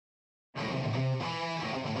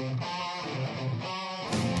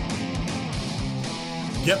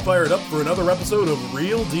Get fired up for another episode of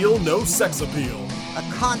Real Deal No Sex Appeal. A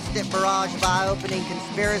constant barrage of eye-opening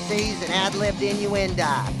conspiracies and ad-libbed innuendo.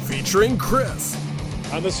 Featuring Chris.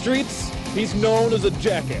 On the streets, he's known as a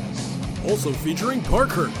jackass. Also featuring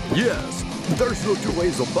Parker. Yes, there's no two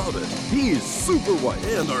ways about it. He's super white.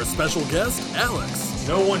 And our special guest, Alex.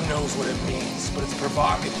 No one knows what it means, but it's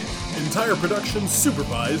provocative. Entire production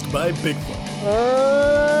supervised by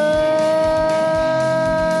Bigfoot.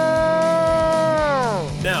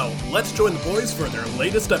 Now, let's join the boys for their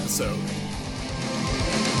latest episode.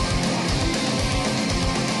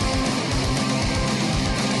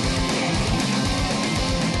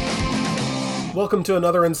 Welcome to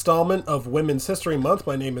another installment of Women's History Month.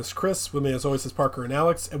 My name is Chris. With me, as always, is Parker and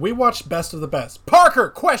Alex, and we watched Best of the Best. Parker,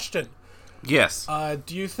 question! Yes.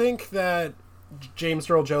 Do you think that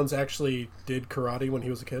James Earl Jones actually did karate when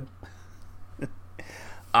he was a kid?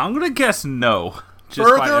 I'm gonna guess no. Just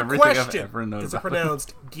by Further everything question: I've ever known is it about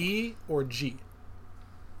pronounced Gi or G?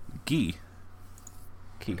 Gi.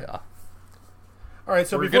 Yeah. All right,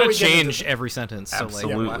 so We're before gonna we get change into every sentence. So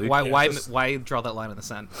Absolutely. like, why Yeah, draw that line in the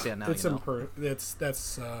sentence? Yeah, now it's you know.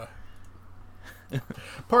 that's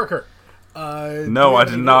Parker. No, I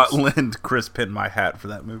did not lend Chris Penn my hat for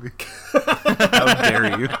that movie. How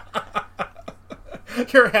dare you?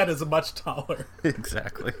 Your hat is much taller.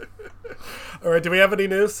 Exactly. All right, do we have any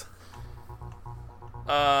news?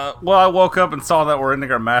 Well, I woke up and saw that we're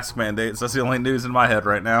ending our mask mandates. That's the only news in my head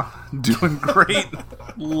right now. Doing great.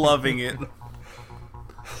 Loving it.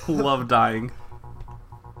 Love dying.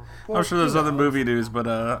 Well, I'm sure there's other movie news, but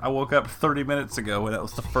I woke up 30 minutes ago and that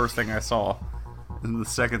was the first thing I saw. And the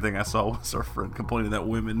second thing I saw was our friend complaining that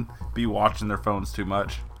women be watching their phones too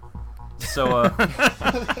much. So,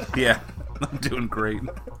 yeah, I'm doing great.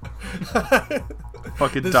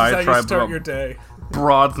 Fucking This is how you diatribe start about your day.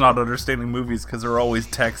 broads not understanding movies because they're always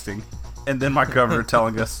texting. And then my governor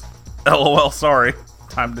telling us, LOL, sorry,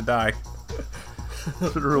 time to die.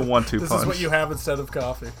 Through a 1-2 punch. This is what you have instead of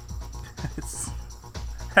coffee.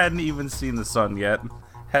 Hadn't even seen the sun yet.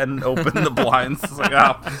 Hadn't opened the blinds. It's like,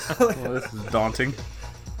 well, this is daunting.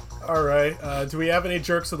 All right, do we have any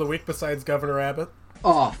jerks of the week besides Governor Abbott?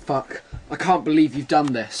 Oh, fuck. I can't believe you've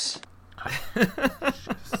done this.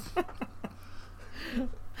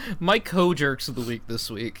 My co-jerks of the week this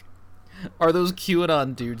week are those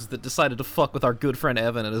QAnon dudes that decided to fuck with our good friend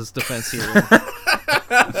Evan at his defense hearing.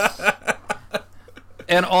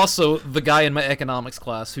 And also the guy in my economics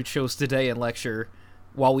class who chose today in lecture,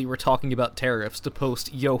 while we were talking about tariffs, to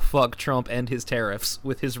post "Yo, fuck Trump and his tariffs"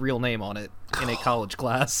 with his real name on it in a college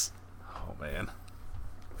class. Oh, man.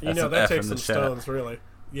 You know, an that F takes in the some chat. stones, really.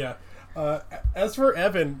 Yeah. As for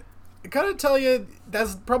Evan, I gotta tell you,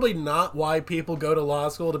 that's probably not why people go to law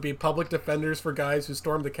school, to be public defenders for guys who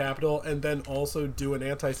stormed the Capitol and then also do an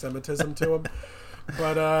anti-Semitism to him.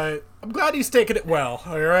 But I'm glad he's taking it well,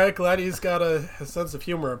 alright? Glad he's got a sense of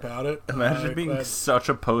humor about it. Imagine being glad- such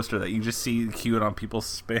a poster that you just see QAnon people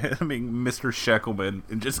spamming Mr. Sheckelman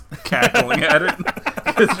and just cackling at it.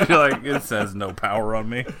 Because you're like, it says no power on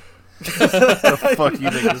me. The fuck you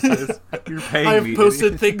think this is? You're paying I've me.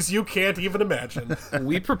 posted idiot. things you can't even imagine.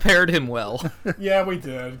 We prepared him well. Yeah, we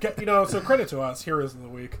did. You know, so credit to us. Heroes of the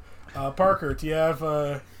week. Parker, do you have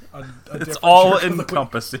a It's different all jerk of the week?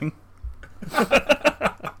 encompassing.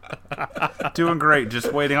 Doing great.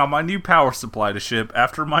 Just waiting on my new power supply to ship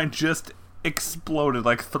after mine just exploded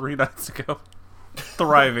like 3 nights ago.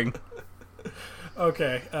 Thriving.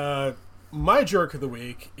 Okay, my jerk of the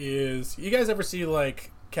week is, you guys ever see, like,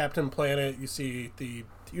 Captain Planet? You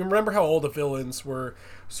remember how all the villains were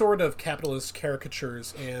sort of capitalist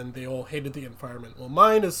caricatures and they all hated the environment? Well,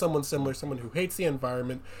 mine is someone similar, someone who hates the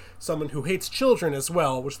environment, someone who hates children as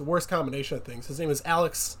well, which is the worst combination of things. His name is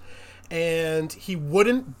Alex, and he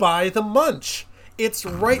wouldn't buy the munch. It's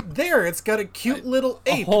right there. It's got a cute little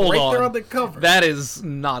ape Hold right on. there on the cover. That is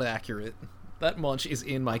not accurate. That munch is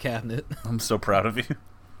in my cabinet. I'm so proud of you.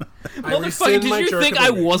 I Motherfucker, rescind my did you jerk think of the I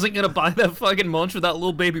week. wasn't gonna buy that fucking munch with that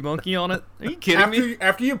little baby monkey on it? Are you kidding me?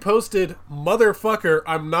 After you posted, motherfucker,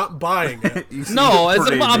 I'm not buying it. You see No, it I'm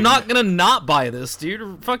parading. not gonna not buy this,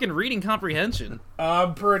 dude. Fucking reading comprehension.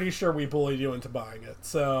 I'm pretty sure we bullied you into buying it.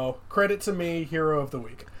 So, credit to me, hero of the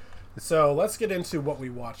week. So, let's get into what we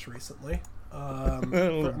watched recently.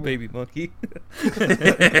 Little baby monkey. Let's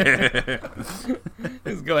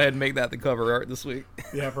go ahead and make that the cover art this week.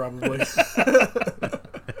 Yeah, probably.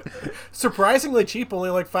 Surprisingly cheap, only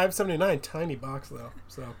like $5.79. Tiny box, though.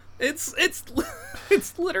 So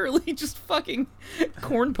It's literally just fucking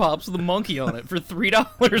corn pops with a monkey on it for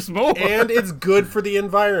 $3 more. And it's good for the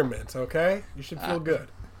environment, okay? You should feel good.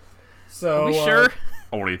 So, Are we sure?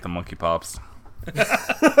 I want to eat the monkey pops.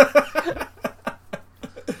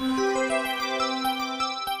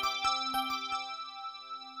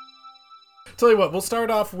 Tell you what, we'll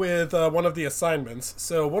start off with one of the assignments.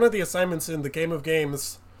 So one of the assignments in the Game of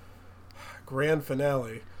Games grand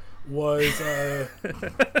finale was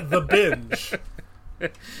the binge.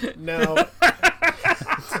 Now,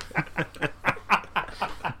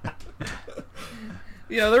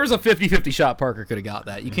 Yeah, there was a 50-50 shot Parker could have got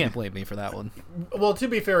that. You can't blame me for that one. well, to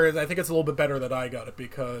be fair, I think it's a little bit better that I got it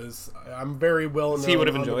because I'm very well known. He would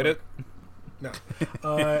have enjoyed it. No.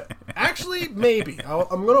 Actually, maybe.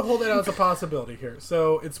 I'm going to hold it out as a possibility here.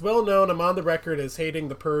 So, it's well known, I'm on the record as hating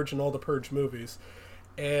The Purge and all the Purge movies.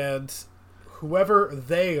 And whoever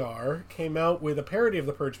they are came out with a parody of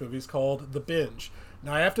the Purge movies called The Binge.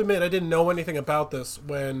 Now, I have to admit, I didn't know anything about this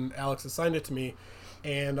when Alex assigned it to me.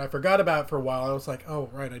 And I forgot about it for a while. I was like, oh,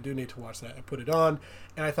 right, I do need to watch that. I put it on,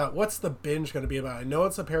 and I thought, what's The Binge going to be about? I know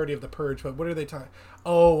it's a parody of The Purge, but what are they talking?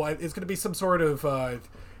 Oh, it's going to be some sort of...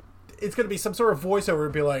 it's going to be some sort of voiceover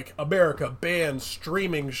and be like, America bans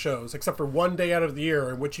streaming shows, except for one day out of the year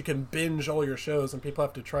in which you can binge all your shows, and people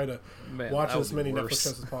have to try to watch as many Netflix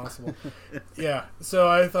shows as possible. Yeah, so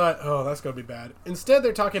I thought, oh, that's going to be bad. Instead,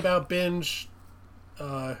 they're talking about binge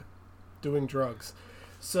doing drugs.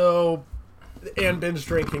 So... and binge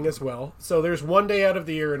drinking as well. So there's one day out of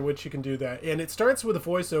the year in which you can do that. And it starts with a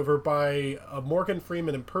voiceover by a Morgan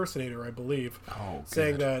Freeman impersonator, I believe,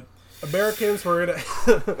 saying that Americans were in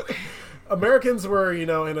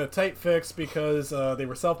a tight fix because they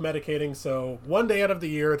were self-medicating. So one day out of the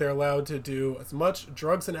year, they're allowed to do as much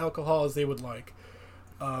drugs and alcohol as they would like.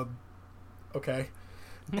 Okay.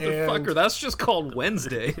 Motherfucker, that's just called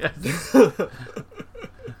Wednesday.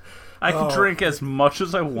 I can drink as much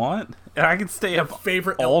as I want, and I can stay up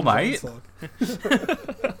favorite all night.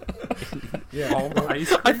 Yeah, All night.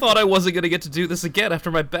 I thought I wasn't going to get to do this again after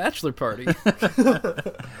my bachelor party.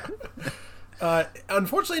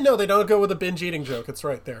 Unfortunately, no, they don't go with a binge eating joke. It's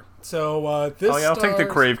right there. So this. Oh yeah, I'll take the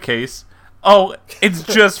Crave case. Oh, it's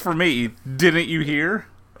just for me. Didn't you hear?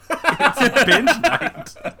 It's binge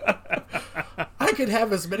night. I could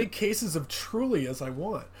have as many cases of Truly as I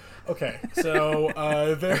want. Okay, so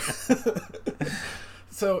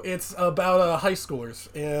so it's about high schoolers,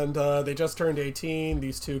 and they just turned 18.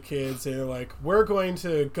 These two kids, they're like, we're going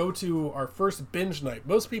to go to our first binge night.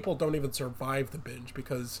 Most people don't even survive the binge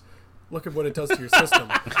because look at what it does to your system.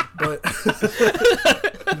 But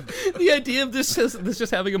the idea of this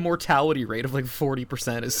just having a mortality rate of like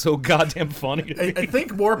 40% is so goddamn funny. I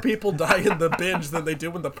think more people die in the binge than they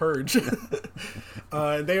do in the purge.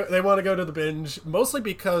 They want to go to the binge mostly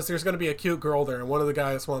because there's going to be a cute girl there, and one of the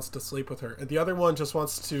guys wants to sleep with her, and the other one just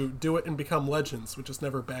wants to do it and become legends, which has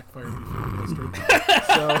never backfired before in history.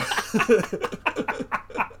 So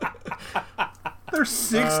They're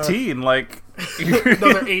 16, like... No,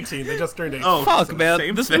 they're 18. They just turned 18. Oh, Fuck, man.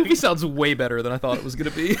 same This thing. movie sounds way better than I thought it was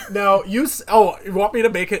going to be. Now, you want me to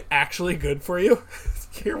make it actually good for you?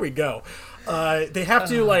 Here we go. They have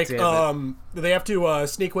to they have to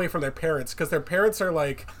sneak away from their parents because their parents are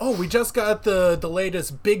like, oh, we just got the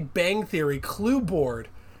latest Big Bang Theory clue board,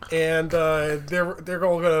 and they're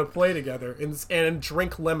all gonna play together and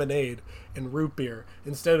drink lemonade and root beer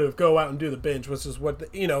instead of go out and do the binge, which is what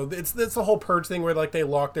it's the whole purge thing where like they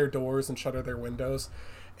lock their doors and shutter their windows.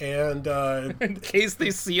 And In case they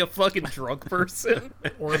see a fucking drunk person.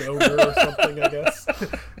 or an ogre or something, I guess.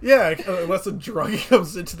 Yeah, unless a druggie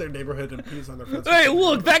comes into their neighborhood and pees on their fence. Hey,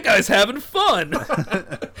 look, that guy's having fun.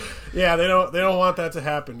 Yeah, they don't want that to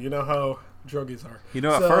happen. You know how druggies are. You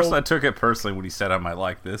know, at first I took it personally when he said I might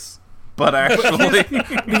like this. But actually...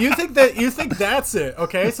 you think that's it,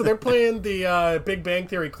 okay? So they're playing the Big Bang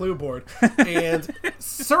Theory clue board, and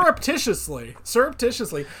surreptitiously,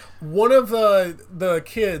 one of the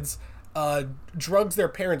kids drugs their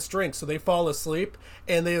parents' drink, so they fall asleep,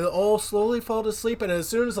 and they all slowly fall to sleep, and as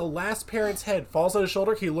soon as the last parent's head falls on his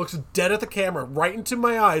shoulder, he looks dead at the camera, right into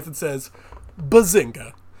my eyes, and says,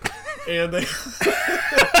 "Bazinga." And they...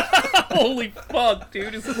 Holy fuck,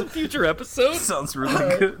 dude. Is this a future episode? Sounds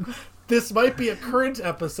really good. This might be a current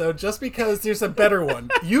episode just because there's a better one.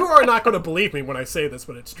 You are not going to believe me when I say this,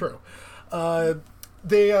 but it's true.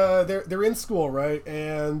 They're in school, right?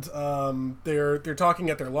 And they're talking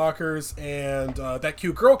at their lockers, and that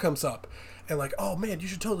cute girl comes up. And like, oh man, you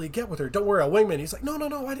should totally get with her. Don't worry, I'll wingman. He's like, no,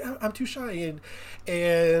 I'm too shy.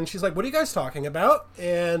 And she's like, what are you guys talking about?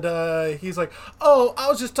 And he's like, oh, I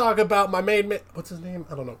was just talking about my main man. What's his name?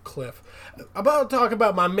 I don't know, Cliff. I'm about to talk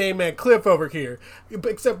about my main man, Cliff, over here.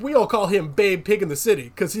 Except we all call him Babe Pig in the City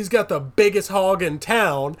because he's got the biggest hog in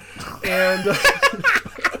town. And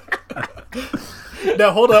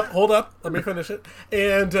now hold up. Let me finish it.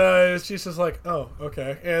 And she's just like, oh,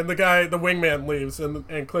 okay. And the wingman leaves,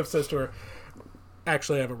 and Cliff says to her,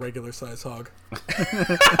 Actually, I have a regular size hog.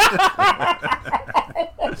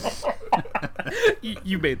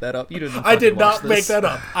 You made that up. You didn't. I did fucking not watch make this. that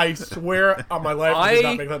up. I swear on my life, I did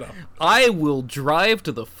not make that up. I will drive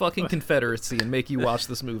to the fucking Confederacy and make you watch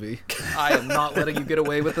this movie. I am not letting you get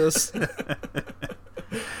away with this.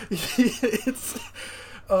 It's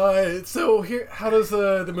so here. How does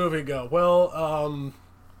the movie go? Well,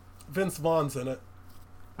 Vince Vaughn's in it.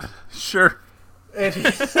 Sure. And he,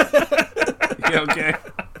 Yeah, okay.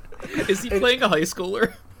 Is he playing a high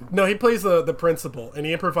schooler? no, he plays the principal, and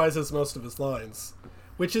he improvises most of his lines,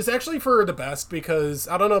 which is actually for the best because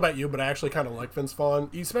I don't know about you, but I actually kind of like Vince Vaughn,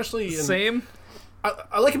 especially in. Same.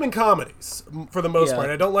 I like him in comedies for the most Yeah. part.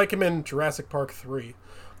 I don't like him in Jurassic Park 3.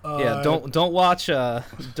 Yeah, don't watch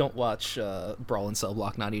Brawl in Cell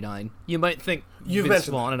Block 99. You might think You've Vince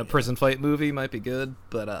mentioned Vaughn that, in a prison fight movie might be good,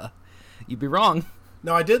 but you'd be wrong.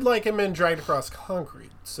 Now, I did like him in Dragged Across Concrete,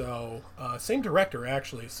 so same director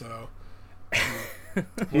actually. So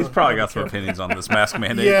He's probably got some opinions on this mask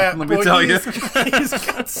mandate. yeah, let me boy, tell you. he's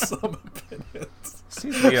got some opinions.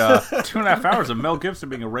 Seems to be 2.5 hours of Mel Gibson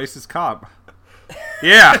being a racist cop.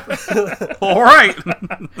 Yeah. All right.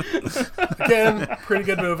 Again, pretty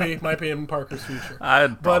good movie. Might be in Parker's future.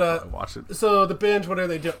 I'd probably watch it. So the binge, what do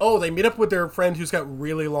they do? Oh, they meet up with their friend who's got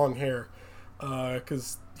really long hair,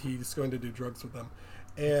 because he's going to do drugs with them.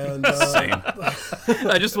 And Same.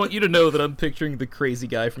 I just want you to know that I'm picturing the crazy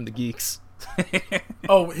guy from The Geeks.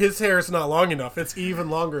 oh, his hair is not long enough. It's even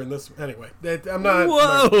longer in this. Anyway, I'm not.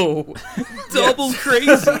 Whoa! Double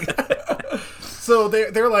crazy. So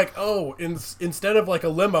they're like, oh, instead of like a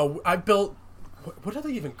limo, I built. What do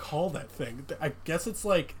they even call that thing? I guess it's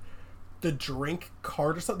like the drink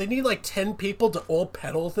cart or something. They need like 10 people to all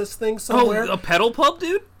pedal this thing somewhere. Oh, a pedal pub,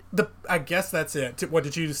 dude? I guess that's it. What,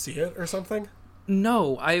 did you see it or something?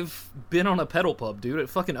 No, I've been on a pedal pub, dude. It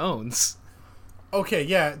fucking owns. Okay,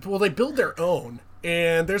 yeah. Well, they build their own,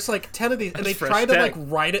 and there's like 10 of these, and they fresh try to tech. like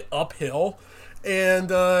ride it uphill, and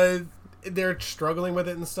they're struggling with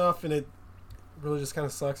it and stuff, and it really just kind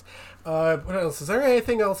of sucks. What else? Is there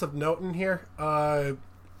anything else of note in here?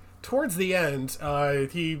 Towards the end,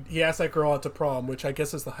 he asks that girl out to prom, which I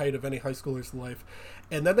guess is the height of any high schooler's life,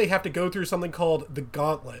 and then they have to go through something called the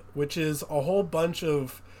Gauntlet, which is a whole bunch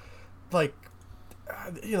of like.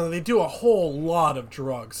 They do a whole lot of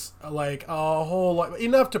drugs, like a whole lot,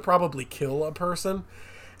 enough to probably kill a person.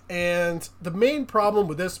 And the main problem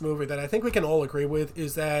with this movie that I think we can all agree with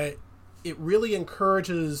is that it really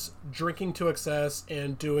encourages drinking to excess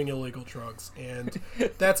and doing illegal drugs. And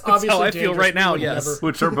that's obviously how I feel dangerous. right now, We would yes. never-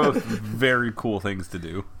 Which are both very cool things to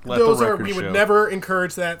do. Let those the are, record we would show. never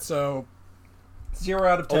encourage that, so 0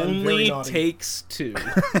 out of 10. very Only naughty. takes 2.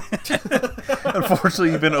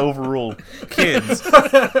 Unfortunately, you've been overruled. Kids,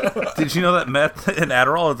 did you know that meth and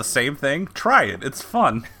Adderall are the same thing? Try it. It's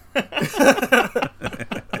fun.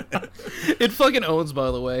 It fucking owns,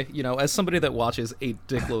 by the way. You know, as somebody that watches a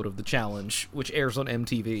dickload of The Challenge, which airs on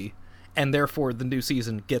MTV, and therefore the new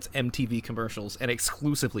season gets MTV commercials, and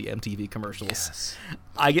exclusively MTV commercials. Yes.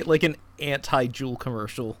 I get like an anti-Juul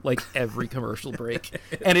commercial, like every commercial break.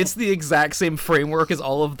 And it's the exact same framework as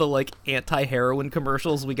all of the like anti-heroin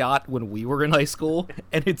commercials we got when we were in high school,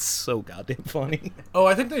 and it's so goddamn funny. Oh,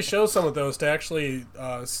 I think they show some of those to actually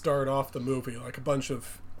start off the movie, like a bunch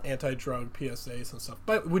of anti-drug PSAs and stuff.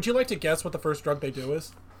 But would you like to guess what the first drug they do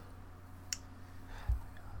is?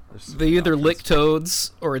 They either lick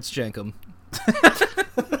toads or it's Jenkum.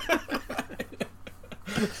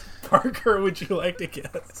 Parker, would you like to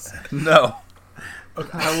guess? No.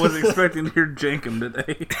 I wasn't expecting to hear Jankum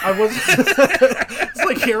today. I was. It's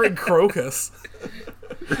like hearing Crocus.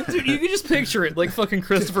 Dude, you can just picture it, like fucking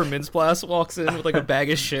Christopher Mintz-Plasse walks in with like a bag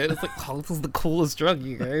of shit. It's like, oh, this is the coolest drug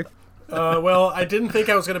you gave. Well, I didn't think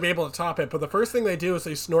I was going to be able to top it, but the first thing they do is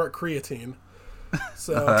they snort creatine.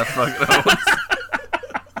 So That fucking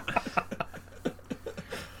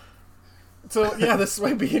So yeah, this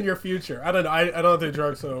might be in your future. I don't know. I don't do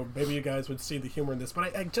drugs, so maybe you guys would see the humor in this.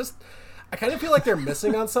 But I kind of feel like they're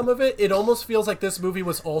missing on some of it. It almost feels like this movie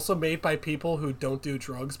was also made by people who don't do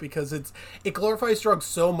drugs because it glorifies drugs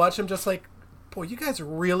so much. I'm just like, boy, you guys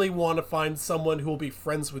really want to find someone who will be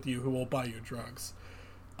friends with you who will buy you drugs.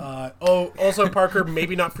 Also, Parker,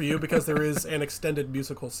 maybe not for you because there is an extended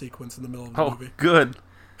musical sequence in the middle of the movie. good.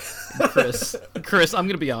 Chris, I'm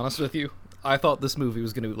gonna be honest with you. I thought this movie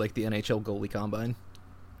was gonna be like the NHL goalie combine.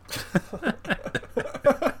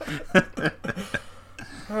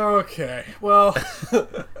 Okay, well,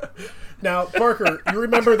 now Parker, you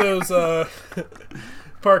remember those?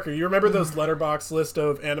 Parker, you remember those letterbox list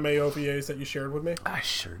of anime OVAs that you shared with me? I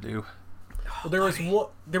sure do.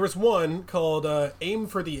 Well, there was one called Aim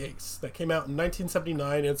for the Ace that came out in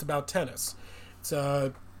 1979, and it's about tennis. It's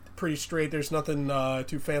pretty straight. There's nothing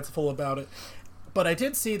too fanciful about it. But I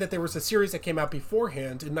did see that there was a series that came out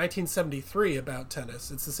beforehand in 1973 about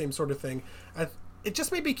tennis. It's the same sort of thing. It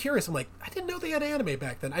just made me curious. I'm like, I didn't know they had anime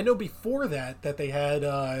back then. I know before that they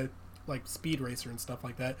had like Speed Racer and stuff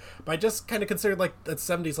like that. But I just kind of considered like the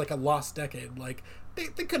 70s like a lost decade. Like they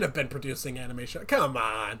couldn't have been producing animation. Come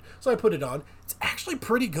on. So I put it on. It's actually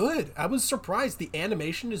pretty good. I was surprised. The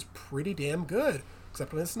animation is pretty damn good.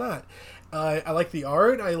 Except when it's not. I like the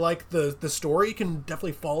art. I like the story. You can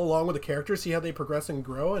definitely follow along with the characters, see how they progress and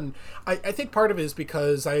grow. And I think part of it is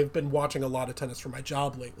because I've been watching a lot of tennis for my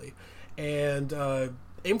job lately. And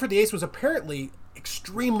Aim for the Ace was apparently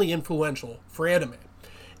extremely influential for anime.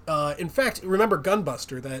 In fact, remember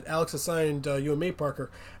Gunbuster that Alex assigned you and me, Parker?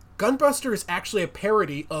 Gunbuster is actually a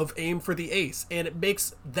parody of Aim for the Ace, and it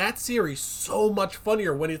makes that series so much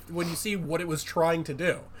funnier when you see what it was trying to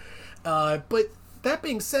do. But that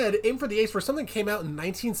being said, Aim for the Ace, for something that came out in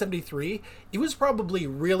 1973, it was probably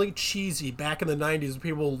really cheesy back in the 90s.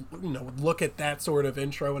 People, would look at that sort of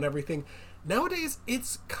intro and everything. Nowadays,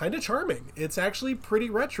 it's kind of charming. It's actually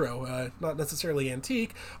pretty retro, not necessarily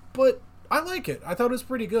antique, but I like it. I thought it was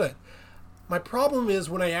pretty good. My problem is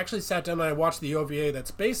when I actually sat down and I watched the OVA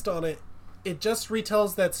that's based on it, it just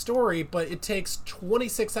retells that story, but it takes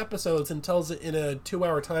 26 episodes and tells it in a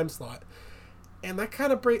 2-hour time slot. And that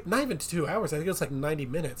kind of not even 2 hours, I think it's like 90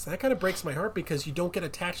 minutes. That kind of breaks my heart because you don't get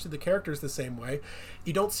attached to the characters the same way.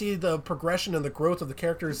 You don't see the progression and the growth of the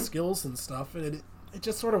characters' skills and stuff, and it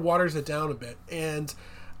just sort of waters it down a bit. And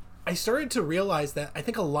I started to realize that I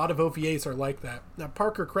think a lot of OVAs are like that. Now,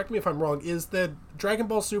 Parker, correct me if I'm wrong, is the Dragon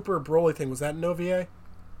Ball Super Broly thing, was that an OVA?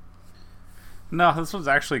 No, this was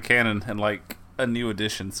actually canon and like a new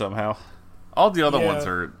edition somehow. All the other ones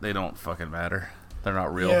they don't fucking matter. They're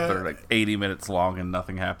not real. Yeah. They're like 80 minutes long and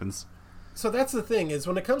nothing happens. So that's the thing, is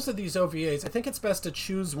when it comes to these OVAs, I think it's best to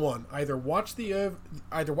choose one. Either watch the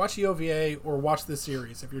OVA or watch the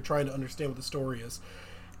series if you're trying to understand what the story is.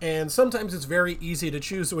 And sometimes it's very easy to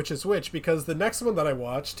choose which is which, because the next one that I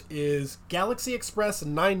watched is Galaxy Express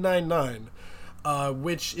 999,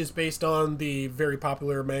 which is based on the very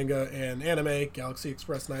popular manga and anime Galaxy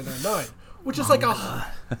Express 999. Which is like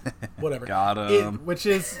whatever. Got him. Which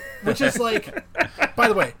is like, by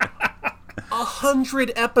the way,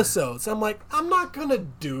 100 episodes. I'm like, I'm not gonna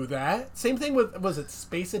do that. Same thing with, was it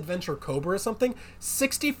Space Adventure Cobra or something?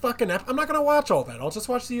 60 fucking I'm not gonna watch all that. I'll just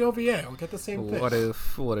watch the OVA. I'll get the same thing. What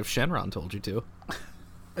if Shenron told you to?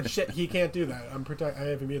 Shit, he can't do that. I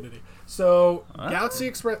have immunity. So Galaxy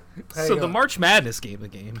Express. So the March Madness game of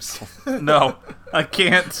games. No, I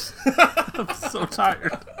can't. I'm so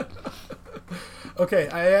tired. Okay,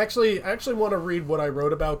 I actually want to read what I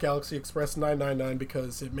wrote about Galaxy Express 999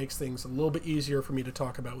 because it makes things a little bit easier for me to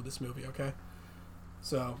talk about with this movie, okay?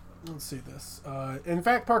 So, let's see this. In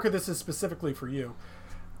fact, Parker, this is specifically for you.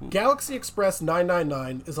 Galaxy Express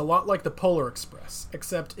 999 is a lot like the Polar Express,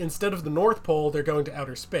 except instead of the North Pole, they're going to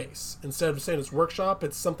outer space. Instead of Santa's workshop,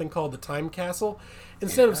 it's something called the Time Castle.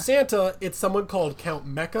 Instead of Santa, it's someone called Count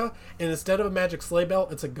Mecha. And instead of a magic sleigh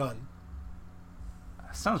belt, it's a gun.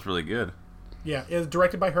 That sounds really good. Yeah, it's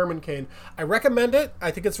directed by Herman Cain. I recommend it.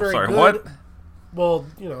 I think it's very good. What? Well,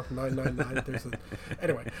 999. There's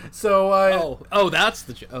anyway, so that's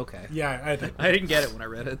the okay. Yeah, I didn't get it when I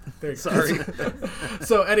read it. There you Sorry.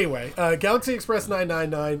 So anyway, Galaxy Express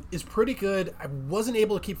 999 is pretty good. I wasn't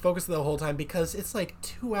able to keep focused the whole time because it's like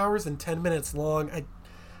 2 hours and 10 minutes long.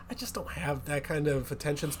 I just don't have that kind of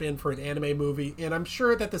attention span for an anime movie, and I'm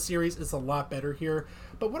sure that the series is a lot better here.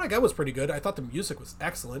 But what I got was pretty good. I thought the music was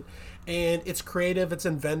excellent, and it's creative, it's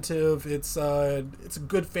inventive, it's a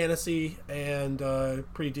good fantasy and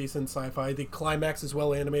pretty decent sci-fi. The climax is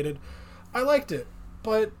well animated. I liked it,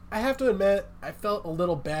 but I have to admit I felt a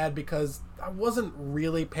little bad because I wasn't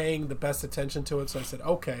really paying the best attention to it. So I said,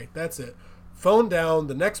 okay, that's it. Phone down.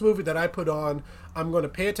 The next movie that I put on, I'm going to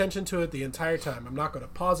pay attention to it the entire time. I'm not going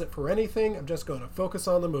to pause it for anything. I'm just going to focus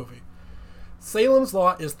on the movie. Salem's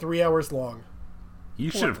Lot is 3 hours long.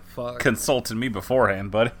 You should have consulted me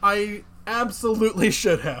beforehand, buddy. I absolutely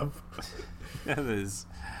should have.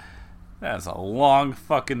 That's a long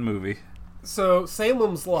fucking movie. So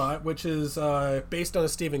Salem's Lot, which is based on a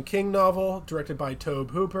Stephen King novel, directed by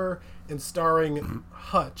Tobe Hooper, and starring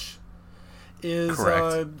Hutch,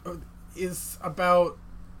 is about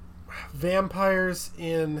vampires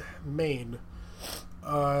in Maine.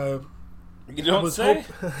 You don't say?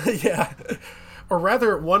 Yeah. Or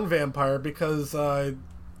rather, one vampire, because,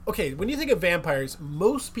 okay, when you think of vampires,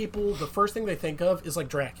 most people, the first thing they think of is, like,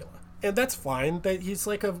 Dracula. And that's fine. That he's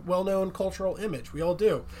like a well-known cultural image. We all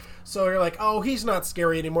do. So you're like, oh, he's not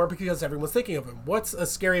scary anymore because everyone's thinking of him. What's a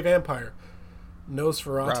scary vampire?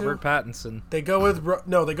 Nosferatu? Robert Pattinson. They go with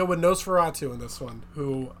Nosferatu in this one,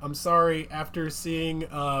 who, I'm sorry, after seeing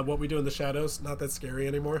What We Do in the Shadows, not that scary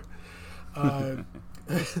anymore.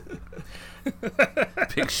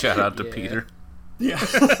 Big shout out to Peter. Yeah.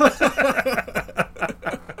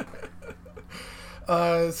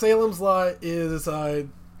 Salem's Lot is, I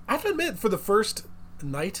have to admit, for the first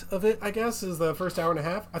night of it, I guess, is the first hour and a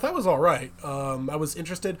half, I thought it was all right. I was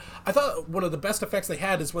interested. I thought one of the best effects they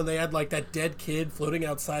had is when they had, like, that dead kid floating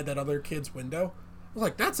outside that other kid's window. I was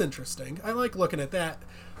like, that's interesting. I like looking at that.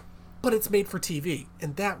 But it's made for TV,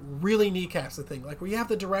 and that really kneecaps the thing. Like, we have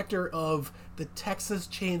the director of the Texas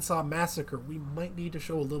Chainsaw Massacre. We might need to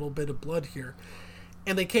show a little bit of blood here.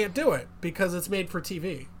 And they can't do it because it's made for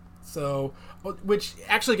TV. So, which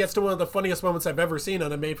actually gets to one of the funniest moments I've ever seen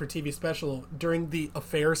on a made-for-TV special during the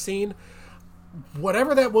affair scene.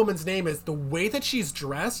 Whatever that woman's name is, the way that she's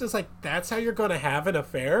dressed is like, that's how you're going to have an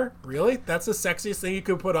affair? Really? That's the sexiest thing you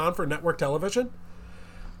could put on for network television?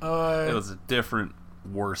 It was a different,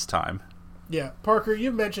 worse time. Yeah. Parker,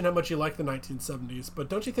 you mentioned how much you like the 1970s, but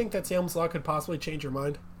don't you think that Salem's Lot could possibly change your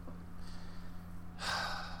mind?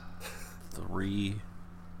 3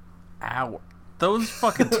 hours. Those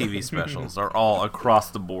fucking TV specials are all across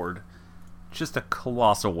the board just a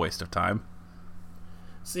colossal waste of time.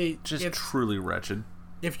 See, just truly wretched.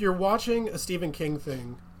 If you're watching a Stephen King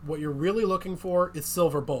thing, what you're really looking for is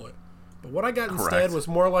Silver Bullet. But what I got instead was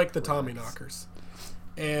more like the Tommyknockers.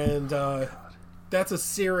 And that's a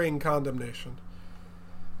searing condemnation.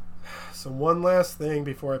 So one last thing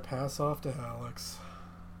before I pass off to Alex.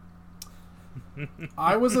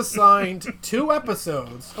 I was assigned 2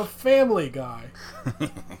 episodes of Family Guy.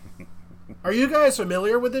 Are you guys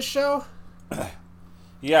familiar with this show?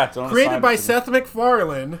 Yeah, created by Seth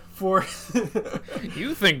MacFarlane for...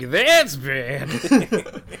 You think that's bad?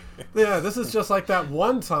 Yeah, this is just like that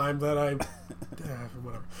one time that I...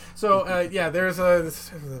 whatever. So, there's a...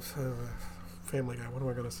 Family Guy, what am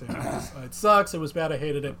I going to say? It sucks, it was bad, I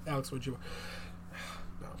hated it. Alex, would you...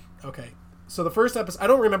 No. Okay. So the first episode, I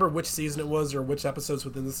don't remember which season it was or which episodes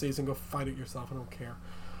within the season. Go find it yourself. I don't care.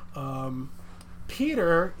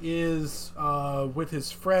 Peter is with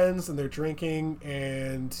his friends and they're drinking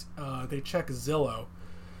and they check Zillow.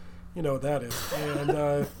 You know what that is.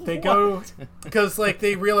 And they go because like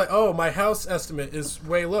they realize, oh, my house estimate is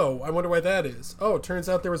way low. I wonder why that is. Oh, it turns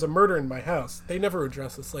out there was a murder in my house. They never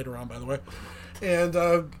address this later on, by the way.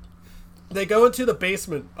 And they go into the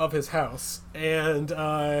basement of his house, and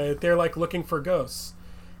they're, like, looking for ghosts.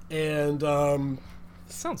 And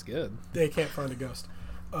sounds good. They can't find a ghost.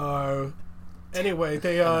 Anyway,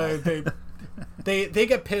 they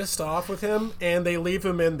get pissed off with him, and they leave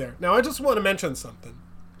him in there. Now, I just want to mention something.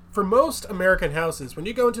 For most American houses, when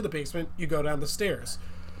you go into the basement, you go down the stairs.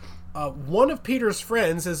 One of Peter's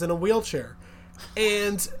friends is in a wheelchair,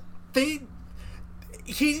 and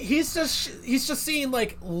he's just seen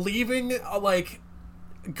like leaving like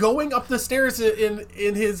going up the stairs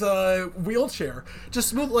in his wheelchair, just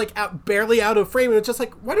smooth, like barely out of frame, and it's just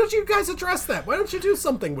like, why don't you guys address that? Why don't you do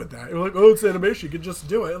something with that? You're like, oh, it's animation, you can just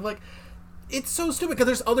do it. And like, it's so stupid because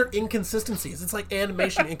there's other inconsistencies. It's like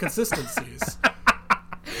animation inconsistencies.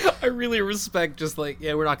 I really respect just like,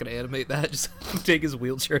 yeah, we're not going to animate that. Just take his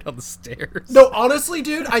wheelchair down the stairs. No, honestly,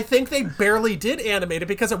 dude, I think they barely did animate it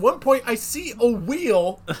because at one point I see a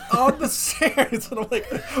wheel on the stairs and I'm like,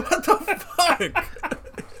 what the fuck?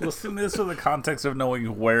 Listen to this with the context of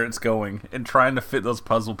knowing where it's going and trying to fit those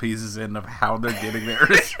puzzle pieces in of how they're getting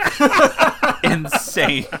there is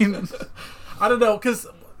insane. I don't know, because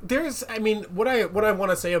what I want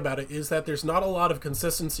to say about it is that there's not a lot of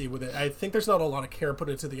consistency with it. I think there's not a lot of care put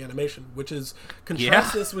into the animation, which is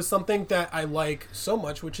contrast this with something that I like so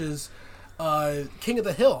much, which is King of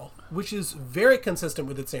the Hill, which is very consistent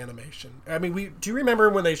with its animation. I mean, do you remember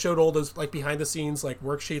when they showed all those like behind the scenes like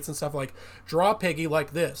worksheets and stuff like draw Piggy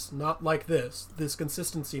like this, not like this. This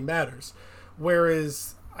consistency matters.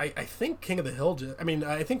 Whereas I think King of the Hill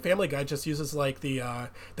I think Family Guy just uses like the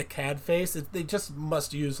CAD face. They just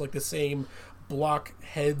must use like the same block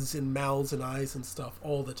heads and mouths and eyes and stuff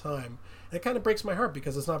all the time. And it kind of breaks my heart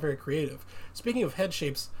because it's not very creative. Speaking of head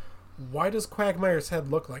shapes, why does Quagmire's head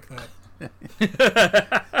look like that?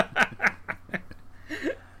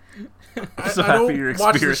 I don't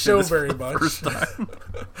watch the show very much.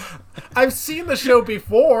 I've seen the show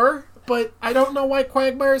before, but I don't know why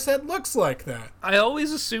Quagmire's head looks like that. I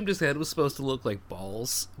always assumed his head was supposed to look like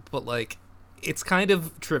balls, but like it's kind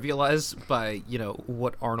of trivialized by,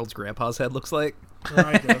 what Arnold's grandpa's head looks like.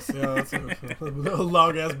 I guess, yeah. That's a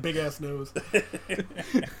long ass, big ass nose.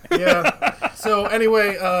 Yeah. So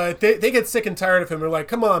anyway, they get sick and tired of him. They're like,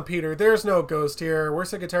 "Come on, Peter. There's no ghost here. We're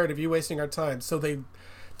sick and tired of you wasting our time." So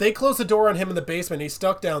they close the door on him in the basement. He's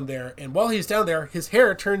stuck down there, and while he's down there, his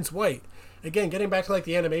hair turns white. Again, getting back to like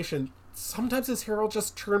the animation. Sometimes his hair will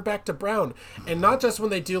just turn back to brown. And not just when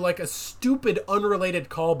they do like a stupid unrelated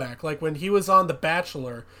callback. Like when he was on The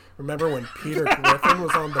Bachelor. Remember when Peter Griffin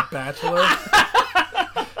was on The Bachelor?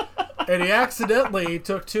 And he accidentally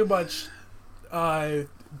took too much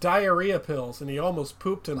diarrhea pills and he almost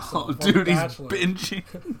pooped himself. Oh, dude, he's binging.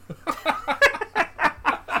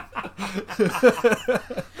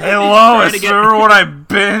 Hey, Lois, remember when I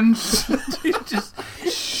binged? He's just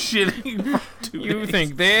shitting for 2 days. You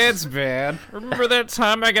think that's bad? Remember that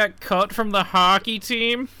time I got cut from the hockey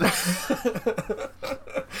team?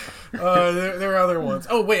 There are other ones.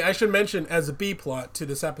 Oh, wait, I should mention as a B plot to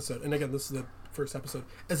this episode, and again, this is the first episode.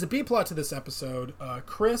 As a B plot to this episode,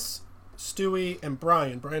 Chris, Stewie, and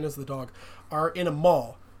Brian is the dog, are in a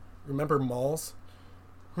mall. Remember malls?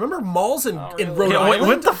 Remember malls in Rhode Island?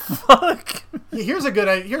 What the fuck? Yeah, here's a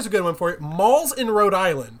good one for you. Malls in Rhode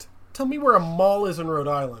Island. Tell me where a mall is in Rhode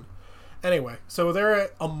Island. Anyway, so they're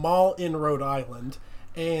at a mall in Rhode Island,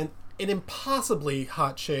 and an impossibly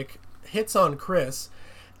hot chick hits on Chris,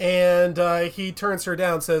 and he turns her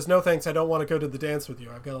down, says, "No thanks, I don't want to go to the dance with you.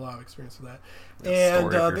 I've got a lot of experience with that."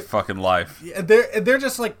 Story of your fucking life. They're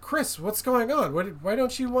just like, "Chris, what's going on? Why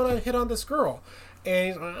don't you want to hit on this girl?" And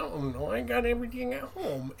he's like, "I don't know, I got everything at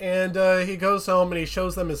home." And he goes home and he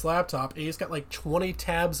shows them his laptop, and he's got like 20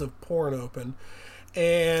 tabs of porn open.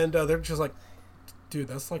 And they're just like, "Dude,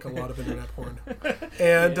 that's like a lot of internet porn."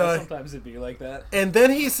 And sometimes it'd be like that. And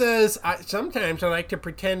then he says, "Sometimes I like to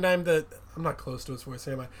pretend I'm not close to his voice,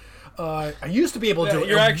 am I? I used to be able to do it.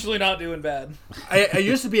 You're actually not doing bad. I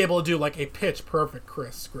used to be able to do like a pitch perfect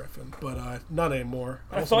Chris Griffin, but not anymore.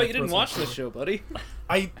 I thought you didn't watch this show, buddy.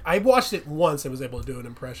 I watched it once and was able to do an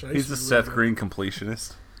impression. He's a Seth Green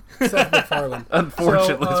completionist. Seth MacFarlane.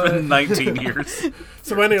 Unfortunately, it's been 19 years.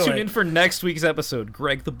 So anyway, tune in for next week's episode,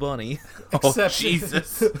 Greg the Bunny. Oh,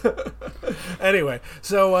 Jesus. Anyway,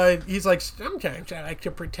 so he's like, "Sometimes I like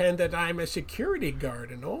to pretend that I'm a security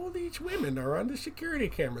guard and all these women are on the security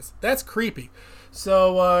cameras." That's creepy.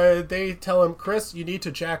 So they tell him, "Chris, you need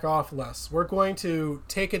to jack off less. We're going to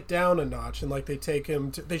take it down a notch." And like they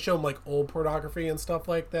show him like old pornography and stuff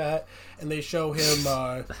like that. And they show him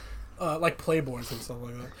like Playboys and stuff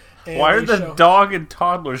like that. And why are the dog and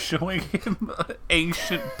toddler showing him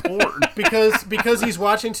ancient porn? Because he's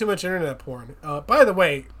watching too much internet porn. By the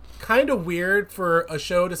way, kind of weird for a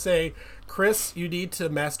show to say, "Chris, you need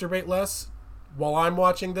to masturbate less," while I'm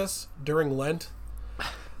watching this during Lent.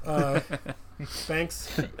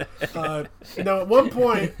 Thanks. At one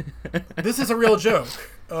point, this is a real joke.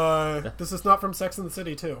 This is not from Sex and the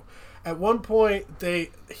City 2. At one point,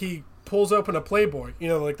 he pulls open a Playboy,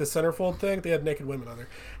 like the centerfold thing. They had naked women on there.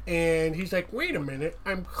 And he's like, "Wait a minute,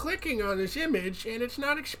 I'm clicking on this image and it's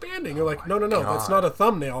not expanding." You're like, no, that's not a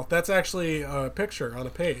thumbnail. That's actually a picture on a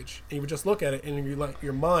page. And you would just look at it and you let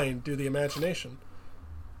your mind do the imagination.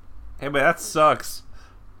 Hey, but that sucks.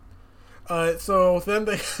 So then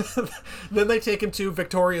they take him to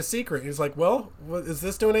Victoria's Secret. He's like, "Well, is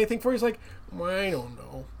this doing anything for you?" He's like, "Well, I don't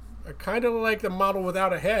know. I kind of like the model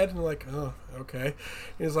without a head." And I'm like, "Oh, okay."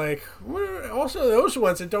 He's like, "Well, also those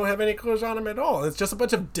ones that don't have any clothes on them at all. It's just a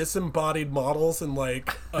bunch of disembodied models and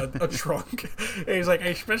like a trunk." And he's like, "I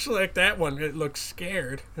especially like that one. It looks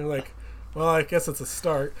scared." And I'm like, "Well, I guess it's a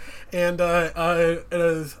start." And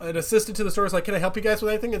an assistant to the store is like, "Can I help you guys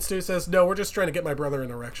with anything?" And Stu says, "No, we're just trying to get my brother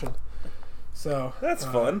an erection." So that's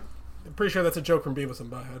fun. I'm pretty sure that's a joke from Beavis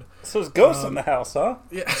and Butthead. So there's ghosts in the house, huh?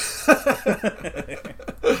 Yeah.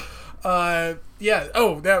 Yeah.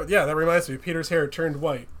 Oh, that reminds me. Peter's hair turned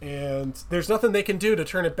white, and there's nothing they can do to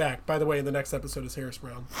turn it back. By the way, in the next episode, his hair is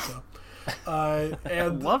brown. So, and I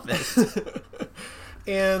love it.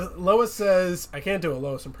 And Lois says, I can't do a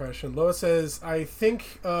Lois impression. Lois says, "I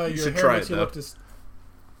think your hair makes you look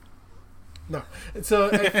No.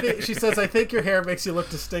 So she says, "I think your hair makes you look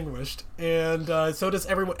distinguished." And so does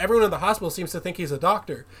everyone. Everyone in the hospital seems to think he's a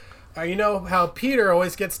doctor. You know how Peter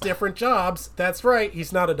always gets different jobs? That's right.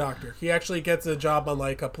 He's not a doctor. He actually gets a job on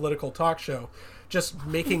like a political talk show, just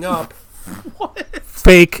making up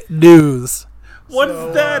fake news.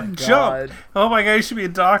 What's that jump? God. Oh my God, you should be a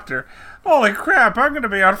doctor. Holy crap, I'm going to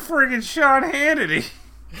be on friggin' Sean Hannity.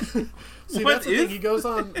 See, that's the thing. He goes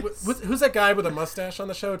on. Who's that guy with a mustache on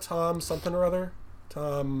the show? Tom something or other?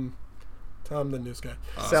 Tom the news guy.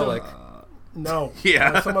 Selleck. No.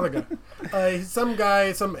 Yeah. Some other guy. Some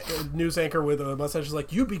guy, some news anchor with a mustache is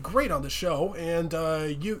like, you'd be great on the show, and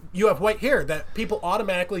you have white hair that people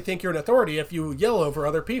automatically think you're an authority if you yell over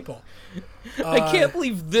other people. I can't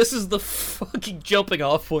believe this is the fucking jumping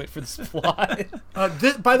off point for this plot.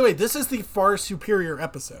 By the way, this is the far superior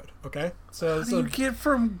episode, okay? So You get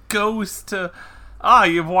from Ghost to,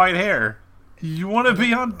 you have white hair. You want to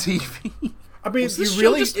be on TV? I mean, Is this you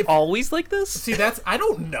really show just always like this? see that's I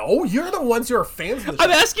don't know. You're the ones who are fans of the show.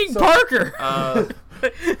 I'm asking Parker.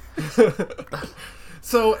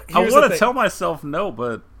 So I here's want the to thing. tell myself no,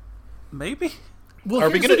 but maybe. Well, Are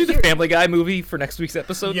we here's going to do the here- Family Guy movie for next week's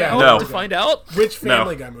episode Yeah. now No. to find out? Which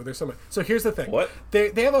Family No. Guy movie? There's so much. So here's the thing. What?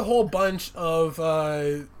 They have a whole bunch of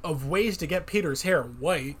ways to get Peter's hair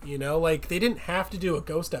white. You know, like they didn't have to do a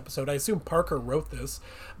Ghost episode. I assume Parker wrote this,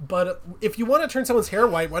 but if you want to turn someone's hair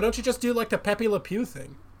white, why don't you just do like the Pepe Le Pew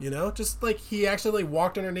thing? You know, just like he actually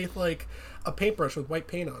walked underneath like a paintbrush with white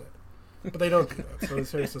paint on it. But they don't do that. So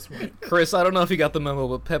his hair's just white. Chris, I don't know if you got the memo,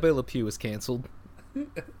 but Pepe Le Pew was canceled.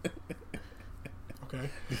 Okay.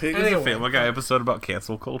 You think there's a Anyway. Family Guy episode about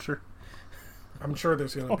cancel culture? I'm sure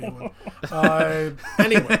there's going to be one.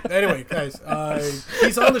 Anyway, guys,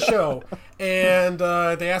 he's on the show, and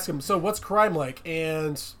they ask him, so what's crime like?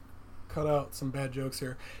 And cut out some bad jokes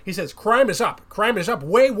here. He says, crime is up. Crime is up,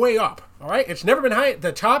 way, way up. All right? It's never been high.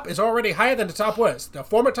 The top is already higher than the top was. The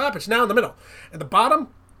former top, it's now in the middle. And the bottom...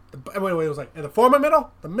 Wait, it was like, and the former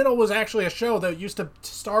middle? The middle was actually a show that used to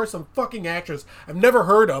star some fucking actors I've never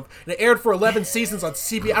heard of, and it aired for 11 seasons on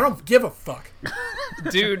CBS. I don't give a fuck.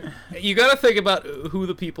 Dude, you gotta think about who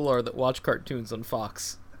the people are that watch cartoons on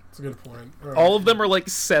Fox. That's a good point. All right. All of them are like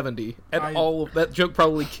 70, and all of that joke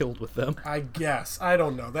probably killed with them. I guess. I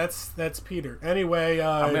don't know. That's Peter. Anyway,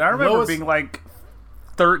 I mean, I remember Lois, being like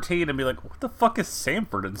 13 and be like, what the fuck is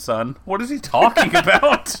Sanford and Son? What is he talking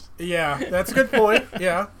about? Yeah, that's a good point.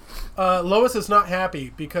 Yeah. Lois is not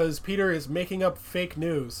happy because Peter is making up fake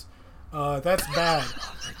news. That's bad.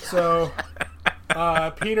 So,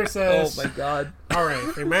 Peter says, Oh my god. all right,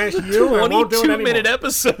 if we manage to you, I won't do it 22-minute anymore.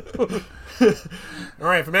 episode. All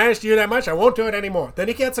right, if I manage to you that much, I won't do it anymore. Then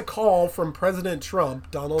he gets a call from President Trump,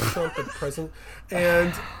 Donald Trump, the president,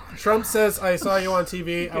 and Trump says, I saw you on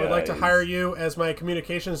TV. I would like to hire you as my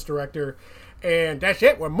communications director. And that's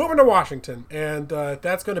it. We're moving to Washington. And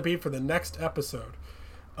that's going to be for the next episode.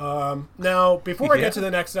 Now, before I get to the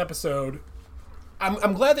next episode,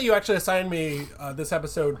 I'm glad that you actually assigned me this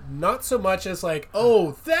episode, not so much as like,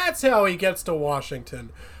 oh, that's how he gets to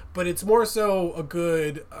Washington, but it's more so a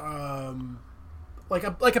good, like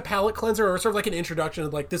a palate cleanser or sort of like an introduction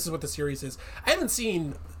of like, this is what the series is. I haven't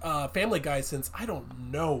seen Family Guy since I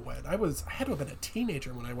don't know when. I had to have been a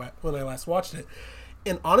teenager when I last watched it.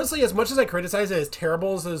 And honestly, as much as I criticize it as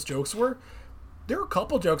terrible as those jokes were, there were a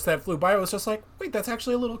couple jokes that flew by. I was just like, wait, that's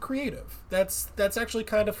actually a little creative. That's actually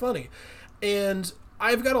kind of funny. And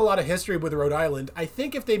I've got a lot of history with Rhode Island. I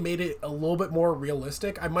think if they made it a little bit more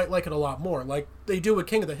realistic, I might like it a lot more. Like they do with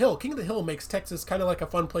King of the Hill. King of the Hill makes Texas kind of like a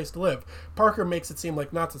fun place to live. Parker makes it seem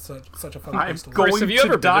like not such a fun place to live. going Chris, have you to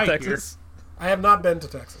ever been die to Texas? I have not been to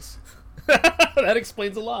Texas. That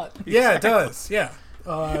explains a lot. Yeah, it does. Yeah.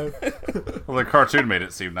 Well, the cartoon made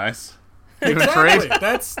it seem nice. Even Exactly. trade.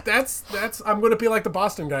 That's I'm going to be like the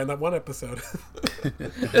Boston guy in that one episode.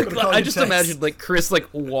 I just Tex. imagined like Chris like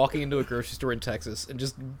walking into a grocery store in Texas and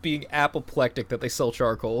just being apoplectic that they sell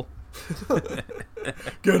charcoal.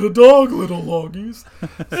 Get a dog, little loggies.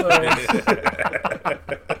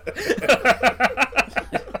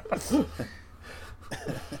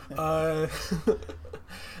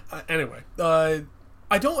 Anyway,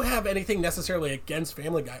 I don't have anything necessarily against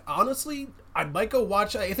Family Guy. Honestly, I might go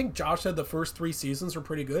watch. I think Josh said the first 3 seasons are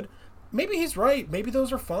pretty good. Maybe he's right. Maybe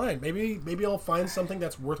those are fine. Maybe I'll find something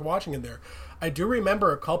that's worth watching in there. I do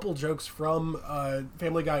remember a couple jokes from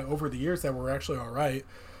Family Guy over the years that were actually all right.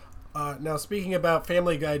 Now, speaking about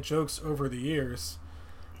Family Guy jokes over the years,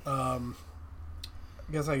 I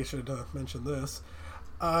guess I should mention this.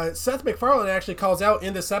 Seth MacFarlane actually calls out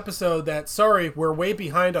in this episode that, sorry, we're way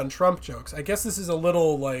behind on Trump jokes. I guess this is a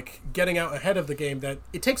little, like, getting out ahead of the game, that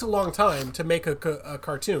it takes a long time to make a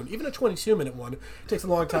cartoon. Even a 22-minute one. It takes a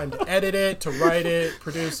long time to edit it, to write it,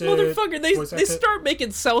 produce it. Motherfucker, they voice act it. start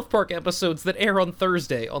making South Park episodes that air on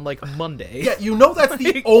Thursday on like Monday. Yeah, you know that's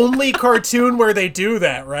the only cartoon where they do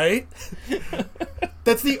that, right?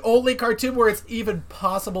 That's the only cartoon where it's even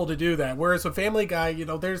possible to do that. Whereas with Family Guy, you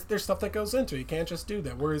know, there's stuff that goes into it. You can't just do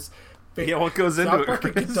that. Whereas Yeah, what goes into South it, Park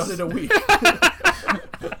can get Chris? done in a week.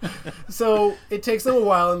 So it takes them a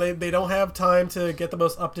while, and they don't have time to get the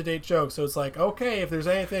most up-to-date jokes. So it's like, okay, if there's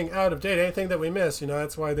anything out of date, anything that we miss,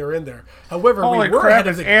 that's why they're in there. However, Holy we were crap, ahead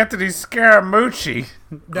of it's the... Anthony Scaramucci.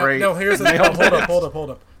 Great. No, here's the... Hold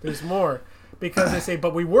up. There's more. Because they say,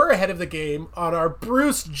 but we were ahead of the game on our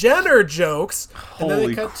Bruce Jenner jokes. And then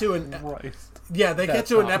they cut to an... Christ. Yeah, they get That's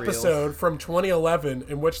to an not real. episode from 2011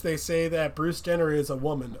 in which they say that Bruce Jenner is a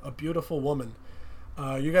woman, a beautiful woman.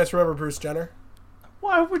 You guys remember Bruce Jenner?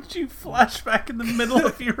 Why would you flash back in the middle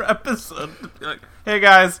of your episode to be like, hey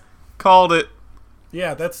guys, called it.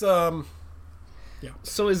 Yeah, that's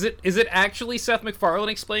So is it actually Seth MacFarlane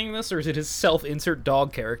explaining this, or is it his self-insert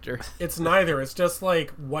dog character? it's neither. It's just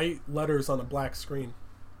like white letters on a black screen.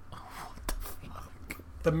 What the fuck?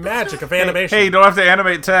 The magic of animation. Hey, you don't have to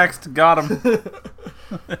animate text. Got him.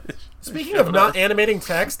 Speaking of not animating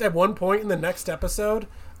text, at one point in the next episode,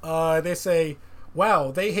 they say,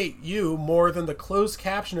 wow, they hate you more than the closed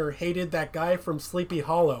captioner hated that guy from Sleepy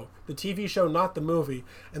Hollow, the TV show, not the movie.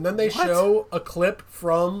 And then they show a clip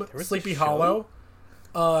from Sleepy Hollow.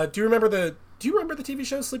 Do you remember the TV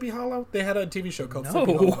show Sleepy Hollow? They had a TV show called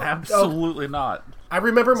Sleepy Hollow. Absolutely not. I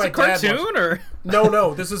remember my dad Cartoon or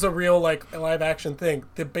No, this is a real live action thing.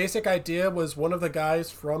 The basic idea was one of the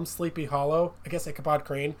guys from Sleepy Hollow, I guess Ichabod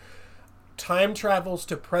Crane, time travels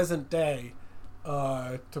to present day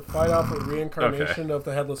to fight off a reincarnation of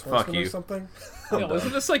the Headless Horseman or something.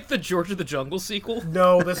 wasn't this like the George of the Jungle sequel?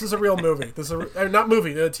 No, this is a real movie. This is not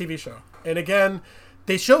movie, a TV show. And again,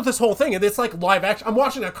 they showed this whole thing, and it's like live action. I'm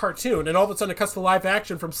watching a cartoon, and all of a sudden it cuts to live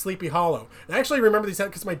action from Sleepy Hollow. And I actually remember these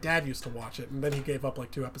because my dad used to watch it, and then he gave up like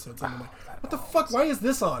 2 episodes. And I'm like, what the fuck? Why is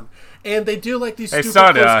this on? And they do like these Hey stupid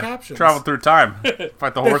son, closed captions. travel through time.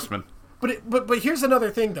 Fight the horseman. But here's another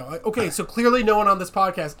thing, though. Okay, so clearly no one on this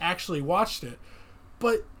podcast actually watched it.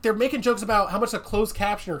 But they're making jokes about how much a closed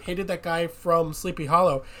captioner hated that guy from Sleepy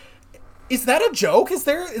Hollow. Is that a joke? Is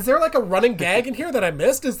there like a running gag in here that I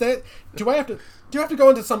missed? Do I have to go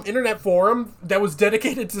into some internet forum that was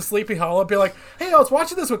dedicated to Sleepy Hollow and be like, hey, I was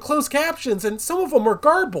watching this with closed captions and some of them were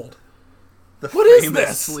garbled. What is Famous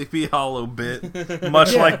this? Sleepy Hollow bit,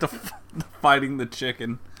 much like the fighting the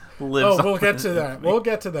chicken. Lives Oh, we'll on get to that. We'll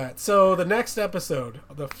get to that. So the next episode,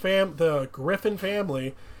 the Griffin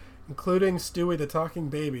family, including Stewie the talking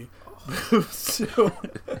baby, moves to...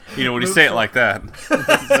 You know, when you say it like that, it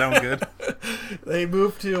doesn't sound good. They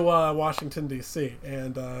move to Washington, D.C.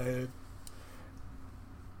 And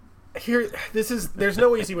there's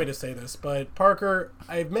no easy way to say this, but Parker,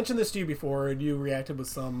 I've mentioned this to you before, and you reacted with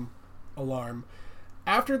some alarm.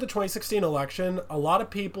 After the 2016 election, a lot of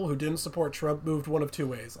people who didn't support Trump moved one of two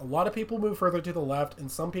ways. A lot of people moved further to the left, and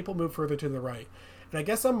some people moved further to the right. And I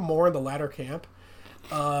guess I'm more in the latter camp.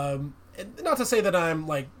 And not to say that I'm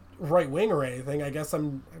like right wing or anything. I guess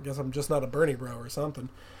I'm just not a Bernie bro or something.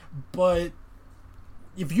 But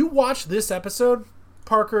if you watch this episode,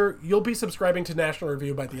 Parker, you'll be subscribing to National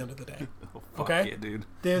Review by the end of the day. Okay, Yeah, dude.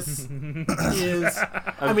 This is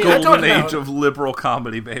A golden age of liberal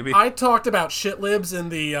comedy, baby. I talked about shit libs in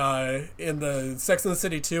the Sex and the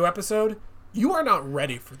City 2 episode. You are not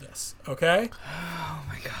ready for this, okay? Oh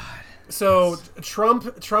my god. So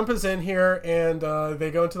Trump is in here, and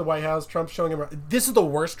they go into the White House. Trump's showing him. This is the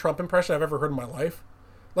worst Trump impression I've ever heard in my life.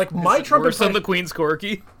 Like my Trump Worse than impression. the Queen's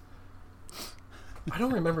Corky. I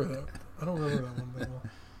don't remember that. I don't remember that one very well.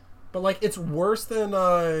 But like, it's worse than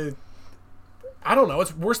I don't know.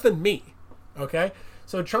 It's worse than me. Okay.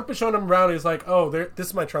 So Trump is showing him around. He's like, "Oh, this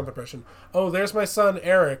is my Trump impression. Oh, there's my son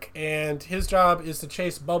Eric, and his job is to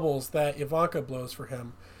chase bubbles that Ivanka blows for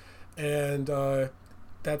him, and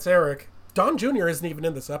that's Eric." Don Jr. isn't even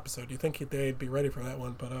in this episode. You think they'd be ready for that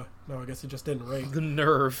one, but no, I guess he just didn't rate. The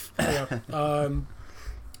nerve. Yeah.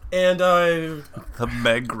 And The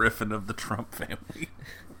Meg Griffin of the Trump family.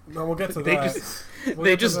 no, we'll get to They that. just We'll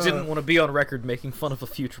they get to just that. didn't want to be on record making fun of a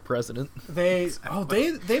future president. They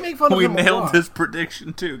make fun of We him a nailed lot. this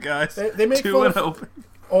prediction too, guys. They make 2-0.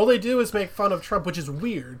 All they do is make fun of Trump, which is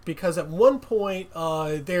weird because at one point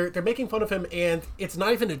they're making fun of him, and it's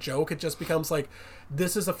not even a joke. It just becomes like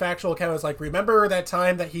this is a factual account. It's like, remember that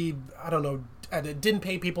time that he, I don't know, didn't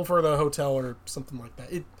pay people for the hotel or something like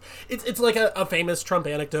that. It's like a famous Trump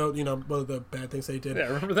anecdote. You know, one of the bad things they did. Yeah,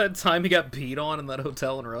 remember that time he got peed on in that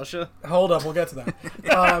hotel in Russia? Hold up, we'll get to that.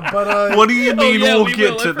 But What do you mean we'll we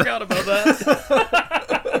get will. to I that? forgot about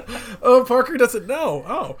that. oh, Parker doesn't know.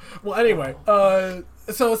 Oh, well, anyway.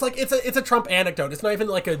 So it's like it's a Trump anecdote. It's not even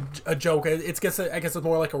like a joke. I guess it's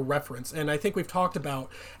more like a reference. And I think we've talked about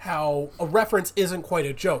how a reference isn't quite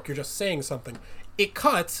a joke. You're just saying something. It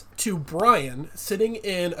cuts to Brian sitting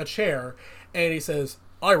in a chair, and he says,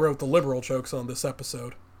 "I wrote the liberal jokes on this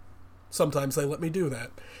episode." sometimes they let me do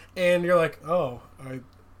that. And you're like, oh,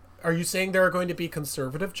 are you saying there are going to be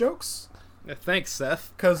conservative jokes? Thanks,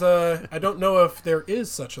 Seth. Because I don't know if there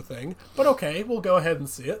is such a thing, but okay, we'll go ahead and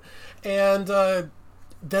see it. And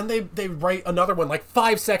then they write another one like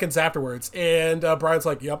 5 seconds afterwards, and Brian's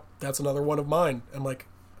like, yep, that's another one of mine. I'm like,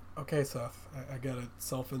 okay, Seth, I get it.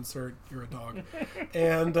 Self-insert, you're a dog.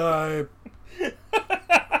 And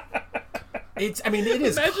it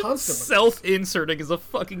is Imagine constantly self-inserting as a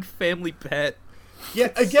fucking family pet.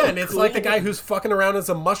 Yeah, again, so it's cool. like the guy who's fucking around as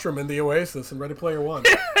a mushroom in the Oasis in Ready Player One.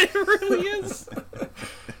 It really is.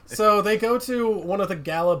 So they go to one of the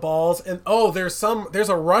gala balls, and there's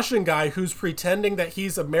a Russian guy who's pretending that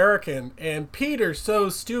he's American, and Peter's so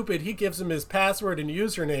stupid he gives him his password and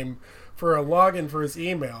username for a login for his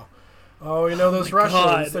email. Oh, those Russians,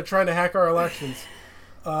 God. they're trying to hack our elections.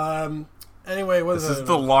 Anyway, This is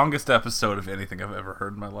the longest episode of anything I've ever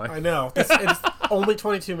heard in my life. I know. It's only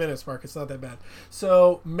 22 minutes, Mark. It's not that bad.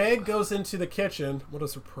 So Meg goes into the kitchen. What a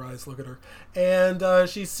surprise. Look at her. And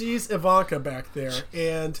she sees Ivanka back there.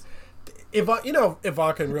 And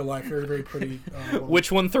Ivanka in real life, very, very pretty.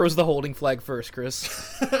 Which one throws the holding flag first, Chris?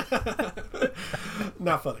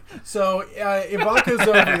 Not funny. So Ivanka's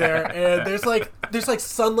over there, and there's like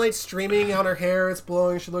sunlight streaming on her hair. It's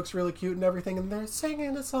blowing. She looks really cute and everything. And they're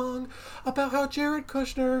singing a song about how Jared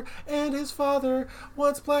Kushner and his father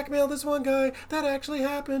once blackmailed this one guy. That actually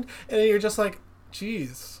happened. And you're just like,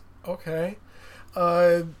 geez, okay.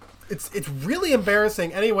 It's really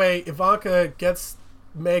embarrassing. Anyway, Ivanka gets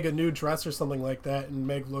Meg a new dress or something like that, and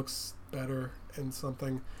Meg looks better in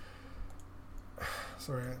something.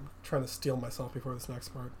 Sorry, I'm trying to steal myself before this next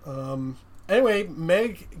part. Anyway,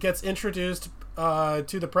 Meg gets introduced to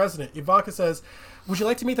the president. Ivanka says, "Would you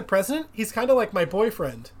like to meet the president? He's kind of like my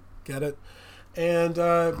boyfriend." Get it? And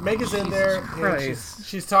Meg is in there, and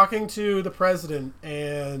she's talking to the president,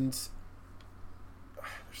 and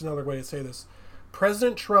there's another way to say this.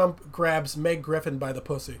 President Trump grabs Meg Griffin by the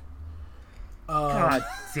pussy. God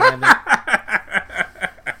damn it.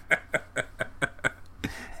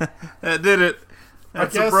 That did it.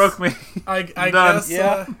 That's what broke me. I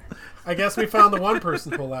Done. guess we found the one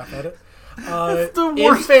person who'll laugh at it. The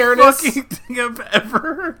worst fucking thing I've ever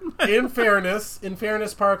heard. In fairness,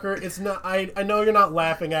 Parker, it's not. I know you're not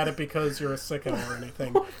laughing at it because you're a sicko or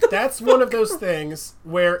anything. That's one of those things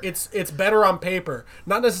where it's better on paper,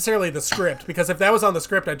 not necessarily the script. Because if that was on the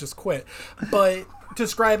script, I'd just quit. But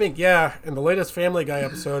describing, in the latest Family Guy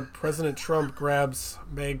episode, President Trump grabs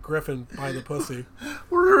Meg Griffin by the pussy.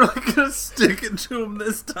 We're really gonna stick it to him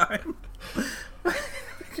this time.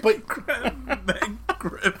 But Meg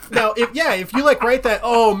Griffin. now, if you write that,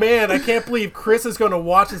 oh man, I can't believe Chris is going to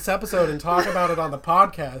watch this episode and talk about it on the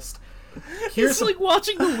podcast. It's like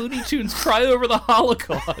watching the Looney Tunes cry over the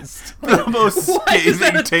Holocaust. The most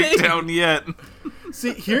scathing takedown yet.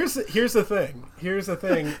 See, here's the thing.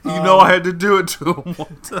 I had to do it to him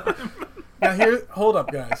one time. Now hold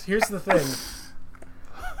up, guys. Here's the thing.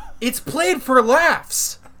 It's played for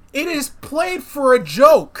laughs. It is played for a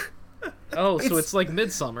joke. Oh, so it's like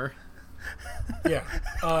Midsummer. Yeah.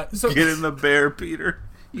 So Get in the bear, Peter.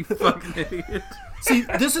 You fucking idiot. see,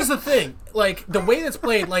 this is the thing. Like the way that's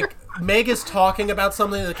played, like Meg is talking about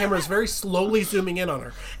something, and the camera is very slowly zooming in on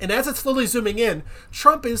her. And as it's slowly zooming in,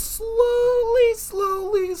 Trump is slowly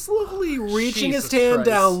reaching his hand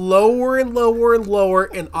down lower and lower and lower.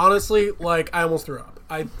 And honestly, like I almost threw up.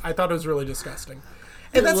 I thought it was really disgusting.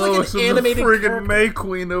 And that's like an animated friggin' May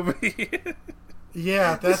Queen over here.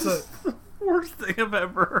 Yeah, that's the worst thing I've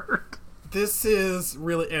ever heard. This is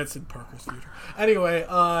really... It's in Parker's future. Anyway,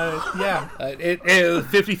 yeah. It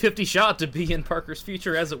 50-50 shot to be in Parker's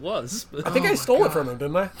future as it was. But... I think I stole it from him,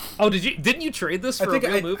 didn't I? Oh, didn't you trade this for a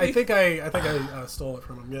real movie? I think I stole it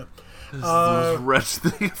from him, yeah. This is the most wretched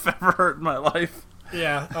thing I've ever heard in my life.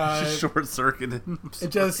 Yeah. Just short-circuited.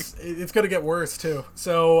 It's going to get worse, too.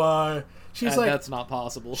 So, she's like... That's not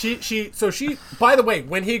possible. She, by the way,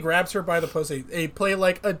 when he grabs her by the pussy, they play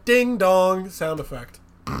like a ding-dong sound effect.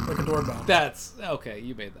 Like a doorbell. That's... Okay,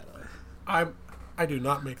 you made that up. I do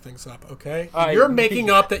not make things up, okay? You're making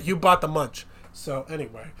up that you bought the munch. So,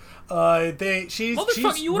 anyway. She's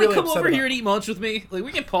Motherfucker, you want to come over here and eat munch with me? Like,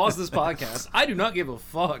 we can pause this podcast. I do not give a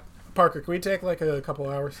fuck. Parker, can we take like a couple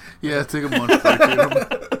hours? Yeah, take a munch break.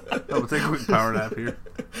 I'm take a quick power nap here.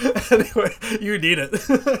 Anyway, you need it.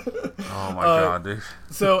 Oh my god, dude.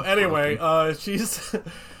 So anyway,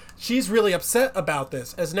 she's really upset about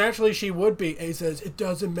this, as naturally she would be. He says, "It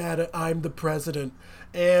doesn't matter, I'm the president."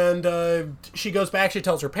 And she goes back, she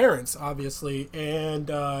tells her parents, obviously, and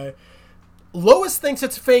Lois thinks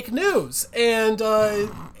it's fake news. And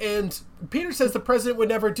Peter says the president would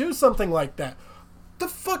never do something like that. the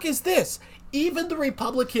fuck is this? Even the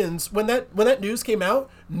Republicans, when that news came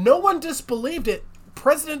out, no one disbelieved it.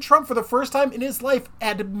 President Trump, for the first time in his life,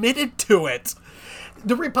 admitted to it.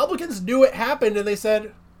 The Republicans knew it happened, and they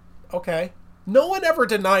said, okay. No one ever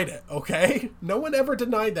denied it, okay? No one ever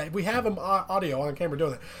denied that. We have him audio on camera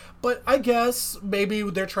doing that. But I guess maybe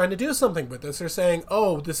they're trying to do something with this. They're saying,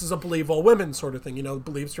 oh, this is a believe all women sort of thing,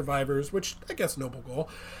 believe survivors, which I guess noble goal.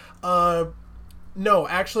 No,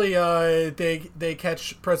 actually, they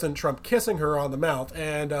catch President Trump kissing her on the mouth,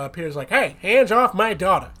 and Peter's like, hey, hands off my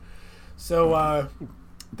daughter. So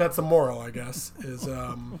that's the moral, I guess, is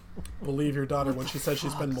believe your daughter when she says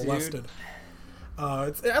she's been molested.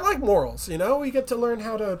 I like morals, we get to learn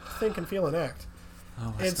how to think and feel and act.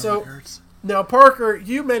 Oh, and so hurts. Now, Parker,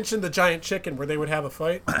 you mentioned the giant chicken where they would have a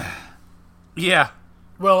fight. Yeah.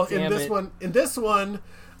 Well, in this one,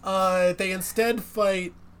 they instead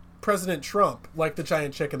fight President Trump like the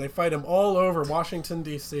giant chicken. They fight him all over Washington,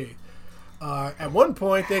 D.C. At one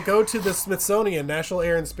point, they go to the Smithsonian National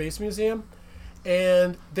Air and Space Museum,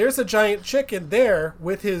 and there's a giant chicken there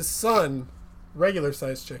with his son,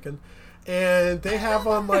 regular-sized chicken, and they have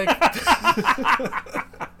on, like...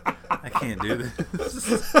 I can't do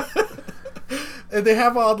this. And they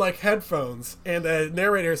have on, like, headphones, and the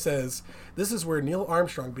narrator says, this is where Neil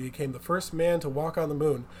Armstrong became the first man to walk on the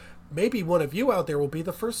moon. Maybe one of you out there will be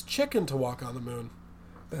the first chicken to walk on the moon.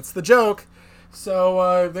 That's the joke.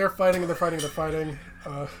 So they're fighting and they're fighting and they're fighting.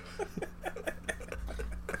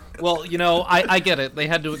 Well, I get it. They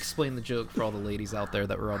had to explain the joke for all the ladies out there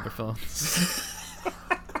that were on their phones.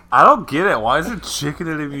 I don't get it. Why is a chicken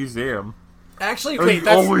in a museum? Actually, wait, you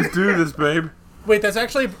always do this, babe. Wait, that's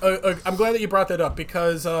actually... I'm glad that you brought that up,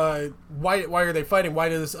 because why are they fighting? Why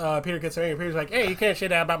does Peter get so angry? Peter's like, hey, you can't say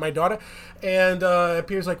that about my daughter. And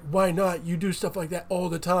Peter's like, why not? You do stuff like that all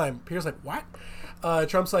the time. Peter's like, what?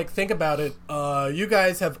 Trump's like, think about it. You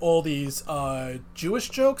guys have all these Jewish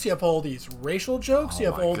jokes. You have all these racial jokes. You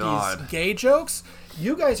have all these gay jokes.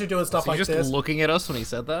 You guys are doing stuff like this. Just looking at us when he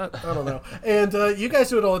said that? I don't know. And you guys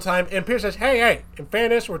do it all the time. And Peter says, hey, in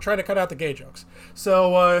fairness, we're trying to cut out the gay jokes.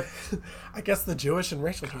 So I guess the Jewish and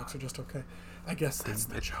racial jokes are just okay. I guess that's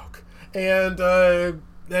the joke. And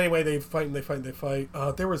anyway, they fight and they fight and they fight.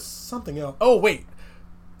 There was something else. Oh, wait.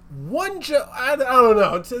 One joke. I don't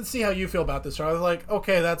know. Let's see how you feel about this. I was like,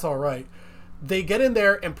 okay, that's all right. They get in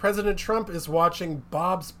there and President Trump is watching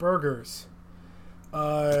Bob's Burgers.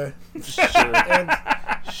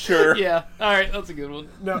 Sure. Yeah. All right. That's a good one.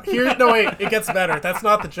 No, wait. It gets better. That's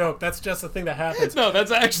not the joke. That's just the thing that happens. No,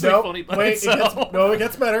 that's actually funny. It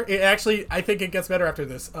gets better. I think it gets better after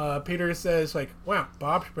this. Peter says, like, wow,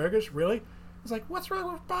 Bob's Burgers? Really? He's like, what's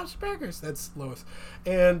wrong with Bob's Burgers? That's Lois.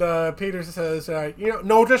 And Peter says,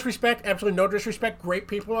 no disrespect. Absolutely no disrespect. Great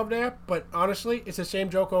people over there. But honestly, it's the same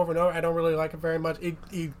joke over and over. I don't really like it very much.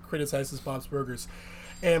 He criticizes Bob's Burgers.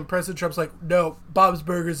 And President Trump's like, no, Bob's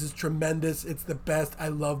Burgers is tremendous. It's the best. I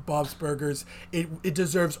love Bob's Burgers. It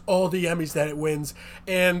deserves all the Emmys that it wins.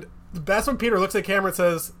 And that's when Peter looks at the camera and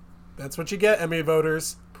says, that's what you get, Emmy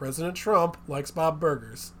voters. President Trump likes Bob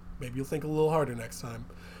Burgers. Maybe you'll think a little harder next time.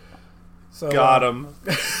 So, got him.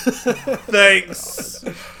 Thanks.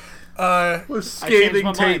 With scathing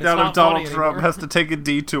takedown of Donald Trump has to take a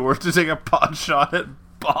detour to take a pot shot at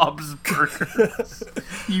Bob's Burgers.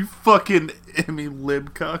 You fucking Emmy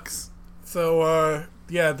lib cucks. So,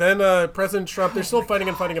 then President Trump, they're still fighting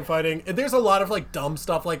and fighting and fighting. And there's a lot of, like, dumb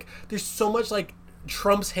stuff. Like, there's so much, like,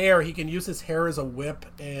 Trump's hair. He can use his hair as a whip.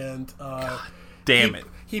 And, God damn it.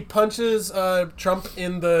 He punches Trump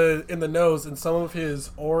in the nose, and some of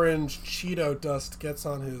his orange Cheeto dust gets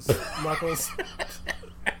on his knuckles.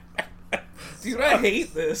 Dude, I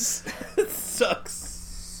hate this. It sucks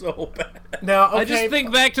so bad. Now, okay. I just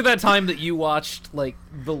think back to that time that you watched, like,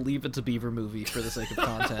 the Leave It to Beaver movie for the sake of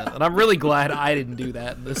content, and I'm really glad I didn't do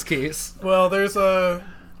that in this case. Well, there's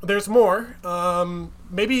more.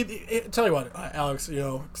 Tell you what, Alex,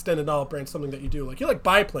 extended olive branch, something that you do. Like, you like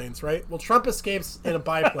biplanes, right? Well, Trump escapes in a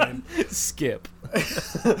biplane. Skip.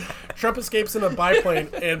 Trump escapes in a biplane,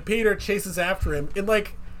 and Peter chases after him in,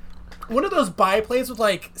 like, one of those biplanes with,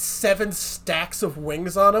 like, 7 stacks of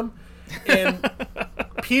wings on them. And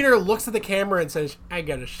Peter looks at the camera and says, I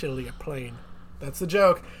gotta steal your plane. That's the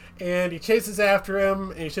joke. And he chases after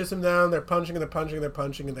him, and he shoots him down. They're punching, and they're punching, and they're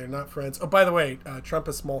punching, and they're not friends. Oh, by the way, Trump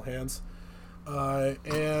has small hands.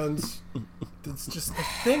 And it's just a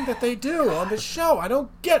thing that they do on the show. I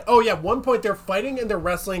don't get... Oh, yeah, one point they're fighting, and they're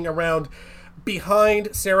wrestling around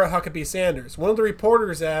behind Sarah Huckabee Sanders. One of the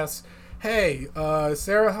reporters asks, hey,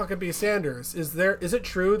 Sarah Huckabee Sanders, is it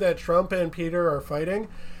true that Trump and Peter are fighting?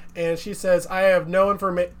 And she says, I have no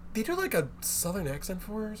information. They do like a southern accent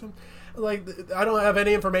for her or something. Like, I don't have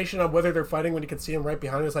any information on whether they're fighting when you can see him right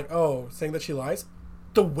behind her. It's like, oh, saying that she lies?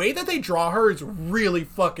 The way that they draw her is really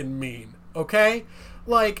fucking mean, okay?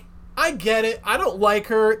 Like, I get it. I don't like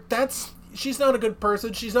her. She's not a good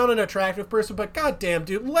person. She's not an attractive person, but goddamn,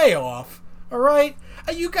 dude, lay off. All right?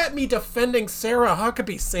 You got me defending Sarah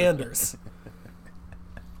Huckabee Sanders.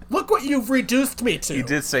 Look what you've reduced me to. You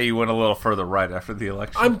did say you went a little further right after the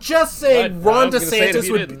election. I'm just saying Ron I was gonna say it if DeSantis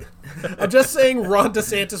you would. didn't. I'm just saying Ron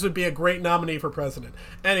DeSantis would be a great nominee for president.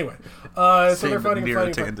 Anyway, so Same they're fighting near and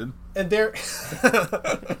attended. and they're some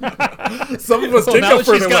of us Well, did now go that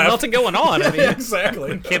further she's got left. nothing going on, I mean,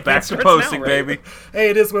 Exactly. Back to posting, right? baby. Hey,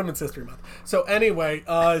 it is Women's History Month. So anyway,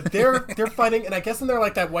 they're fighting, and I guess in there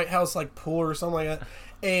like that White House like pool or something like that,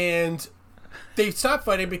 and they stop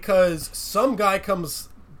fighting because some guy comes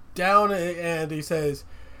down and he says,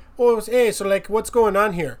 "Oh, hey, so like, what's going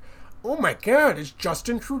on here?" "Oh my God, it's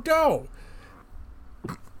Justin Trudeau."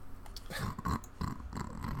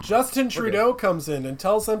 Justin Trudeau comes in and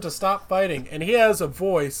tells them to stop fighting, and he has a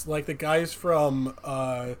voice like the guys from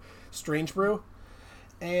Strange Brew,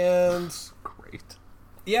 and Great.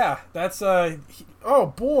 yeah, that's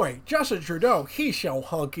oh boy, Justin Trudeau, he's so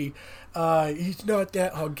hunky. He's not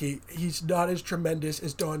that hunky. He's not as tremendous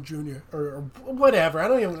as Don Jr. or whatever. I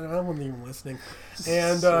wasn't even listening.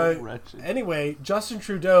 And So wretched. anyway, Justin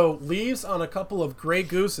Trudeau leaves on a couple of Grey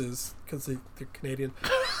Gooses because they're Canadian,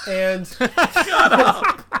 and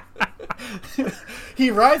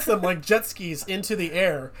he rides them like jet skis into the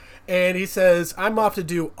air, and he says, "I'm off to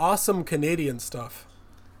do awesome Canadian stuff."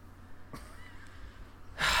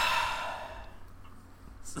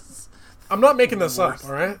 I'm not making this up,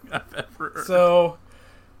 all right? So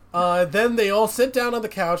then they all sit down on the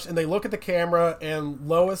couch and they look at the camera, and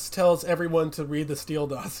Lois tells everyone to read the Steele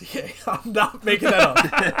dossier. I'm not making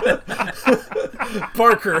that up.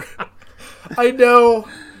 Parker, I know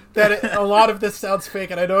that a lot of this sounds fake,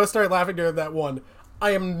 and I know I started laughing during that one.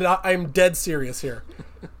 I am not. I'm dead serious here.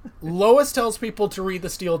 Lois tells people to read the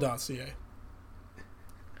Steele dossier.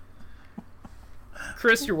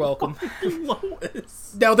 Chris, you're welcome.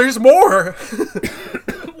 Lois. Now there's more.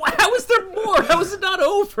 How is there more? How is it not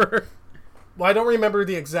over? Well, I don't remember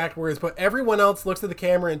the exact words, but everyone else looks at the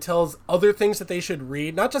camera and tells other things that they should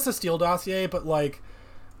read. Not just the Steele dossier, but like,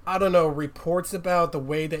 I don't know, reports about the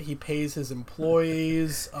way that he pays his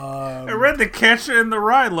employees. I read The Catcher in the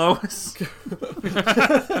Rye, Lois.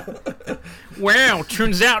 Wow,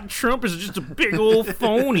 turns out Trump is just a big old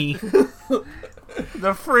phony.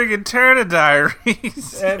 The friggin' Turner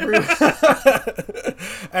Diaries.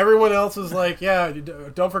 Everyone else was like, yeah,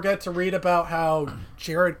 don't forget to read about how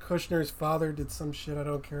Jared Kushner's father did some shit I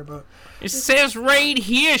don't care about. It says right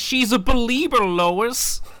here she's a believer,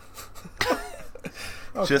 Lois.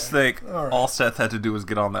 Okay. Just think, All right. all Seth had to do was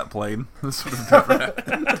get on that plane. This would have never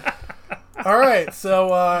happened. All right,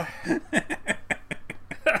 so,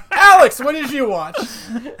 Alex, what did you watch?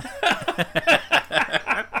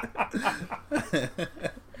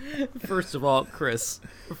 First of all, Chris,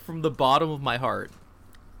 from the bottom of my heart,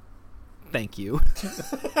 thank you.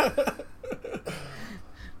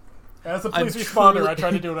 As a police I'm responder, truly- I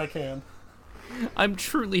try to do what I can. I'm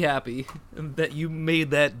truly happy that you made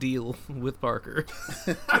that deal with Parker.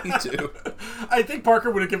 Me too. I think Parker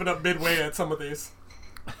would have given up midway at some of these.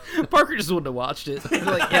 Parker just wouldn't have watched it. He'd be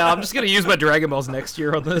like, yeah, I'm just going to use my Dragon Balls next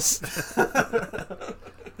year on this.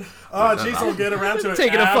 Oh, jeez, I'll get around to it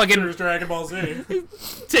Taking a after fucking- Dragon Ball Z.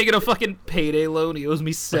 Taking a fucking payday loan. He owes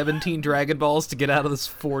me 17 Dragon Balls to get out of this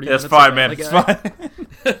 40 It's minutes. fine, of man. Family It's Guy.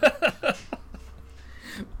 fine.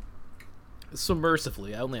 So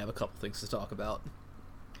mercifully, I only have a couple things to talk about.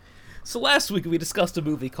 So last week we discussed a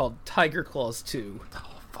movie called Tiger Claws 2,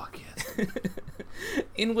 Oh, fuck yes.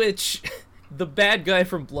 in which the bad guy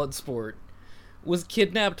from Bloodsport was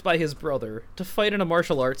kidnapped by his brother to fight in a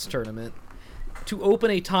martial arts tournament, to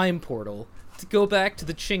open a time portal, to go back to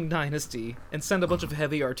the Qing Dynasty, and send a bunch of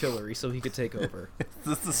heavy artillery so he could take over. Is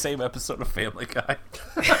this the same episode of Family Guy?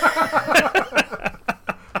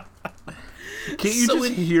 Can't you So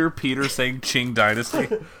just hear Peter saying Qing Dynasty?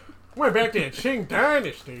 We're back to the Qing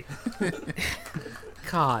Dynasty.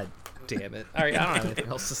 God damn it. Alright, I don't have anything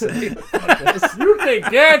else to say. You think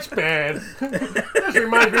that's bad? This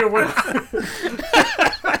reminds me of when.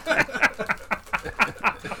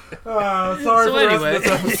 Sorry So for anyway. the rest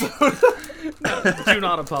of this episode. Do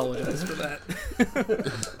not apologize for that.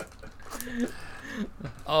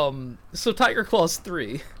 So Tiger Claws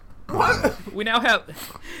 3. What? We now have...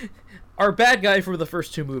 Our bad guy from the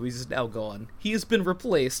first two movies is now gone. He has been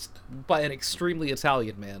replaced by an extremely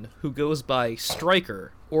Italian man who goes by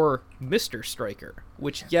Stryker, or Mr. Stryker,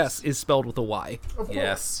 which, yes, is spelled with a Y.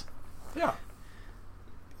 Yes. Yeah.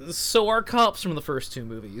 So our cops from the first two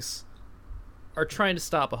movies are trying to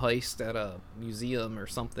stop a heist at a museum or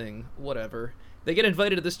something, whatever. They get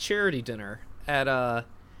invited to this charity dinner at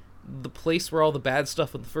the place where all the bad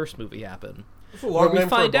stuff in the first movie happened. That's a long Where we name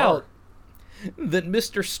for a find bar. out that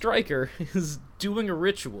Mr. Stryker is doing a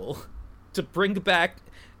ritual to bring back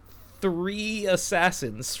 3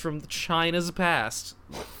 assassins from China's past.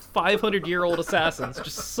 500-year-old assassins,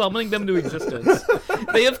 just summoning them to existence.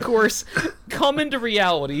 They, of course, come into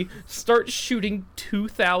reality, start shooting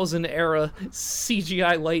 2000-era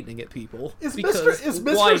CGI lightning at people. Is because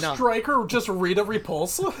Mr. why not? Stryker just Rita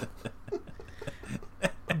Repulsa?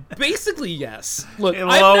 Basically, yes. Look, Hey,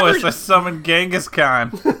 I've Lois, never... I summoned Genghis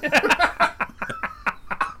Khan.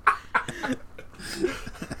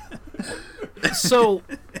 So,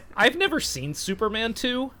 I've never seen Superman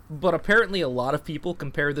 2, but apparently a lot of people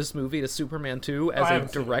compare this movie to Superman 2 as I a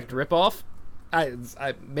haven't seen direct ripoff. I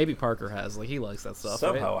maybe Parker has. Like, he likes that stuff,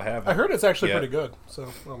 right? Somehow I have. I heard it's actually Yeah. pretty good, so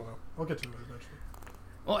I don't know. I'll get to it eventually.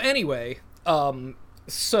 Well, anyway,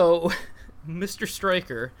 so Mr.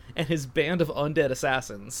 Stryker and his band of undead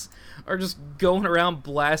assassins are just going around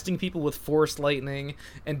blasting people with force lightning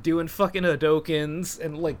and doing fucking Hadokens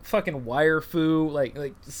and like fucking wire fu, like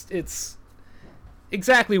just, it's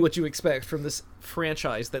exactly what you expect from this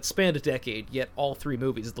franchise that spanned a decade, yet all 3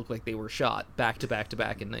 movies look like they were shot back to back to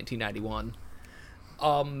back in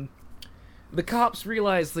 1991. The cops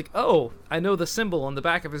realize, like, oh, I know the symbol on the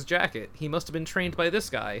back of his jacket. He must have been trained by this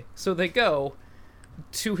guy. So they go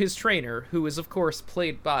to his trainer, who is, of course,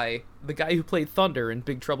 played by the guy who played Thunder in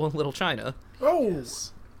Big Trouble in Little China. Oh!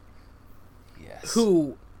 Yes.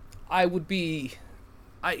 Who it would be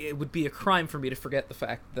a crime for me to forget the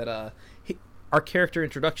fact that our character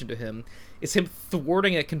introduction to him is him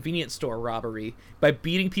thwarting a convenience store robbery by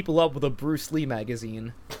beating people up with a Bruce Lee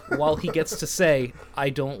magazine while he gets to say, "I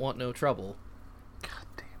don't want no trouble." God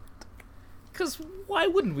damn it. Because why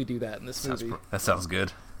wouldn't we do that in this movie? That sounds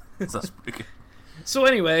good. That sounds pretty good. So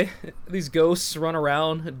anyway, these ghosts run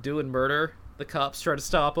around doing murder. The cops try to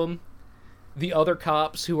stop them. The other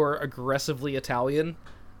cops, who are aggressively Italian,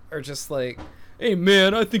 are just like, "Hey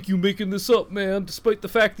man, I think you making this up, man, despite the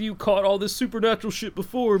fact that you caught all this supernatural shit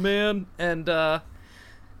before, man." And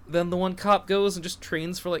then the one cop goes and just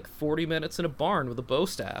trains for like 40 minutes in a barn with a bow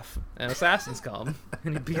staff, and assassins come,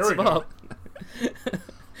 and he beats There we them go. up.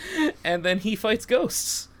 And then he fights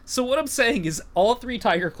ghosts. So what I'm saying is all 3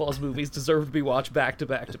 Tiger Claws movies deserve to be watched back to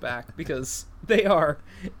back to back, because they are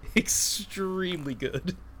extremely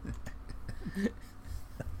good.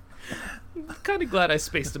 I'm kind of glad I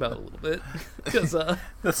spaced them out a little bit, because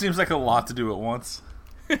That seems like a lot to do at once.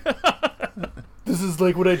 This is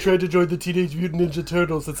like when I tried to join the Teenage Mutant Ninja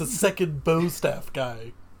Turtles as a second bow staff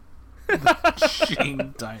guy.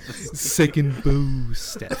 Shane Dynasty. second bow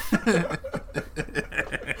step.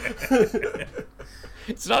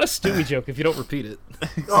 It's not a Stewie joke if you don't repeat it.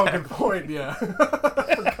 Oh, good point, yeah.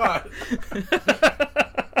 I forgot.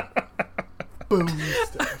 Bow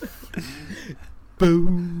staff.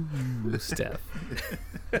 Bow step.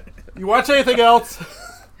 You watch anything else?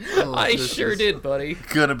 I sure did, buddy.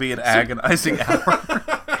 Gonna be an agonizing hour.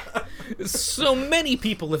 So many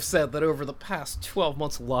people have said that over the past 12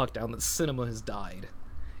 months of lockdown that cinema has died.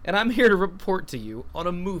 And I'm here to report to you on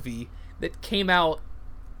a movie that came out,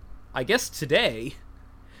 I guess today,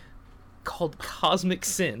 called Cosmic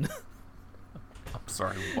Sin. I'm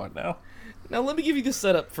sorry, what now? Now let me give you the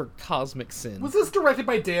setup for Cosmic Sin. Was this directed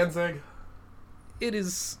by Danzig? It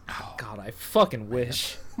is... God, I fucking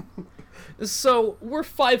wish. So, we're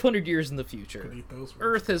 500 years in the future. Eat those words.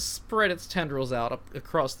 Earth has spread its tendrils out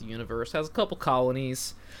across the universe, has a couple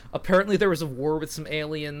colonies. Apparently there was a war with some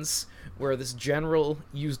aliens where this general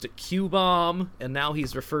used a Q-bomb, and now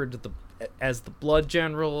he's referred to as the Blood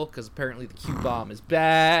General, because apparently the Q-bomb is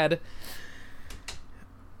bad.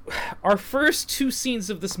 Our first 2 scenes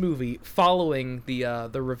of this movie, following the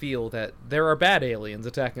reveal that there are bad aliens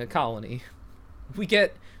attacking a colony, we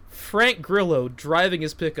get Frank Grillo driving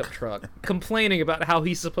his pickup truck, complaining about how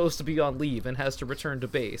he's supposed to be on leave and has to return to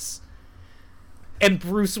base. And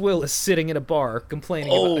Bruce Willis sitting in a bar,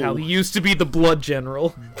 complaining about how he used to be the Blood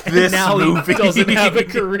General, and This now movie. he doesn't have a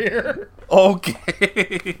career.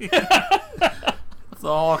 Okay. It's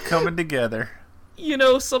all coming together. You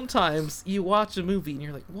know, sometimes you watch a movie and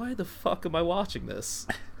you're like, why the fuck am I watching this?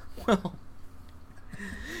 Well,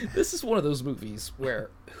 this is one of those movies where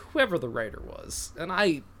whoever the writer was, and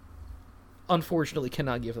I unfortunately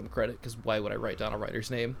cannot give them credit, because why would I write down a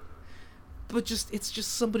writer's name? But it's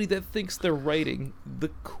just somebody that thinks they're writing the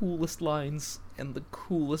coolest lines and the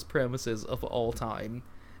coolest premises of all time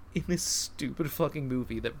in this stupid fucking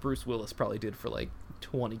movie that Bruce Willis probably did for like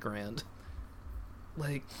 20 grand.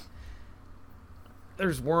 Like,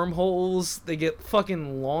 there's wormholes. They get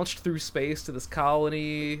fucking launched through space to this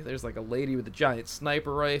colony. There's like a lady with a giant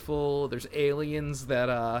sniper rifle. There's aliens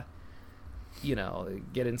that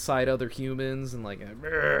get inside other humans and like,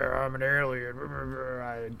 I'm an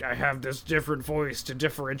alien. I have this different voice to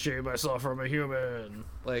differentiate myself from a human.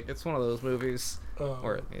 Like, it's one of those movies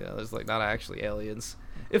where there's like not actually aliens.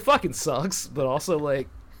 It fucking sucks, but also like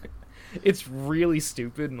it's really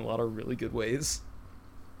stupid in a lot of really good ways.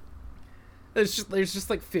 There's just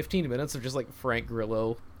like 15 minutes of just like Frank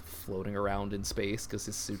Grillo floating around in space because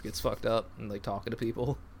his suit gets fucked up and like talking to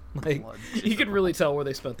people. Like, you can really tell where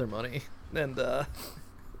they spent their money. And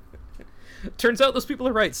turns out those people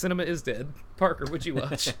are right. Cinema is dead. Parker, what'd you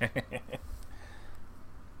watch?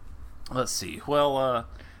 Let's see. Well,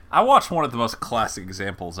 I watched one of the most classic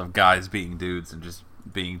examples of guys being dudes and just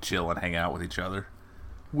being chill and hang out with each other,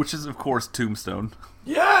 which is, of course, Tombstone.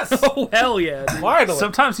 Yes! Oh, hell yeah. Dude. Finally.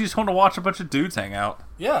 Sometimes you just want to watch a bunch of dudes hang out.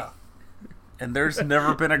 Yeah. And there's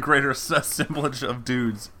never been a greater assemblage of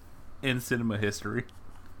dudes in cinema history.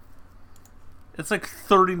 It's like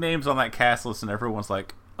 30 names on that cast list, and everyone's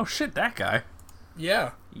like, oh shit, that guy.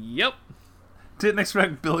 Yeah. Yep. Didn't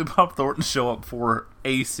expect Billy Bob Thornton to show up for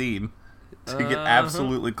a scene to get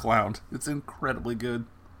absolutely clowned. It's incredibly good.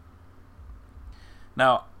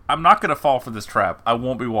 Now, I'm not going to fall for this trap. I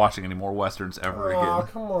won't be watching any more Westerns ever again. Oh,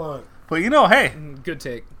 come on. But hey. Good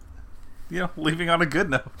take. Leaving on a good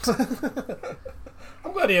note.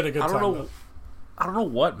 I'm glad he had a good time. I don't know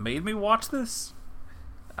what made me watch this.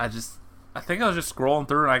 I think I was just scrolling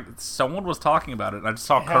through and someone was talking about it, and I just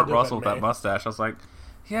saw Kurt Russell with that mustache. I was like,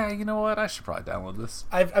 yeah, you know what? I should probably download this.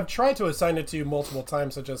 I've tried to assign it to you multiple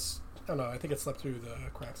times. I don't know. I think it slipped through the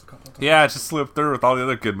cracks a couple of times. Yeah, it just slipped through with all the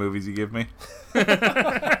other good movies you give me.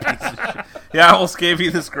 Yeah, I almost gave you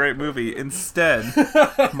this great movie. Instead,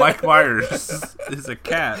 Mike Myers is a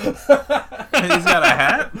cat. He's got a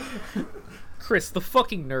hat? Chris, the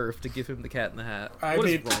fucking nerve to give him the Cat in the Hat. I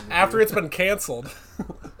mean, after it's been canceled.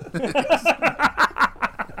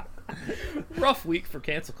 Rough week for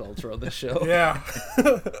cancel culture on this show. Yeah.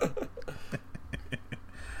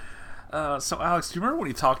 So, Alex, do you remember when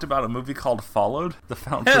he talked about a movie called Followed? The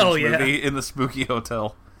found Hell footage yeah. movie in the spooky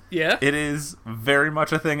hotel. Yeah? It is very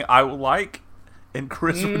much a thing I would like, and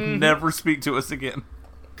Chris would never speak to us again.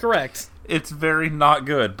 Correct. It's very not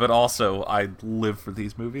good, but also I live for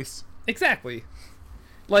these movies. Exactly.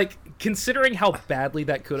 Like, considering how badly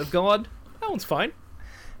that could have gone, that one's fine.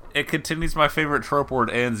 It continues my favorite trope where it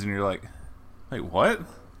ends, and you're like, wait, what?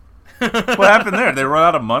 What happened there? They run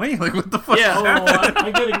out of money? Like, what the fuck? Yeah.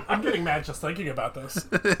 I'm getting mad just thinking about this.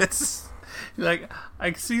 It's like,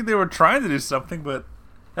 I see they were trying to do something, but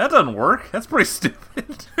that doesn't work. That's pretty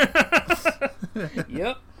stupid.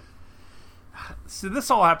 Yep. So this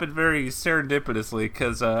all happened very serendipitously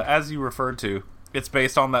because, as you referred to, it's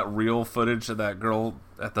based on that real footage of that girl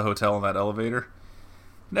at the hotel in that elevator.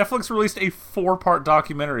 Netflix released a 4-part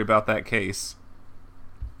documentary about that case.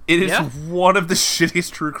 It is one of the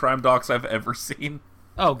shittiest true crime docs I've ever seen.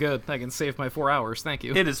 Oh, good. I can save my 4 hours. Thank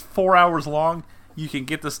you. It is 4 hours long. You can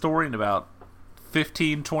get the story in about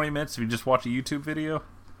 15, 20 minutes if you just watch a YouTube video.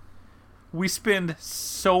 We spend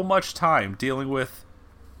so much time dealing with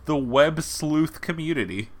the web sleuth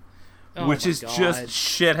community, which is just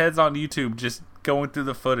shitheads on YouTube just going through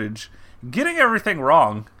the footage, getting everything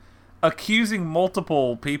wrong, accusing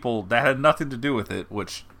multiple people that had nothing to do with it,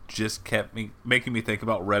 which just kept making me think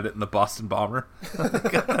about Reddit and the Boston Bomber.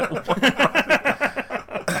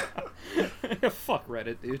 Fuck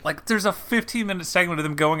Reddit, dude. Like, there's a 15-minute segment of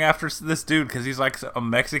them going after this dude because he's like a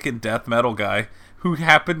Mexican death metal guy who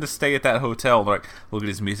happened to stay at that hotel. They're like, look at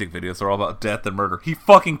his music videos. They're all about death and murder. He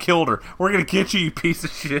fucking killed her. We're going to get you, you piece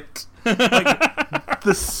of shit. Like,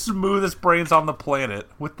 the smoothest brains on the planet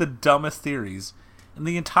with the dumbest theories. And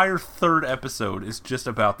the entire 3rd episode is just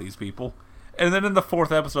about these people. And then in the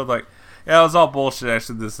 4th episode, like, yeah, it was all bullshit.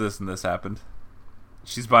 Actually, this, and this happened.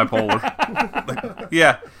 She's bipolar. Like,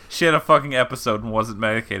 yeah, she had a fucking episode and wasn't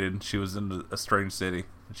medicated, and she was in a strange city,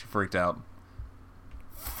 and she freaked out.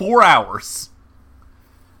 4 hours.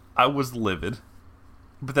 I was livid.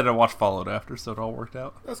 But then I watched Followed after, so it all worked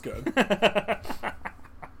out. That's good.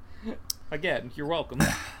 Again, you're welcome.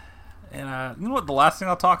 And you know what? The last thing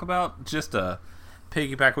I'll talk about, just to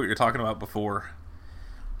piggyback what you're talking about before,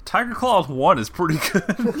 Tiger Claw 1 is pretty good.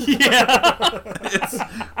 Yeah. It's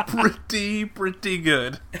pretty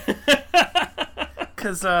good.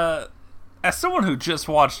 Because, as someone who just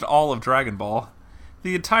watched all of Dragon Ball,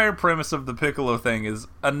 the entire premise of the Piccolo thing is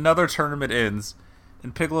another tournament ends,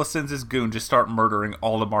 and Piccolo sends his goon to start murdering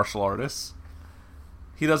all the martial artists.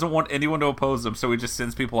 He doesn't want anyone to oppose him, so he just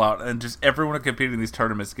sends people out, and just everyone competing in these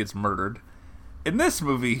tournaments gets murdered. In this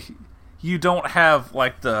movie, you don't have,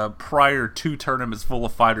 like, the prior 2 tournaments full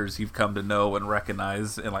of fighters you've come to know and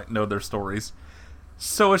recognize and, like, know their stories.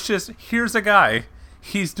 So it's just, here's a guy,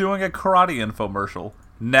 he's doing a karate infomercial.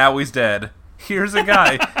 Now he's dead. Here's a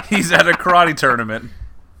guy, he's at a karate tournament.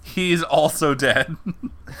 He's also dead.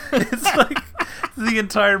 It's like the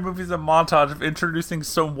entire movie's a montage of introducing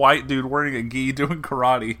some white dude wearing a gi doing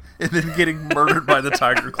karate and then getting murdered by the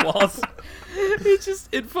tiger claws.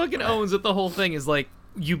 It fucking owns it. The whole thing is like,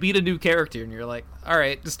 you beat a new character and you're like, all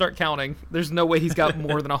right, just start counting. There's no way he's got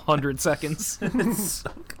more than 100 seconds.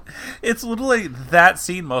 It's literally that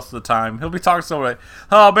scene most of the time. He'll be talking to someone like,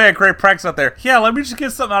 oh man, great practice out there. Yeah, let me just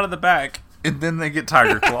get something out of the back. And then they get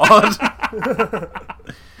tiger clawed.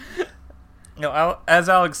 You know, as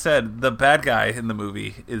Alex said, the bad guy in the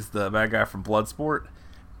movie is the bad guy from Bloodsport,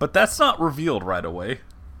 but that's not revealed right away.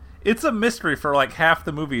 It's a mystery for like half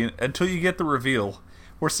the movie until you get the reveal,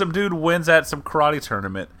 where some dude wins at some karate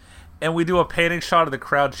tournament, and we do a panning shot of the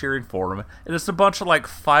crowd cheering for him, and it's a bunch of like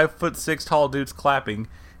 5'6" tall dudes clapping,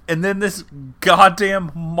 and then this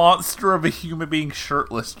goddamn monster of a human being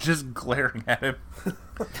shirtless just glaring at him.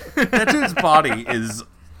 That dude's body is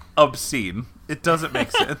obscene. It doesn't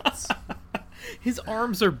make sense. His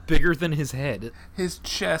arms are bigger than his head. His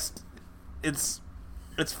chest, it's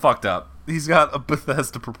fucked up. He's got a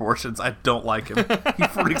Bethesda proportions. I don't like him. He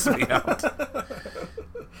freaks me out.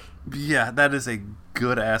 Yeah, that is a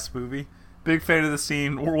good-ass movie. Big fan of the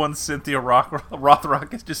scene where one Cynthia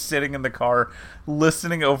Rothrock is just sitting in the car,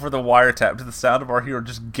 listening over the wiretap to the sound of our hero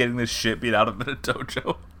just getting the shit beat out of him in a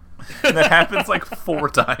dojo. And that happens like 4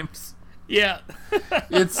 times. Yeah.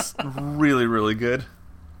 It's really, really good.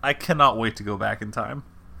 I cannot wait to go back in time.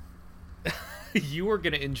 You are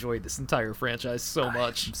going to enjoy this entire franchise so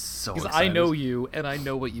much. I'm so Because excited. I know you, and I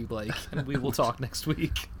know what you like, and we will talk next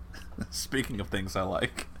week. Speaking of things I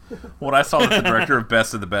like, when I saw that the director of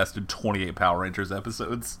Best of the Best did 28 Power Rangers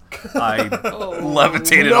episodes, I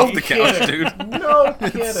levitated off the couch, dude. No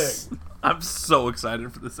kidding. I'm so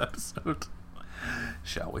excited for this episode.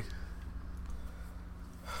 Shall we?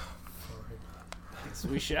 Yes,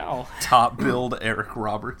 we shall. Top build Eric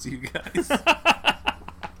Roberts, you guys.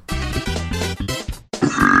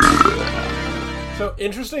 So,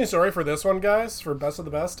 interesting story for this one, guys, for Best of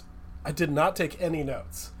the Best. I did not take any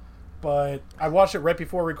notes, but I watched it right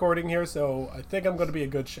before recording here, so I think I'm going to be in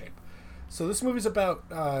good shape. So this movie's about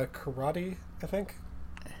karate, I think?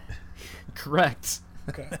 Correct.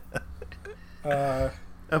 Okay.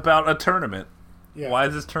 About a tournament. Yeah. Why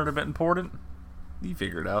is this tournament important? You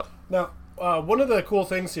figure it out. Now, one of the cool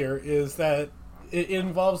things here is that it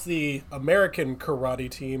involves the American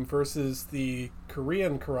karate team versus the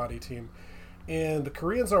Korean karate team. And the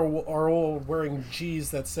Koreans are all wearing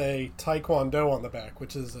G's that say Taekwondo on the back,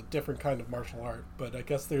 which is a different kind of martial art. But I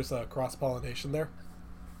guess there's a cross-pollination there.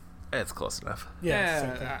 It's close enough. Yeah,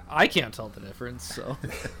 same thing. I can't tell the difference, so...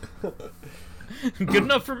 Good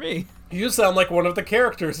enough for me. You sound like one of the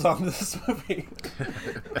characters on this movie.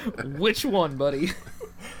 Which one, buddy?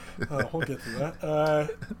 Oh, we'll get to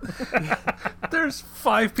that. There's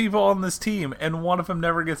 5 people on this team, and one of them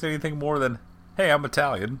never gets anything more than, hey, I'm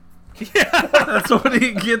Italian. Yeah. That's what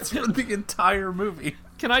he gets for the entire movie.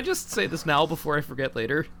 Can I just say this now before I forget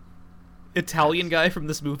later? Italian guy from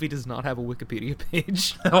this movie does not have a Wikipedia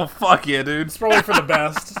page. Oh, fuck yeah, dude. It's probably for the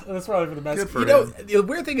best. It's probably for the best. Good for you know, him. the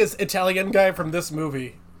weird thing is, Italian guy from this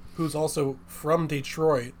movie, who's also from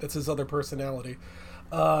Detroit, that's his other personality,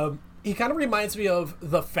 he kind of reminds me of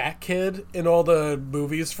the fat kid in all the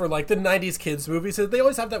movies for, like, the 90s kids movies. They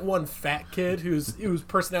always have that one fat kid whose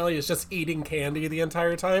personality is just eating candy the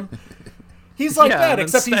entire time. He's like that,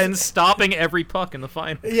 except and stopping every puck in the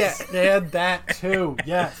final. Yeah, and that too.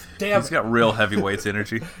 Yes, damn. He's got real heavyweights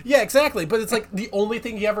energy. Yeah, exactly. But it's like the only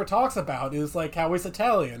thing he ever talks about is like how he's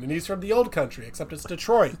Italian and he's from the old country, except it's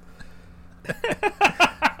Detroit.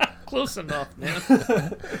 Close enough, man.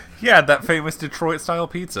 Yeah, that famous Detroit-style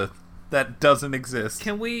pizza that doesn't exist.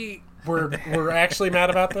 Can we... We're actually mad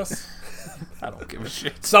about this? I don't give a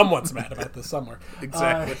shit. Someone's mad about this somewhere.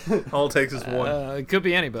 Exactly. All it takes is one. It could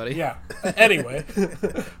be anybody. Yeah. Anyway,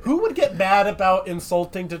 who would get mad about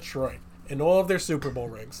insulting Detroit in all of their Super Bowl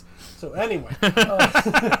rings? So anyway.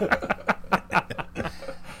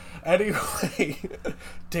 Anyway.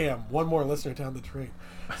 Damn, one more listener down the train.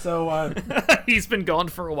 So, He's been gone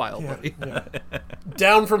for a while, buddy. yeah.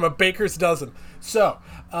 Down from a baker's dozen. So,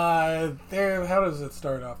 there. How does it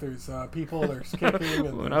start off? There's people, there's kicking.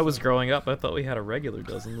 And When I was growing up, I thought we had a regular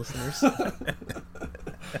dozen listeners.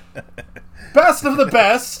 Best of the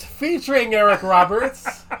Best, featuring Eric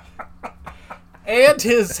Roberts. And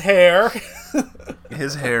his hair.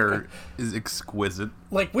 His hair is exquisite.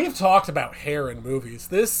 Like, we've talked about hair in movies.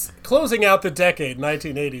 This, closing out the decade,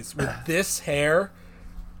 1980s, with this hair,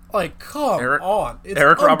 like, come on. It's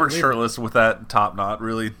Eric Roberts unbelievable. shirtless with that top knot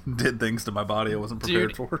really did things to my body I wasn't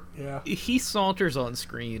prepared for. Yeah. He saunters on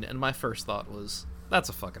screen, and my first thought was, that's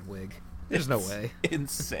a fucking wig. There's no way.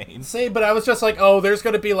 Insane. Same, but I was just like, oh, there's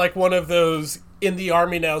going to be like one of those in the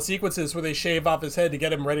Army Now sequences where they shave off his head to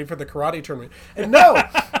get him ready for the karate tournament. And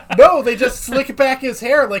no, they just slick back his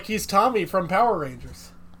hair like he's Tommy from Power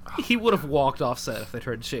Rangers. He would have walked off set if they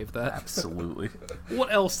tried to shave that. Absolutely. What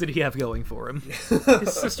else did he have going for him?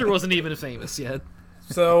 His sister wasn't even famous yet.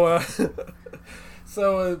 So,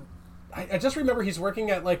 I just remember he's working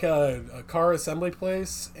at like a car assembly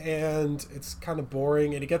place, and it's kind of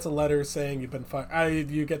boring. And he gets a letter saying you've been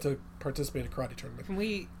fired. You get to participate in a karate tournament. Can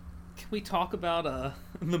we talk about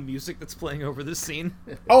the music that's playing over this scene?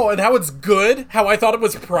 Oh, and how it's good. How I thought it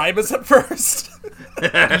was Primus at first.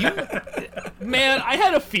 Man, I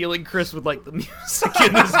had a feeling Chris would like the music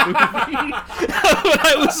in this movie.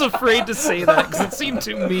 I was afraid to say that because it seemed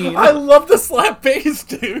too mean. I love the slap bass,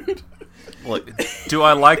 dude. Look, do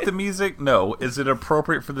I like the music? No. Is it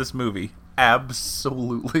appropriate for this movie?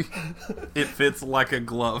 Absolutely. It fits like a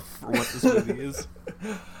glove for what this movie is.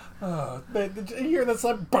 Man, did you hear that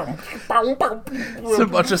slap? It's a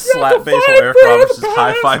bunch of slap bass while Eric Roberts is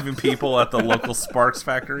high-fiving people at the local Sparks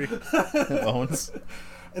factory in Owens.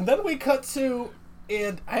 And then we cut to,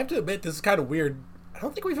 and I have to admit, this is kind of weird. I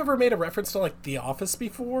don't think we've ever made a reference to like The Office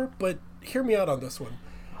before, but hear me out on this one.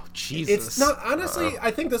 Jesus. It's not, honestly,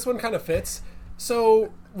 I think this one kind of fits.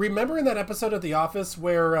 So, remember in that episode of The Office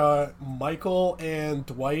where Michael and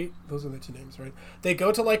Dwight, those are the two names, right? They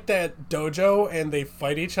go to like that dojo and they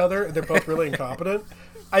fight each other and they're both really incompetent.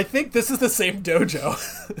 I think this is the same dojo.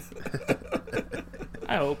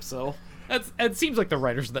 I hope so. It seems like the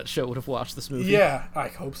writers of that show would have watched this movie. Yeah, I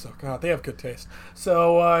hope so. God, they have good taste.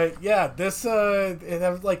 So, yeah, this, it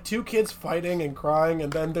has like two kids fighting and crying,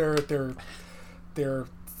 and then they're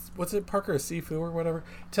what's it, Parker Sifu or whatever,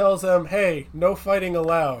 tells them, hey, no fighting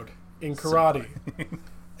allowed in karate.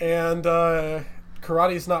 And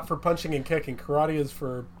karate's not for punching and kicking. Karate is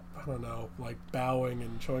for, I don't know, like bowing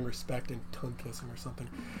and showing respect and tongue kissing or something.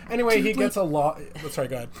 Anyway, Dude, he gets a lot. Sorry,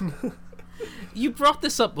 go ahead. You brought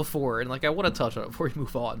this up before, and like I want to touch on it before we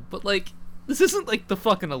move on, but like this isn't like the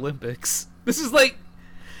fucking Olympics. This is like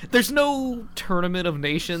there's no tournament of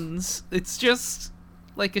nations. It's just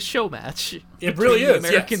like a show match. It really the is,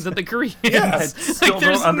 Americans yes. and the Koreans. Yes. Still Like,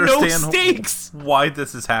 there's don't understand no stakes. why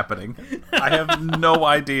this is happening. I have no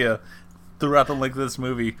idea throughout the length of this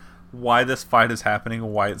movie why this fight is happening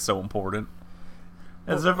and why it's so important.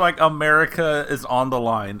 As if like America is on the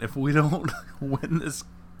line if we don't win this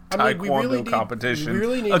Taekwondo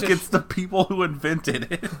competition against the people who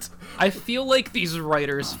invented it. I feel like these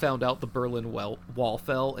writers found out the Berlin Wall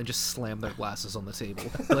fell and just slammed their glasses on the table.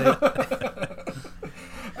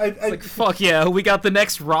 Like, like fuck yeah, we got the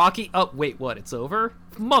next Rocky. Oh wait, what? It's over,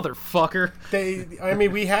 motherfucker.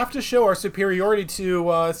 We have to show our superiority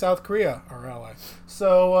to South Korea, our ally.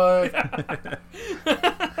 So,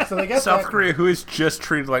 so they get South Korea, who is just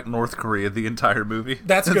treated like North Korea the entire movie.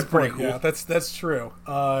 That's a good pretty point. cool. Yeah, that's true.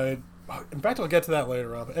 In fact, I'll get to that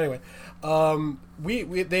later on. But anyway,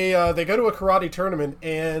 they go to a karate tournament,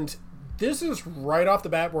 and this is right off the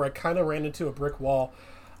bat where I kind of ran into a brick wall.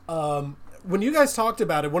 When you guys talked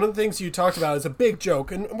about it, one of the things you talked about is a big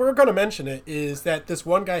joke, and we're going to mention it, is that this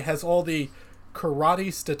one guy has all the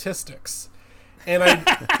karate statistics. And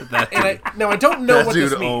I don't know what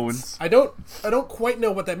this means. Owens. I don't quite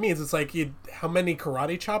know what that means. It's like how many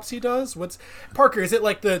karate chops he does. What's Parker? Is it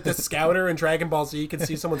like the Scouter in Dragon Ball Z? You can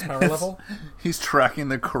see someone's power level. He's tracking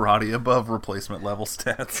the karate above replacement level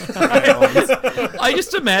stats. I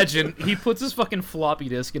just imagine he puts his fucking floppy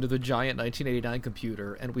disk into the giant 1989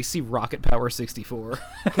 computer, and we see Rocket Power 64.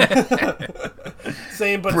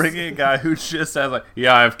 Same, but bringing a guy who just has like,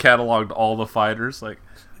 yeah, I've cataloged all the fighters. Like,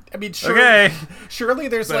 I mean, surely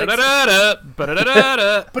there's like, but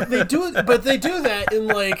they do that in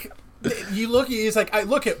like, you look. He's like, I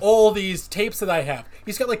look at all these tapes that I have.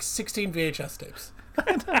 He's got like 16 VHS tapes.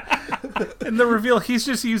 In the reveal, he's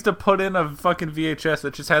just used to put in a fucking VHS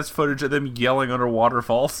that just has footage of them yelling under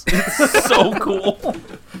waterfalls. It's so cool.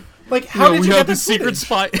 Like, how did you get this secret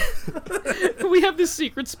spy? We have this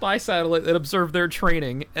secret spy satellite that observed their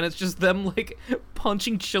training, and it's just them like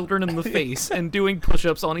punching children in the face and doing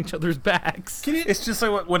push-ups on each other's backs. It's just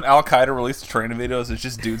like when Al Qaeda released training videos. It's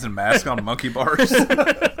just dudes in masks on monkey bars.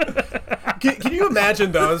 Can you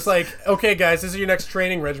imagine though? It's like, okay, guys, this is your next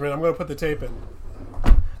training regimen. I'm going to put the tape in.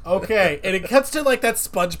 Okay, and it cuts to like that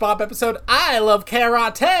SpongeBob episode. I love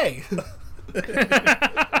karate.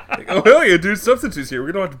 Like, oh hell yeah, dude! Substitutes here.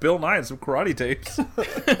 We're gonna have to Bill Nye and some karate tapes.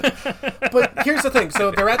 But here's the thing.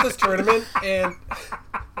 So they're at this tournament, and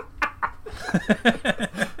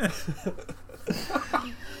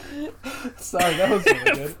sorry, that was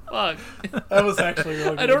really good. Fuck. That was actually really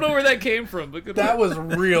good. I don't know where that came from, but good That was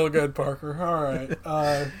real good, Parker. All right.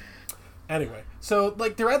 Anyway, so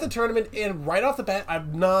like they're at the tournament, and right off the bat,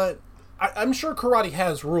 I'm sure karate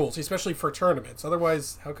has rules, especially for tournaments.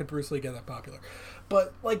 Otherwise, how could Bruce Lee get that popular?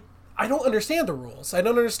 But like, I don't understand the rules. I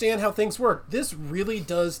don't understand how things work. This really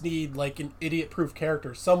does need like an idiot-proof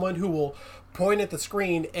character, someone who will point at the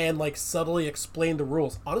screen and like subtly explain the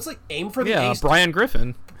rules. Honestly, aim for the ace. Brian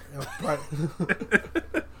Griffin.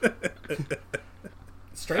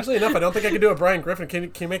 Strangely enough, I don't think I can do a Brian Griffin.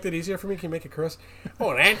 Can you make that easier for me? Can you make it Chris?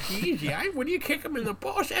 Oh, that's easy. When you kick him in the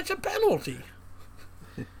balls, that's a penalty.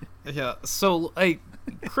 Yeah, so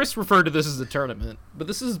Chris referred to this as a tournament, but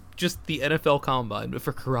this is just the NFL Combine, but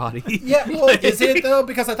for karate. Yeah, well, is it though?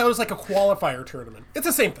 Because I thought it was like a qualifier tournament. It's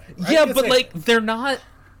the same thing, right? Yeah, It's but the like same they're not.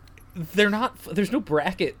 There's no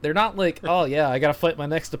bracket. They're not like, oh yeah, I gotta fight my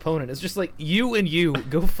next opponent. It's just like you and you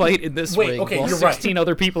go fight in this ring, okay, while you're 16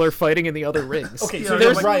 other people are fighting in the other rings. Okay, so so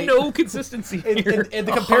there's you're right. no consistency here. And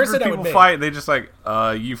the comparison I would people make. fight. They just like,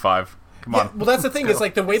 you five. Come on. Yeah, well, that's the thing. Is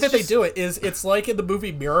like the way that they do it is it's like in the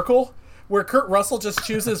movie Miracle, where Kurt Russell just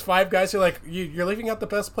chooses 5 guys who are like, you're leaving out the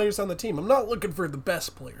best players on the team. I'm not looking for the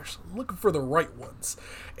best players. I'm looking for the right ones.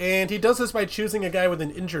 And he does this by choosing a guy with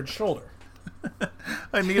an injured shoulder.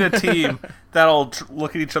 I need a team that'll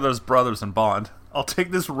look at each other as brothers and bond. I'll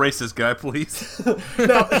take this racist guy, please.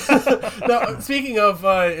 Now, speaking of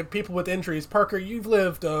people with injuries, Parker, you've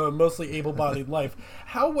lived a mostly able-bodied life.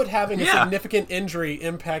 How would having a significant injury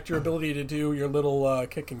impact your ability to do your little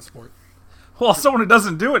kicking sport? Well, someone who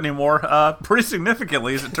doesn't do it anymore, pretty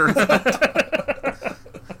significantly, as it turns out.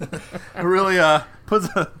 It really puts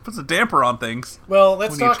a damper on things. Well,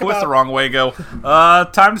 let's when talk you twist about the wrong way, go,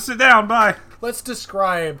 time to sit down, bye. Let's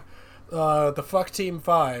describe the Fuck Team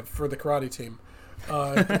 5 for the karate team.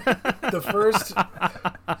 The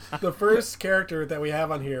first character that we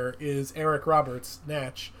have on here is Eric Roberts,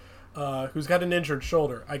 Natch, who's got an injured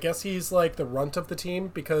shoulder. I guess he's like the runt of the team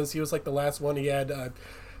because he was like the last one. He had.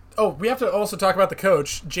 We have to also talk about the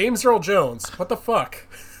coach, James Earl Jones. What the fuck?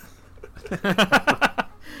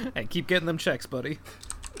 Hey, keep getting them checks, buddy.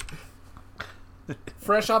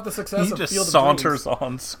 Fresh off the success He of just Field of saunters Dreams.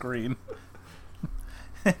 on screen.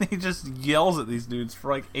 And he just yells at these dudes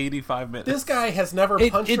for like 85 minutes. This guy has never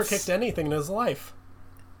punched or it's- kicked anything in his life.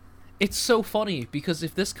 It's so funny because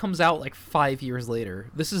if this comes out like 5 years later,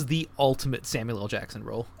 this is the ultimate Samuel L. Jackson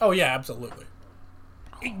role. Oh yeah, absolutely.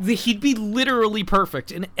 He'd be literally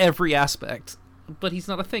perfect in every aspect, but he's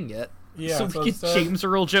not a thing yet. Yeah, so so we get instead- James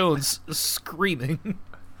Earl Jones screaming.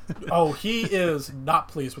 Oh, he is not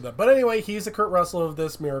pleased with that. But anyway, he's the Kurt Russell of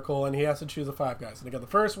this miracle, and he has to choose the 5 guys. And they got the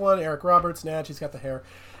first one, Eric Roberts, Natch, he's got the hair.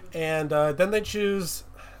 And then they choose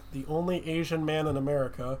the only Asian man in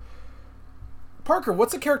America. Parker,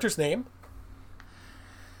 what's the character's name?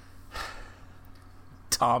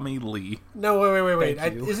 Tommy Lee. No, wait.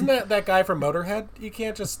 Thank you. Isn't that guy from Motorhead? You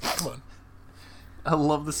can't just... Come on. I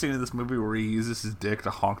love the scene of this movie where he uses his dick to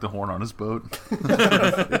honk the horn on his boat.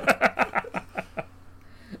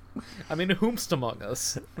 I mean, whomst among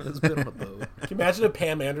us has been on a boat? Can you imagine if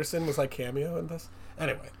Pam Anderson was like cameo in this?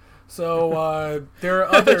 Anyway, so there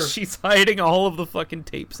are other... She's hiding all of the fucking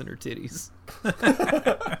tapes in her titties.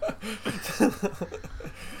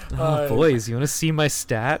 Oh, boys, you want to see my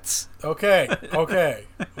stats? Okay.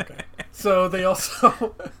 So they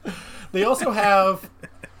also have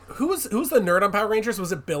who's the nerd on Power Rangers?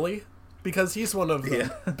 Was it Billy? Because he's one of them. Yeah.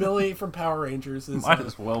 Billy from Power Rangers is Might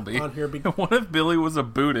as well be. on here. What if Billy was a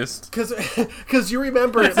Buddhist? Because you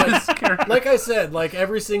remember, like I said, like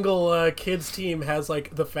every single kids team has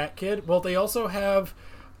like the fat kid. Well, they also have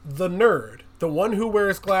the nerd, the one who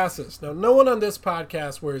wears glasses. Now, no one on this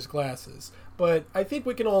podcast wears glasses, but I think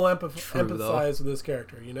we can all empathize with this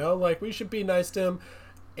character. You know, like we should be nice to him.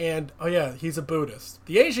 And oh yeah, he's a Buddhist.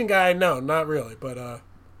 The Asian guy, no, not really, but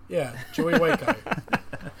yeah, Joey White guy.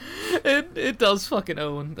 It does fucking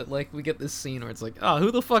own that, like, we get this scene where it's like, oh,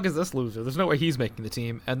 who the fuck is this loser? There's no way he's making the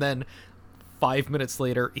team. And then 5 minutes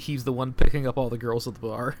later, he's the one picking up all the girls at the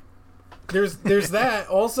bar. There's that.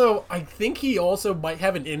 Also, I think he also might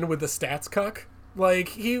have an in with the stats cuck. Like,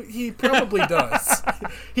 he probably does.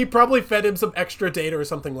 He probably fed him some extra data or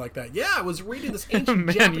something like that. Yeah, I was reading this ancient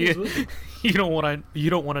Man, Japanese movie. you don't want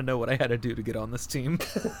to know what I had to do to get on this team.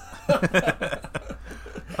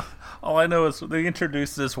 All I know is they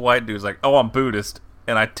introduced this white dude. Like, oh, I'm Buddhist.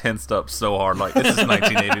 and I tensed up so hard. Like, this is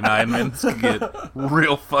 1989, man. This could get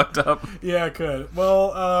real fucked up. Yeah, it could.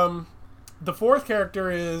 Well, the fourth character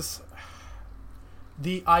is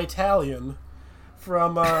the Italian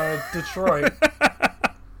from Detroit,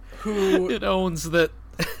 who... It owns that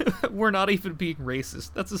we're not even being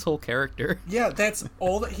racist. That's his whole character. Yeah, that's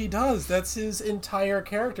all that he does. That's his entire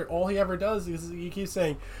character. All he ever does is he keeps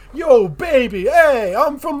saying, "Yo, baby, hey,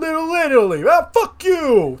 I'm from Little Italy. Ah, fuck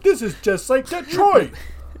you. This is just like Detroit."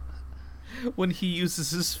 When he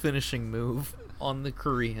uses his finishing move on the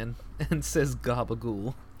Korean and says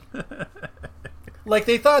gabagool. Like,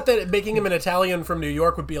 they thought that making him an Italian from New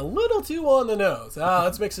York would be a little too on the nose.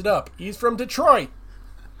 Let's mix it up. He's from Detroit.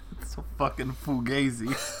 So fucking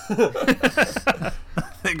fugazi.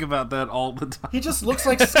 Think about that all the time. He just looks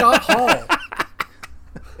like Scott Hall.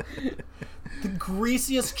 The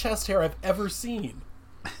greasiest chest hair I've ever seen.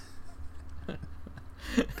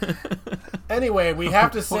 Anyway, we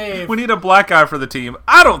have to save... We need a black guy for the team.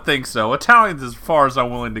 I don't think so. Italians as far as I'm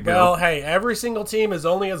willing to go. Well, hey, every single team is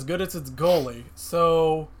only as good as its goalie,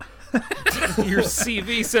 so... Your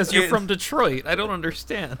CV says you're from Detroit. I don't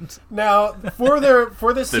understand. Now, for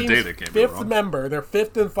this The team's data can't be fifth wrong. member, their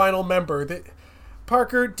fifth and final member,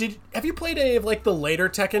 Parker, have you played any of like the later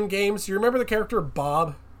Tekken games? Do you remember the character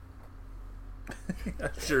Bob? I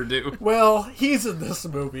sure do. Well, he's in this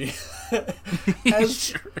movie.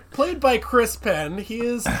 As played by Chris Penn, he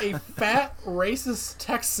is a fat, racist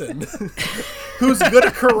Texan who's good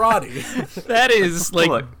at karate. That is like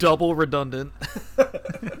Look. double redundant.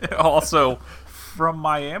 Also, from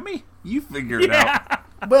Miami? You figure it out.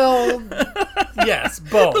 Well, yes,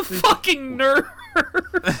 both. Fucking nerd.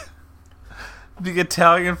 The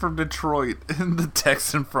Italian from Detroit and the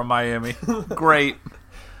Texan from Miami. Great.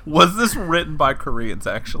 Was this written by Koreans,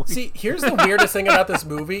 actually? See, here's the weirdest thing about this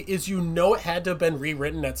movie is you know it had to have been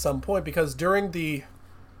rewritten at some point because during the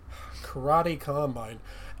Karate Combine,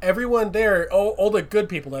 everyone there, all the good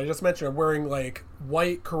people that I just mentioned are wearing like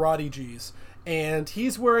white karate G's, and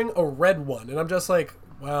he's wearing a red one, and I'm just like,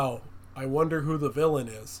 wow, I wonder who the villain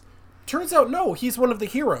is. Turns out, no, he's one of the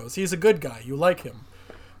heroes. He's a good guy. You like him.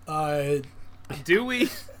 Do we?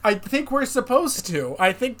 I think we're supposed to.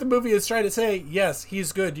 I think the movie is trying to say, yes,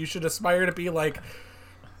 he's good. You should aspire to be like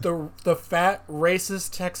the fat,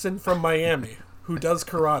 racist Texan from Miami who does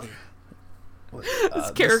karate.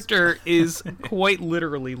 This character is quite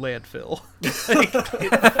literally landfill. Like,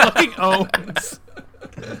 it fucking owns.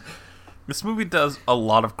 This movie does a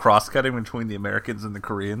lot of cross-cutting between the Americans and the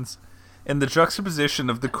Koreans. And the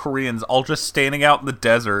juxtaposition of the Koreans all just standing out in the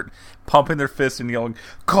desert, pumping their fists and yelling,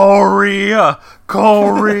 "Korea!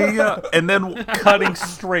 Korea!" and then cutting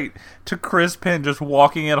straight to Chris Penn just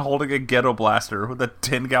walking in holding a ghetto blaster with a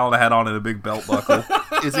 10-gallon hat on and a big belt buckle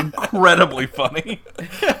is incredibly funny.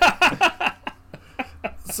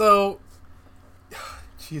 So,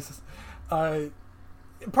 Jesus.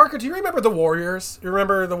 Parker, do you remember the Warriors? You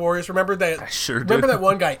remember the Warriors? Remember that? I sure do. Remember that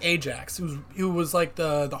one guy, Ajax, who was like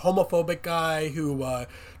the homophobic guy who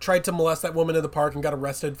tried to molest that woman in the park and got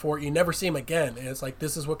arrested for it. You never see him again. And it's like,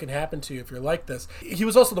 this is what can happen to you if you're like this. He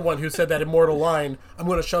was also the one who said that immortal line, "I'm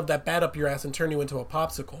going to shove that bat up your ass and turn you into a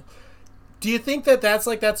popsicle." Do you think that that's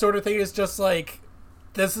like that sort of thing is just like,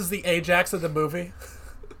 this is the Ajax of the movie?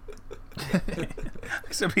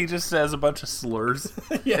 Except he just says a bunch of slurs.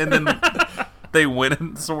 Yeah. And then they win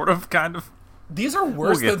it, sort of, kind of. These are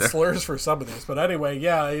worse We'll get than there. slurs for some of these. But anyway,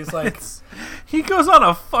 yeah, he's like... He goes on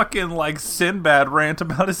a fucking, like, Sinbad rant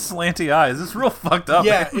about his slanty eyes. It's real fucked up.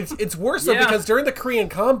 Yeah, man. it's worse though, Yeah. because during the Korean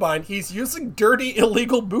Combine, he's using dirty,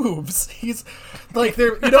 illegal moves. He's like,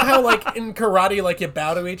 you know how like in karate, like you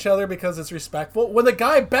bow to each other because it's respectful. When the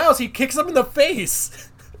guy bows, he kicks him in the face.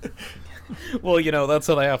 Well, you know, that's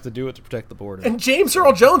how they have to do it to protect the border. And James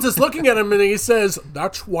Earl Jones is looking at him and he says,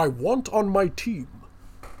 "That's who I want on my team."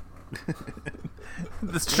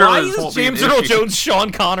 This sure Why as is won't be an James Earl issue. Jones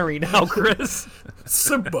Sean Connery now, Chris?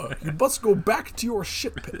 "Simba, you must go back to your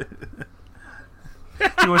shit pit."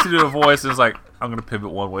 He wants to do a voice and is like, "I'm going to pivot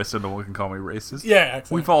one way so no one can call me racist." Yeah,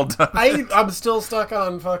 exactly. We've all done it. I'm still stuck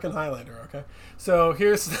on fucking Highlander, okay? So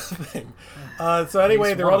here's the thing. So anyway,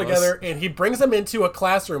 He's they're one all of together, and he brings them into a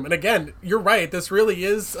classroom. And again, you're right. This really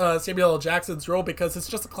is Samuel L. Jackson's role because it's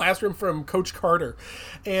just a classroom from Coach Carter.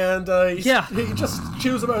 And he just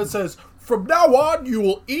chews them out and says, "From now on, you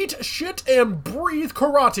will eat, shit, and breathe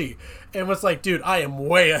karate." And was like, dude, I am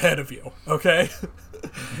way ahead of you, okay?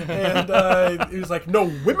 And he was like, "No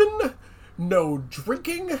women, no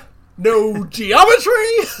drinking, no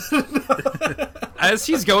geometry." As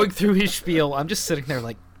he's going through his spiel, I'm just sitting there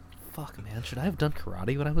like, fuck, man, should I have done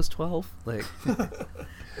karate when I was 12? Like,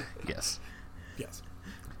 Yes. Yes.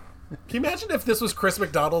 you imagine if this was Chris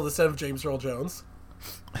McDonald instead of James Earl Jones?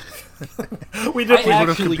 we I did.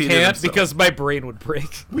 actually competed can't himself. because my brain would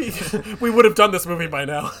break. We would have done this movie by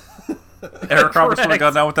now. Eric Roberts would have Correct.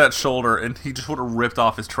 gone down with that shoulder, and he just would have ripped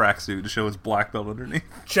off his tracksuit to show his black belt underneath.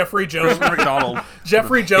 Jeffrey Jones. McDonald.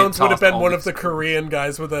 Jeffrey Jones would have tossed been all one of these- the Korean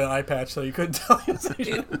guys with an eye patch, so you couldn't tell him.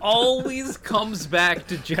 It always comes back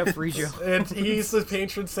to Jeffrey Jones. And he's the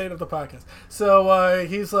patron saint of the podcast. So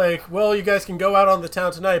he's like, well, you guys can go out on the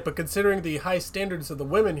town tonight, but considering the high standards of the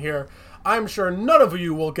women here, I'm sure none of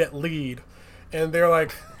you will get lead. And they're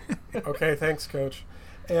like, okay, thanks, coach.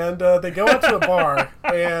 And they go out to a bar,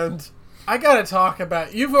 and I gotta talk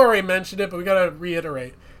about, you've already mentioned it, but we gotta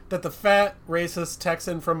reiterate that the fat, racist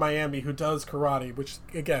Texan from Miami who does karate, which,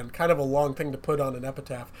 again, kind of a long thing to put on an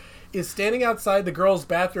epitaph, is standing outside the girl's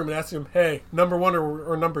bathroom and asking him, hey, number one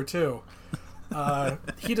or number two?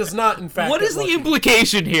 He does not, in fact. What get is the lucky.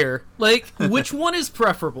 implication here? Like, which one is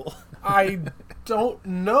preferable? I don't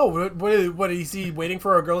know. What is he waiting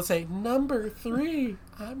for a girl to say, number three,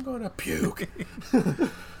 I'm gonna puke?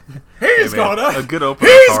 He's Man, gonna. a good opener.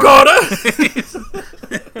 He's card. gonna.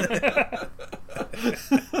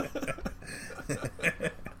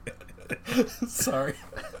 Sorry.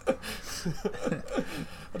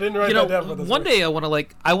 I didn't write You that know, down for this one week. day I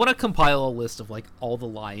want to compile a list of like all the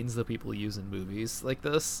lines that people use in movies like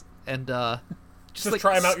this, and just like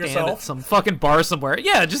try 'em out stand yourself? at some fucking bar somewhere.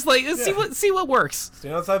 Yeah, just like see what works.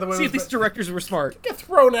 Stand outside the window. See if these directors were smart. Get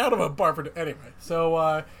thrown out of a bar for anyway.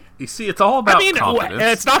 So You see, it's all about I mean, confidence.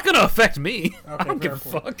 it's not gonna affect me. I Okay, don't give a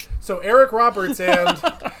fair point. fuck. So Eric Roberts and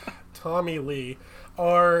Tommy Lee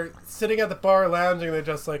are sitting at the bar lounging. They're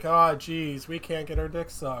just like, ah, geez, we can't get our dick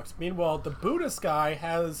sucked. Meanwhile, the Buddhist guy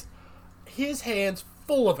has his hands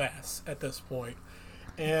full of ass at this point.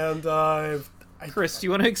 And, Chris, do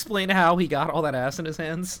you want to explain how he got all that ass in his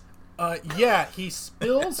hands? yeah, he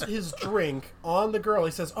spills his drink on the girl.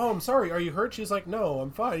 He says, oh, I'm sorry, are you hurt? She's like, no, I'm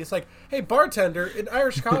fine. He's like, hey, bartender, an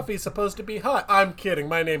Irish coffee is supposed to be hot. I'm kidding.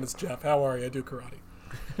 My name is Jeff. How are you? I do karate.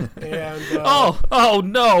 And Oh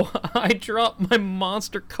no! I dropped my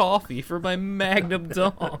Monster coffee for my Magnum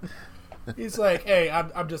Dong. he's like, hey,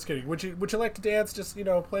 I'm just kidding. Would you like to dance? Just,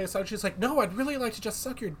 play a song. She's like, no, I'd really like to just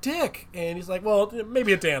suck your dick. And he's like, well,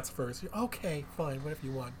 maybe a dance first. Okay, fine, whatever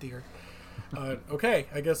you want, dear. Okay,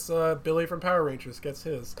 I guess Billy from Power Rangers gets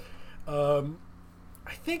his.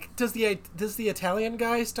 I think does the Italian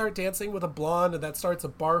guy start dancing with a blonde, and that starts a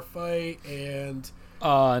bar fight, and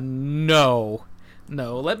No.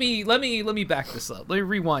 Let me back this up. Let me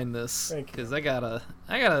rewind this Thank you. because I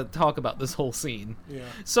gotta talk about this whole scene. Yeah.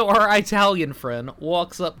 So our Italian friend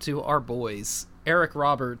walks up to our boys, Eric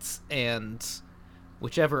Roberts and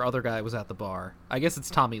whichever other guy was at the bar. I guess it's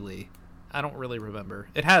Tommy Lee. I don't really remember.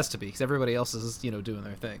 It has to be because everybody else is doing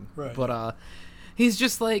their thing. Right. But he's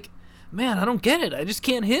just like, man, I don't get it. I just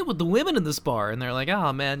can't hit with the women in this bar. And they're like,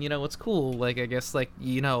 oh man, it's cool. Like I guess like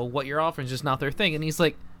what you're offering is just not their thing. And he's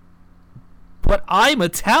like, but I'm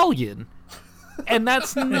Italian, and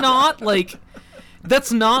that's not like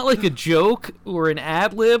a joke or an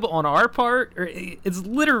ad lib on our part. Or it's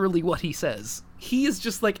literally what he says. He is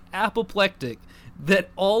just like apoplectic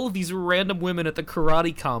that all of these random women at the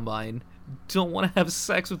karate combine don't want to have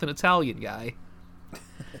sex with an Italian guy.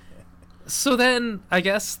 So then I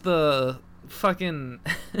guess the fucking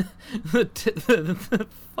the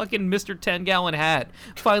fucking Mr. 10-gallon hat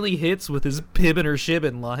finally hits with his pibbin' or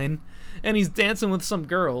shibbin' line. And he's dancing with some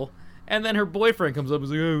girl, and then her boyfriend comes up and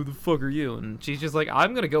is like, oh, who the fuck are you? And she's just like,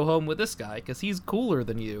 I'm gonna go home with this guy, because he's cooler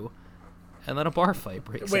than you. And then a bar fight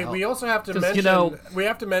breaks wait, out. we also have to 'Cause, mention we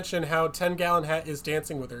have to mention how 10-gallon hat is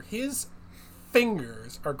dancing with her. His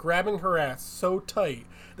fingers are grabbing her ass so tight.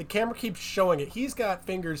 The camera keeps showing it. He's got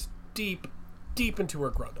fingers deep into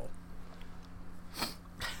her grundle.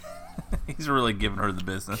 He's really giving her the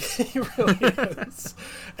business. He really is.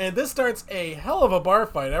 And this starts a hell of a bar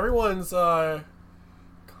fight. Everyone's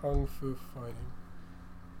kung fu fighting.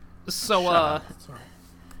 So, Sorry.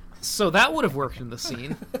 so that would have worked in the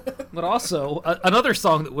scene. But also, another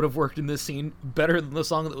song that would have worked in this scene better than the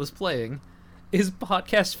song that was playing is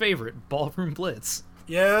podcast favorite, Ballroom Blitz.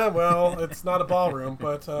 Yeah, well, it's not a ballroom,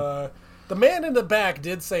 but the man in the back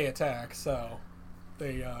did say attack, so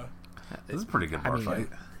they This is a pretty good bar fight.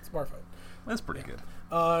 it's a bar fight. That's pretty good.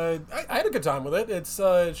 I had a good time with it. It's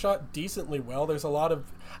shot decently well. There's a lot of...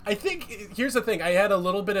 I think, here's the thing. I had a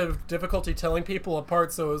little bit of difficulty telling people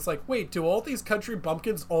apart, so it was like, wait, do all these country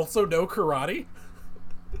bumpkins also know karate?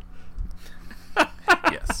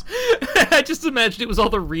 Yes. I just imagined it was all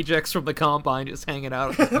the rejects from the combine just hanging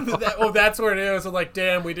out. That's where it is. I'm like,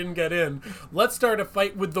 damn, we didn't get in. Let's start a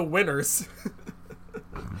fight with the winners.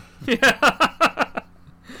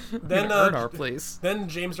 Then Earn our place. Then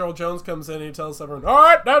James Earl Jones comes in and he tells everyone, "All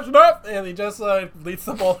right, that's enough," and he just leads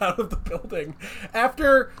them all out of the building.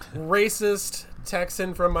 After racist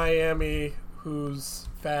Texan from Miami who's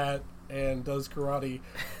fat and does karate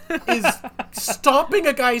is stomping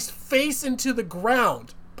a guy's face into the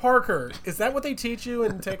ground. Parker, is that what they teach you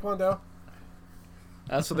in Taekwondo?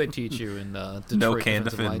 That's what they teach you in Detroit No can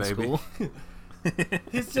Defensive defend, Line baby. School.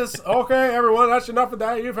 He's just, okay, everyone, that's enough of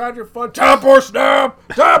that. You've had your fun. Tap or snap!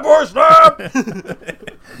 Tap or snap!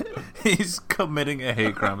 He's committing a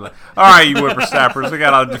hate crime. Like, all right, you whippersnappers, we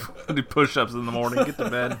gotta do push-ups in the morning. Get to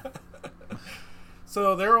bed.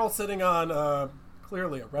 So they're all sitting on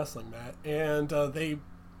clearly a wrestling mat, and they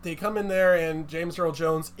come in there, and James Earl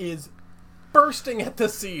Jones is bursting at the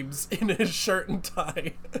seams in his shirt and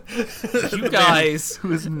tie. You guys,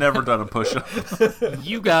 Who has never done a push-up?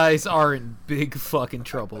 you guys are in big fucking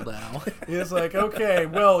trouble now. He's like, okay,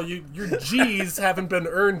 well, your G's haven't been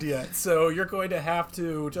earned yet, so you're going to have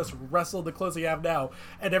to just wrestle the clothes you have now.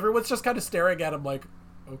 And everyone's just kind of staring at him like,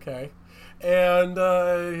 okay. And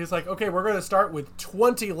he's like, okay, we're going to start with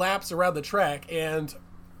 20 laps around the track. And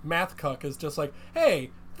Math Cuck is just like,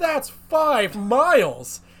 hey, that's 5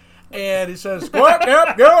 miles. And he says, go up.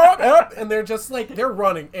 And they're just like, they're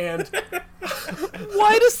running. And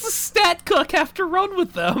Why does the stat cook have to run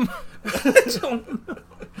with them?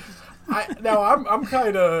 I'm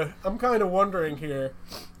kind of wondering here.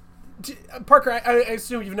 Parker, I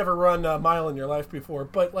assume you've never run a mile in your life before,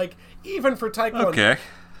 but like, even for Taekwondo. Okay,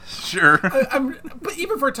 sure. But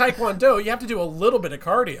even for Taekwondo, you have to do a little bit of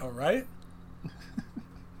cardio, right?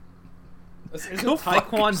 Go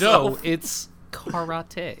Taekwondo, it's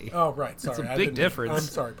karate. Oh, right. Sorry. It's a I big didn't- difference. I'm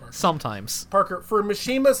sorry, Parker. Sometimes. Parker, for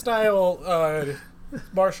Mishima style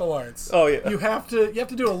martial arts, you have to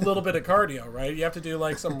do a little bit of cardio, right? You have to do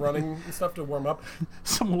like some running and stuff to warm up.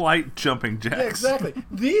 Some light jumping jacks. Yeah, exactly.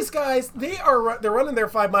 These guys, they're running their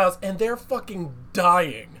 5 miles and they're fucking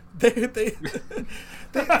dying. They're like,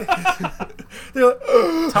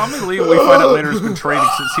 Tommy Lee, we find out later, has been training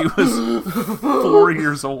since he was 4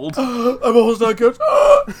 years old. I'm almost not good.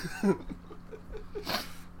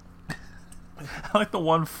 I like the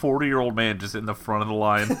one 40-year-old man just in the front of the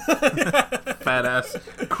line. Fat ass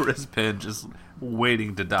Chris Penn just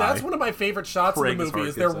waiting to die. That's one of my favorite shots Praying in his the movie. heart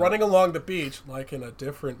Is they're gets out. running along the beach, like in a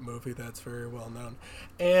different movie that's very well known,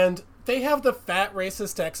 and they have the fat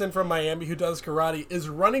racist Texan from Miami who does karate is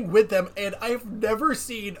running with them, and I've never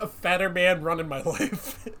seen a fatter man run in my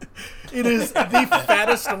life. It is the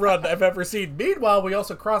fattest run I've ever seen. Meanwhile, we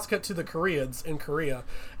also cross-cut to the Koreans in Korea,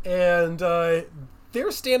 and they're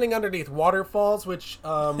standing underneath waterfalls, which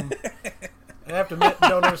I have to admit,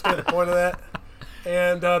 don't understand the point of that.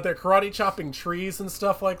 And they're karate chopping trees and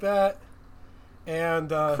stuff like that. And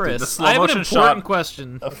The Chris, slow I have an motion important shot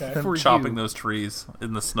question Him for chopping you. those trees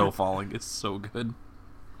in the snow falling is so good.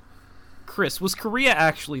 Chris, was Korea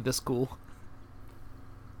actually this cool?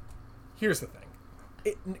 here's the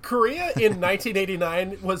thing. Korea in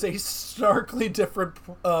 1989 was a starkly different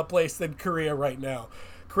place than Korea right now.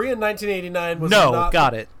 Korea in 1989 was not...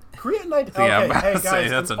 got it. Korea in Yeah, I'm about hey to say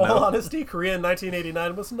guys, that's in a no. all honesty, Korea in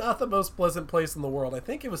 1989 was not the most pleasant place in the world. I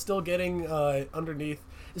think it was still getting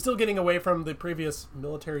it's still getting away from the previous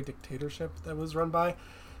military dictatorship that was run by.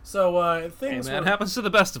 So Hey, things man, were happens to the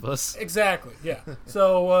best of us. exactly, yeah.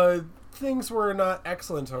 So things were not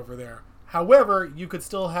excellent over there. However, you could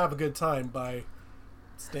still have a good time by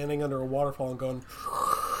standing under a waterfall and going.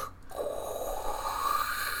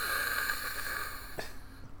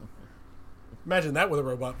 Imagine that with a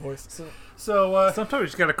robot voice. So Sometimes you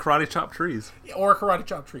just gotta karate chop trees. or karate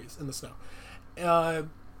chop trees in the snow.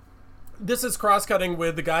 This is cross-cutting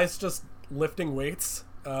with the guys just lifting weights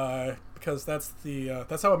because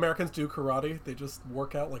that's how Americans do karate. They just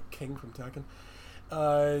work out like King from Tekken.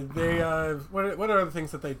 What are the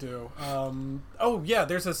things that they do?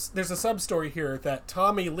 There's a sub story here that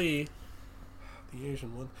Tommy Lee, the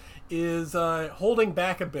Asian one, is holding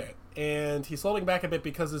back a bit. And he's holding back a bit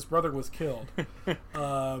because his brother was killed.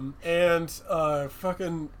 Fucking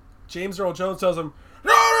James Earl Jones tells him,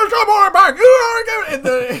 "No, come on back!" And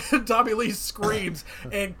then Tommy Lee screams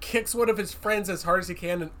and kicks one of his friends as hard as he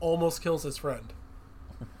can and almost kills his friend.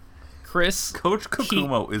 Chris, Coach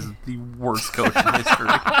Kokumo is the worst coach in history.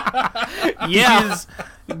 yeah, He is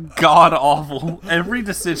god awful. Every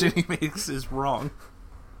decision he makes is wrong.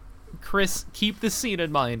 Chris, keep this scene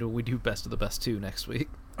in mind when we do Best of the Best 2 next week.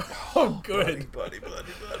 Oh, good. Buddy.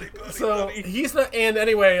 So he's not. And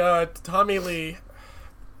anyway, Tommy Lee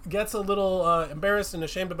gets a little embarrassed and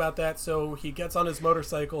ashamed about that, so he gets on his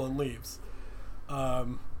motorcycle and leaves.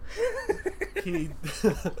 he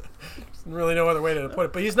doesn't really know other way to put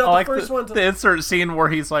it, but he's not I like the first one to. the insert scene where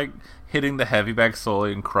he's like hitting the heavy bag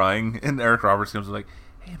slowly and crying, and Eric Roberts comes like,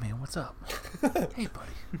 "Hey man, what's up? Hey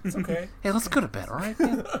buddy, It's okay. hey, let's go to bed, all right?"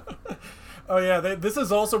 Man? Oh yeah, this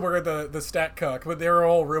is also where the stat cuck, but they were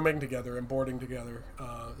all rooming together and boarding together,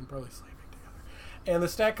 and probably sleeping together. And the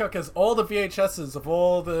stat cuck has all the VHSs of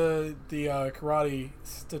all the karate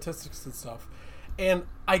statistics and stuff. And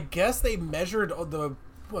I guess they measured the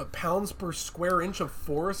pounds per square inch of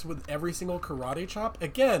force with every single karate chop.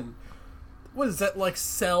 Again, what is that, like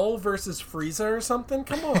Cell versus Frieza or something?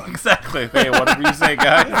 Come on. Exactly. Hey, whatever you say,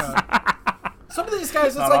 guys. Yeah. Some of these guys,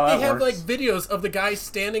 it's Not like how they that have like works. videos of the guy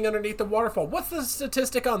standing underneath the waterfall. What's the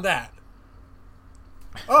statistic on that?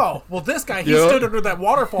 Oh, well, this guy, he stood under that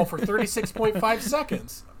waterfall for 36.5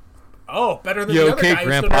 seconds. Oh, better than the You other okay, guy.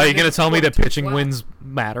 Grandpa? Are you gonna tell me that 22 pitching flat. wins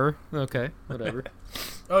matter? Okay, whatever.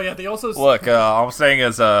 Oh yeah, they also Look, all I'm saying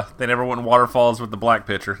is they never went in waterfalls with the black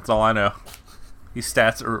pitcher. That's all I know. These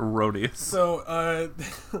stats are erroneous. So,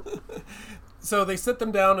 so they sit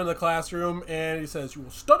them down in the classroom, and he says, "You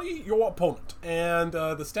will study your opponent." And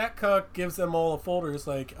the stat cuck gives them all a folder. It's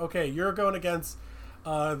like, "Okay, you're going against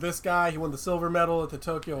this guy. He won the silver medal at the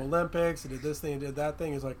Tokyo Olympics. He did this thing, he did that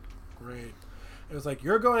thing." He's like, "Great." It was like,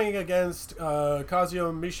 "You're going against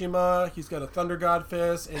Kazuo Mishima. He's got a Thunder God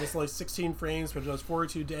Fist, and it's only 16 frames, but it does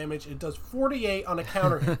 42 damage. It does 48 on a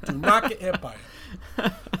counter hit. Do not get hit by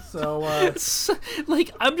it." So,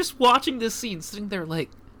 Like, I'm just watching this scene, sitting there like,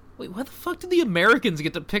 wait, why the fuck did the Americans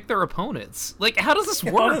get to pick their opponents? Like, how does this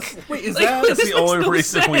work? wait, is Like, that... this That's the makes only no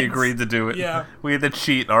reason we sense. agreed to do it. Yeah. We had to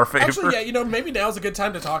cheat in our favor. Actually, yeah, you know, maybe now's a good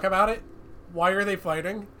time to talk about it. Why are they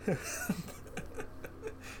fighting?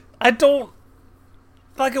 I don't...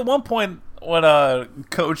 Like, at one point, when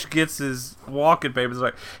Coach gets his walking papers,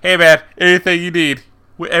 like, "Hey, man, anything you need.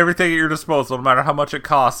 With everything at your disposal, no matter how much it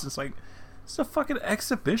costs." It's like, it's a fucking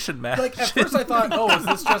exhibition match. Like, at first I thought, oh, is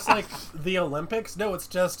this just like the Olympics? No, it's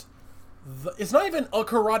just... it's not even a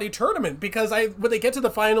karate tournament, because when they get to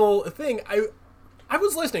the final thing, I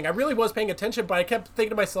was listening. I really was paying attention, but I kept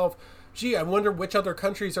thinking to myself, gee, I wonder which other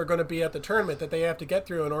countries are going to be at the tournament that they have to get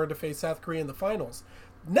through in order to face South Korea in the finals.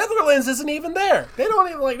 Netherlands isn't even there. They don't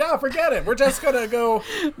even like, no, forget it. We're just going to go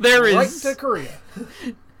right to Korea.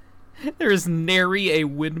 There is nary a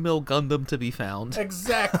windmill Gundam to be found.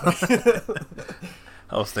 Exactly.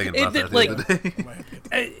 I was thinking about that the like, other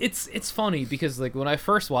day. It's funny because, like, when I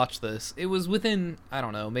first watched this, it was within, I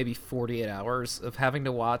don't know, maybe 48 hours of having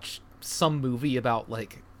to watch some movie about,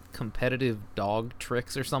 like, competitive dog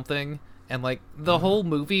tricks or something. And, like, the whole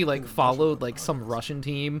movie, like, followed, like, some Russian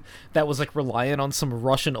team that was, like, reliant on some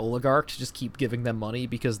Russian oligarch to just keep giving them money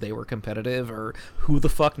because they were competitive, or who the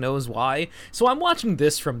fuck knows why. So I'm watching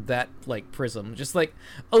this from that, like, prism. Just like,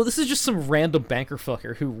 oh, this is just some random banker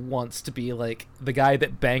fucker who wants to be, like, the guy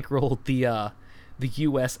that bankrolled the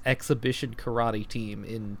U.S. exhibition karate team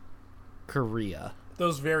in Korea.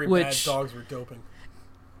 Those very bad Which- dogs were doping.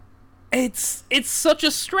 It's such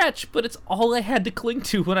a stretch, but it's all I had to cling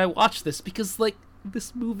to when I watched this, because, like,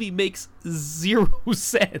 this movie makes zero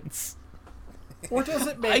sense. Or does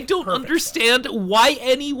it make I don't perfect understand why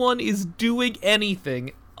anyone is doing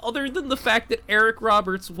anything other than the fact that Eric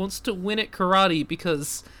Roberts wants to win at karate because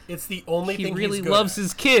sense? It's the only he thing really he's good loves at.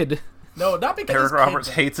 his kid. No, not because Eric his kid Roberts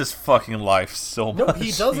does. hates his fucking life so much. No,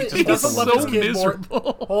 he doesn't. He just doesn't love so his kid miserable.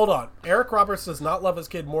 more. Hold on, Eric Roberts does not love his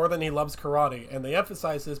kid more than he loves karate, and they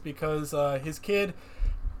emphasize this because his kid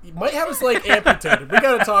might have his leg amputated. We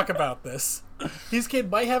got to talk about this. His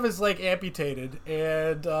kid might have his leg amputated,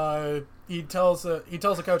 and he tells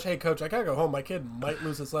the coach, "Hey, coach, I gotta go home. My kid might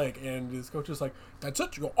lose his leg." And his coach is like, "That's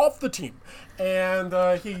it. You're off the team." And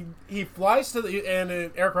he flies to the and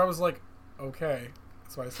Eric Roberts is like, "Okay."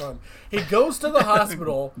 That's my son. He goes to the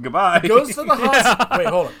hospital. Goodbye. He goes to the hospital. Wait,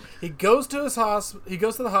 hold on. He goes to his He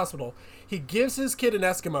goes to the hospital. He gives his kid an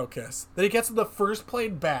Eskimo kiss. Then he gets on the first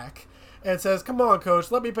plane back and says, "Come on,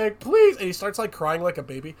 coach, let me pay, please." And he starts like crying like a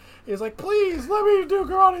baby. He's like, "Please, let me do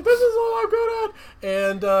karate. This is all I'm good at."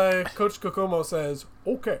 And Coach Kokomo says,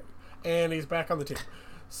 "Okay," and he's back on the team.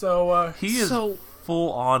 So He is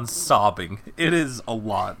full on sobbing. It is a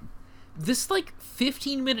lot. This, like,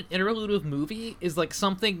 15-minute interlude of movie is, like,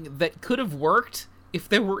 something that could have worked if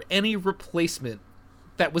there were any replacement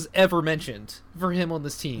that was ever mentioned for him on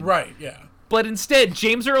this team. right, yeah. But instead,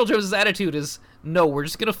 James Earl Jones' attitude is, no, we're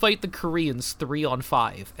just gonna fight the Koreans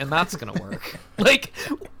 3-on-5, and that's gonna work. Like,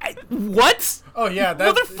 what? Oh yeah,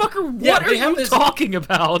 that Motherfucker, yeah, what are they have you this- talking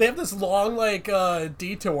about? They have this long, like,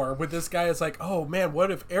 detour with this guy. It's like, oh, man,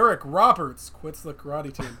 what if Eric Roberts quits the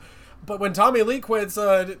karate team? But when Tommy Lee quits,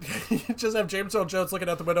 you just have James Earl Jones looking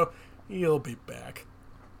out the window. He'll be back.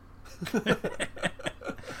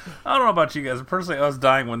 I don't know about you guys, but personally, I was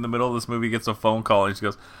dying when in the middle of this movie gets a phone call and he just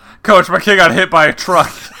goes, "Coach, my kid got hit by a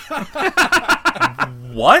truck."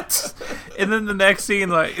 What? And then the next scene,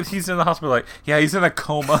 like, he's in the hospital, like, yeah, he's in a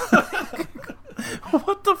coma.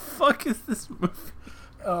 What the fuck is this movie?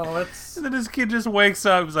 Oh, it's... And then his kid just wakes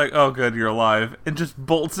up, he's like, "Oh, good, you're alive," and just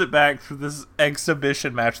bolts it back to this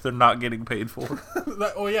exhibition match they're not getting paid for.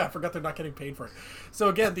 Oh yeah, I forgot they're not getting paid for it. So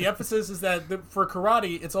again, the emphasis is that for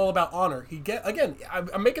karate, it's all about honor.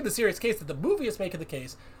 I'm making the serious case that the movie is making the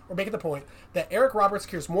case, or making the point, that Eric Roberts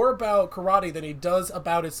cares more about karate than he does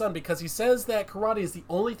about his son, because he says that karate is the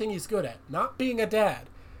only thing he's good at, not being a dad.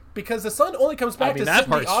 Because the son only comes back to sit in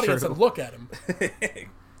the audience and look at him.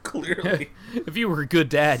 Clearly. If you were a good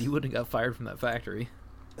dad, you wouldn't have got fired from that factory.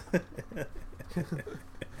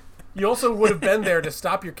 You also would have been there to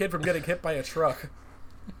stop your kid from getting hit by a truck.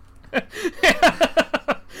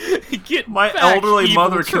 My elderly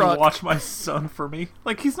mother can watch my son for me.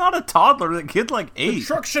 Like, he's not a toddler. The kid's like 8. The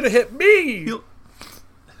truck should have hit me!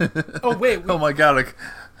 Oh, wait. Oh, my God.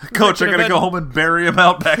 Coach, I gotta go home and bury him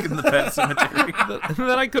out back in the pet cemetery.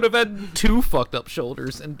 Then I could have had 2 fucked up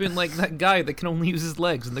shoulders and been like that guy that can only use his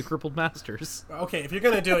legs in the Crippled Masters. Okay, if you're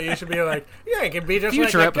gonna do it, you should be like, yeah, you can be just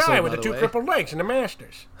Future like that guy episode, with the by 2 the way. crippled legs in the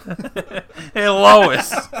Masters. Hey,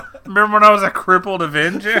 Lois. Remember when I was a crippled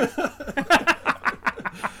Avenger?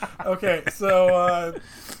 Okay, so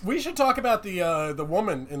we should talk about the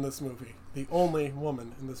woman in this movie, the only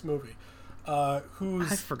woman in this movie, I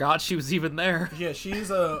who's forgot she was even there. yeah, she's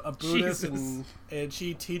a Buddhist Jesus. and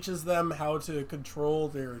she teaches them how to control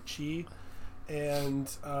their chi, and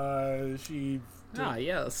she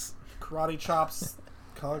Yes. karate chops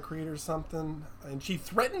concrete or something, and she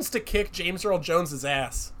threatens to kick James Earl Jones's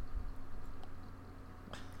ass.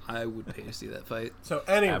 I would pay to see that fight. So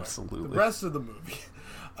anyway, Absolutely. the rest of the movie.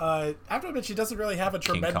 I have to admit, she doesn't really have a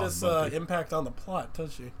King Kong tremendous movie. impact on the plot,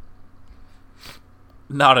 does she?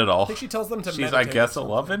 Not at all. I think she tells them to She's, meditate I guess, or a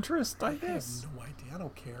love something. interest, I I have guess. no idea. I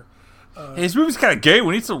don't care. Hey, this movie's kind of gay.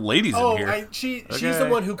 We need some ladies in here. She's Okay. the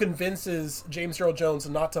one who convinces James Earl Jones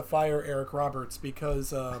not to fire Eric Roberts because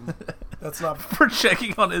that's not... For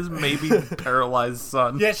checking on his maybe paralyzed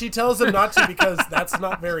son. Yeah, she tells him not to because that's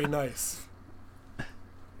not very nice.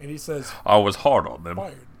 And he says, I was hard on them.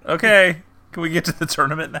 fired. Okay, can we get to the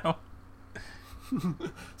tournament now?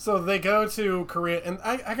 So they go to Korea, and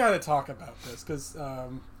I gotta talk about this because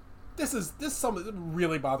this is something that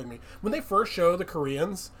really bothered me. When they first show the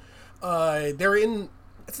Koreans, they're in.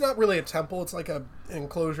 It's not really a temple; it's like an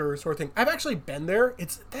enclosure sort of thing. I've actually been there.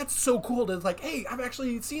 That's so cool. It's like, hey, I've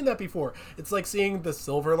actually seen that before. It's like seeing the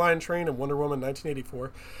Silver Line train in Wonder Woman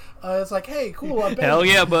 1984. It's like, hey, cool. I've been. Hell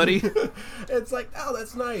yeah, buddy. It's like, oh,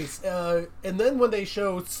 that's nice. And then when they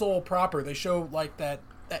show Seoul proper, they show like that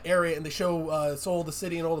area, and they show Seoul, the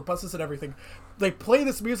city, and all the buses and everything. They play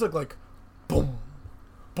this music like, boom,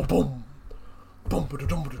 boom, boom, boom, boom.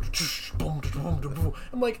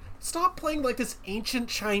 I'm like, stop playing like this ancient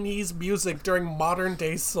Chinese music during modern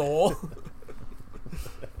day Seoul.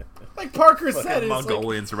 Like Parker said, it's like,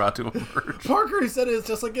 Mongolians are about to emerge. Parker said it's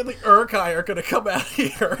just like the Urkai are gonna come out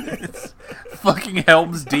here. Fucking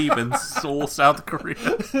Helm's Deep in Seoul, South Korea.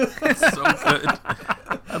 It's so good.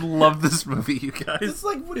 I love this movie, you guys. It's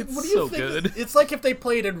like, what do you so think? good. It's like if they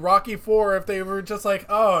played in Rocky IV, if they were just like,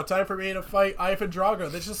 oh, time for me to fight Ivan Drago,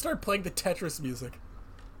 they just start playing the Tetris music.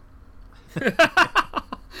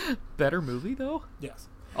 Better movie, though? Yes.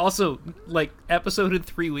 Also, like, episode in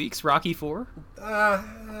 3 weeks, Rocky 4? I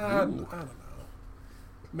don't know.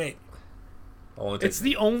 Maybe. It's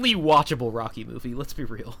the only watchable Rocky movie, let's be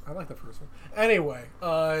real. I like the first one. Anyway,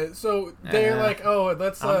 so they're like, oh,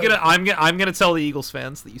 let's... I'm gonna tell the Eagles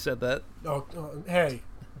fans that you said that. Hey,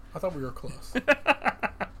 I thought we were close.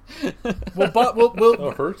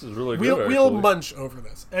 we'll Hurts is really good, we'll munch over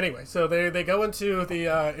this. Anyway, so they go into the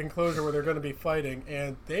enclosure where they're going to be fighting,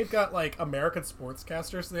 and they've got like American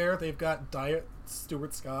sportscasters there. They've got Diet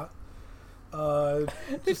Stuart Scott.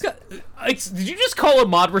 They've got. Did you just call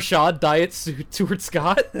Ahmad Rashad Diet Stuart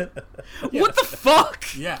Scott? What the fuck?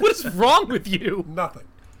 Yeah. What is wrong with you? Nothing.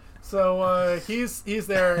 So he's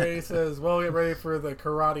there, and he says, "Well, get ready for the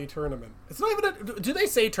karate tournament." It's not even do they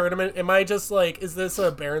say tournament? Am I just like, is this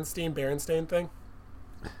a Berenstain thing?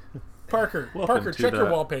 Parker, check your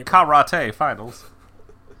wallpaper. Karate finals.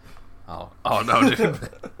 Oh no,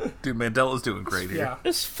 dude, Mandela's doing great here. Yeah.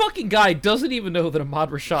 This fucking guy doesn't even know that Ahmad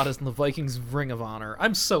Rashad is in the Vikings Ring of Honor.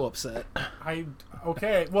 I'm so upset.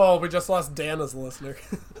 Okay. Well, we just lost Dan as a listener.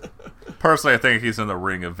 Personally, I think he's in the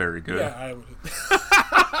ring of very good. Yeah, I would.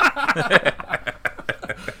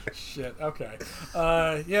 Shit. Okay.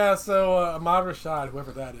 Yeah. So Ahmad Rashad,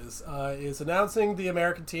 whoever that is announcing the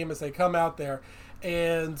American team as they come out there,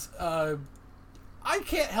 and I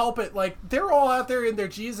can't help it. Like, they're all out there in their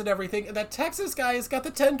G's and everything, and that Texas guy has got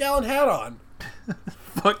the 10-gallon hat on.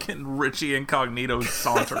 Fucking Richie Incognito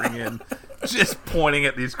sauntering in, just pointing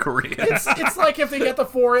at these Koreans. It's like if they get the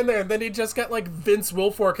 4 in there, and then he just got like Vince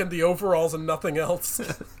Wilfork in the overalls and nothing else.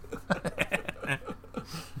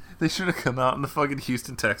 They should have come out in the fucking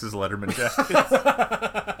Houston, Texas Letterman jackets.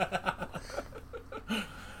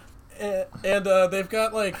 and they've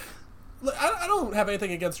got like, I don't have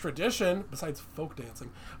anything against tradition besides folk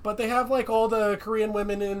dancing, but they have like all the Korean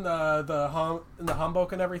women in the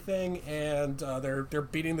hanbok and everything, and they're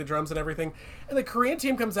beating the drums and everything. And the Korean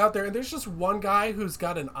team comes out there, and there's just one guy who's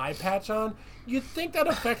got an eye patch on. You'd think that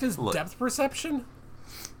affect his depth perception.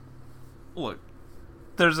 Look,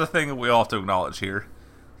 there's a thing that we all have to acknowledge here.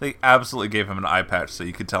 They absolutely gave him an eye patch so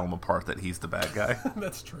you could tell him apart that he's the bad guy.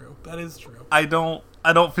 That's true. That is true. I don't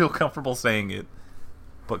feel comfortable saying it.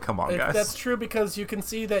 But come on, guys. That's true because you can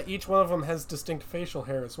see that each one of them has distinct facial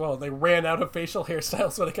hair as well. They ran out of facial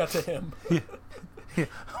hairstyles when it got to him.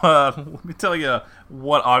 Let me tell you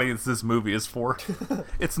what audience this movie is for.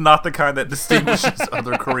 It's not the kind that distinguishes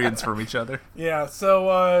other Koreans from each other. Yeah,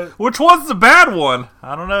 so... Which one's the bad one?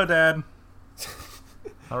 I don't know, Dad.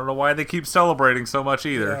 I don't know why they keep celebrating so much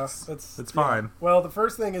either. Yeah, it's fine. Yeah. Well, the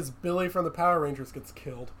first thing is Billy from the Power Rangers gets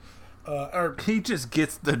killed. He just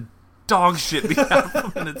gets the dog shit beat out of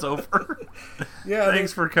him and it's over. Yeah,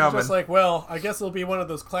 thanks for coming. Just like, well, I guess it'll be one of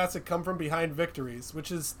those classic come from behind victories,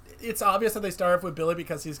 which is, it's obvious that they start off with Billy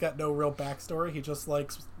because he's got no real backstory. He just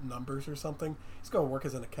likes numbers or something. He's going to work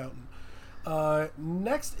as an accountant.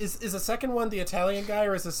 Next is the second one the Italian guy,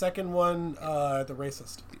 or is the second one the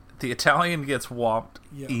racist? The Italian gets whopped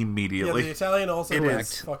immediately. Yeah, the Italian also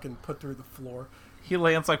gets fucking put through the floor. He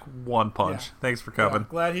lands like one punch. Yeah. Thanks for coming. Yeah,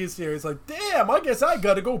 glad he's here. He's like, damn, I guess I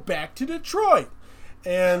gotta go back to Detroit.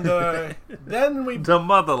 And then the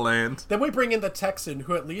motherland. Then we bring in the Texan,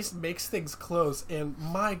 who at least makes things close. And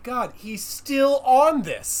my God, he's still on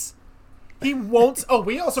this. He won't. Oh,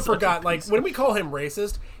 we also forgot, like, when we call him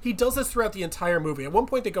racist, he does this throughout the entire movie. At one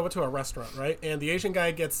point, they go into a restaurant, right? And the Asian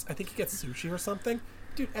guy gets, I think he gets sushi or something.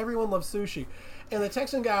 Dude, everyone loves sushi. And the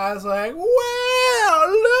Texan guy's like, well,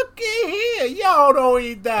 looky here. Y'all don't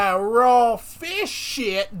eat that raw fish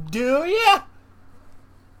shit, do ya?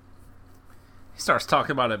 He starts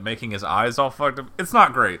talking about it making his eyes all fucked up. It's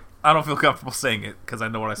not great. I don't feel comfortable saying it because I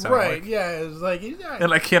know what I sound like. Right, yeah. It's like,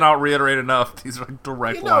 and I cannot reiterate enough. These are like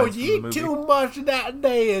direct lines from the movie. You eat too much that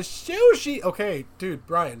day is sushi. Okay, dude,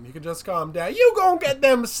 Brian, you can just calm down. You gonna get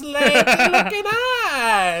them slanty looking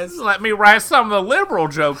eyes. Let me write some of the liberal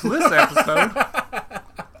jokes this episode.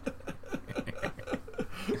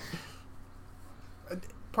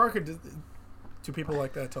 Parker, do people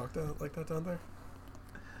like that talk like that down there?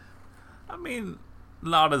 I mean,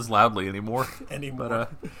 not as loudly anymore.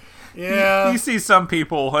 But, yeah. You see some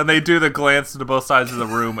people, and they do the glance to both sides of the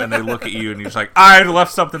room, and they look at you, and you're just like, I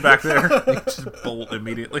left something back there. You just bolt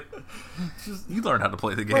immediately. You learn how to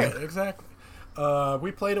play the game. Right, exactly.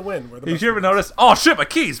 We play to win. Did you ever notice? Oh, shit, my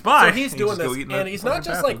keys, bye! So he's doing this, and he's not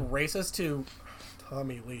just, like, racist to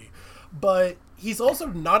Tommy Lee, but he's also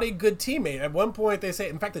not a good teammate. At one point, they say,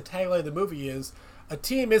 in fact, the tagline of the movie is, a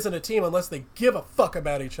team isn't a team unless they give a fuck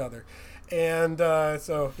about each other. And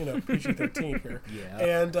so, PG-13 here. Yeah.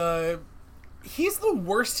 And he's the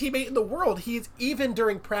worst teammate in the world. Even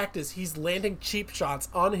during practice, he's landing cheap shots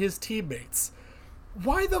on his teammates.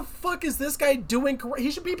 Why the fuck is this guy doing... He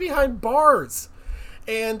should be behind bars.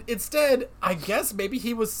 And instead, I guess maybe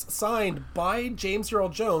he was signed by James Earl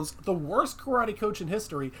Jones, the worst karate coach in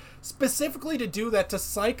history, specifically to do that, to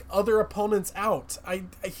psych other opponents out.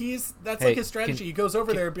 That's like his strategy. He goes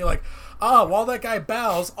over there and be like, while that guy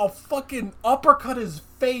bows, I'll fucking uppercut his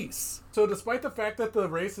face. So despite the fact that the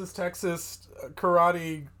racist Texas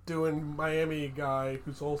karate doing Miami guy,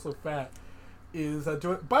 who's also fat, is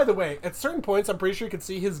doing... By the way, at certain points, I'm pretty sure you can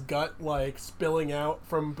see his gut, like, spilling out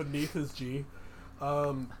from beneath his G.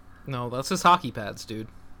 No, that's his hockey pads, dude.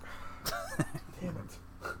 Damn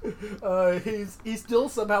it. He still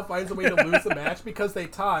somehow finds a way to lose the match because they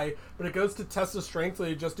tie, but it goes to test of strength, so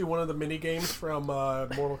you just do one of the mini games from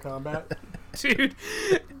Mortal Kombat.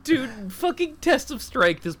 Dude, fucking test of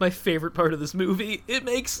strength is my favorite part of this movie. It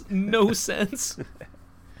makes no sense.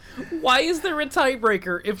 Why is there a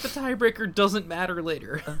tiebreaker if the tiebreaker doesn't matter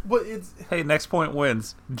later? Well, hey, next point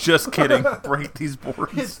wins. Just kidding. Break these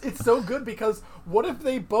boards. It's so good because what if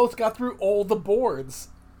they both got through all the boards?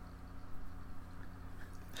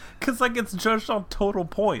 Because, like, it's judged on total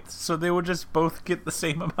points, so they would just both get the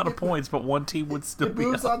same amount of points, but one team would still It be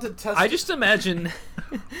moves up. on to test. I just imagine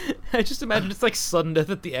it's like sudden death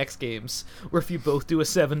at the X Games, where if you both do a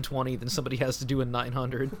 720, then somebody has to do a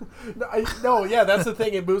 900. No, yeah, that's the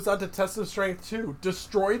thing. It moves on to test of strength too.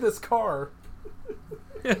 Destroy this car.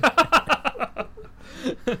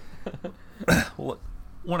 Well,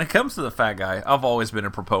 when it comes to the fat guy, I've always been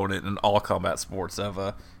a proponent in all combat sports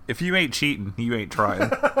of if you ain't cheating, you ain't trying.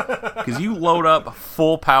 Because you load up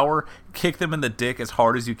full power, kick them in the dick as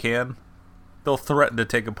hard as you can, they'll threaten to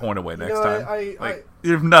take a point away next time.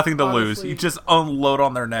 You have nothing to lose. honestly, You just unload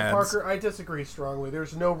on their nads. Parker, I disagree strongly.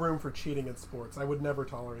 There's no room for cheating in sports. I would never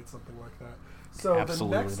tolerate something like that. So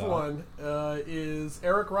Absolutely the next not. one is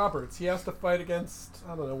Eric Roberts. He has to fight against,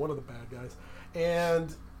 I don't know, one of the bad guys.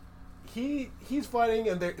 And he's fighting,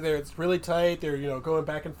 and it's really tight. They're going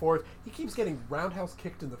back and forth. He keeps getting roundhouse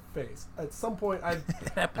kicked in the face. At some point,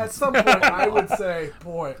 I would say,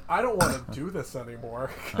 boy, I don't want to do this anymore.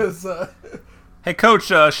 Because Hey, coach,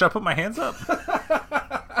 should I put my hands up?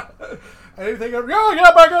 anything, get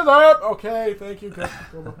back in there. Okay, thank you.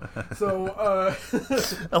 So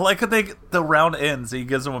I like how the round ends, and he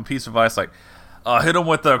gives him a piece of advice like, hit him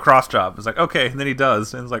with the cross chop. It's like, okay, and then he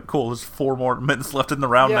does, and it's like, cool, there's 4 more minutes left in the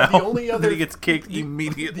round Yeah, now. the only And other- then he gets kicked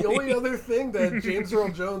immediately. the only other thing that James Earl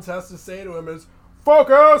Jones has to say to him is,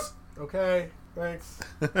 focus! Okay, thanks.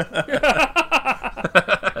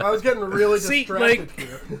 I was getting really distracted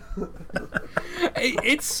here.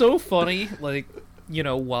 It's so funny, like,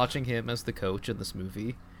 watching him as the coach in this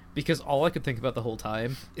movie, because all I could think about the whole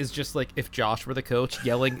time is just, like, if Josh were the coach,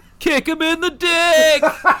 yelling, kick him in the dick!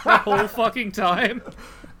 The whole fucking time.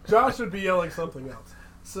 Josh would be yelling something else.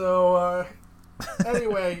 So,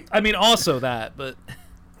 anyway. I mean, also that, but...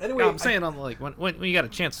 Anyway, I'm saying, when you got a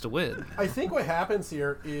chance to win. I think what happens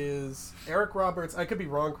here is Eric Roberts, I could be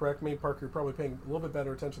wrong, correct me, Parker, you're probably paying a little bit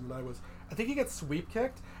better attention than I was. I think he gets sweep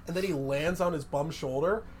kicked, and then he lands on his bum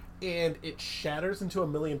shoulder, and it shatters into a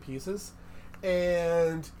million pieces.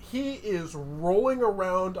 And he is rolling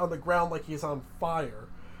around on the ground like he's on fire.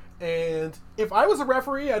 And if I was a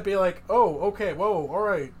referee, I'd be like, oh, okay, whoa, all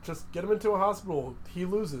right, just get him into a hospital. He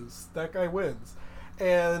loses. That guy wins.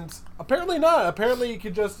 And apparently not. Apparently you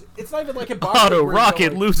could just... It's not even like in boxing. Auto where you Rocket go,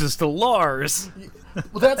 like, loses to Lars.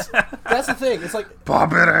 Well, that's the thing. It's like...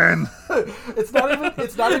 Pop it in! It's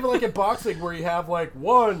not even like in boxing where you have like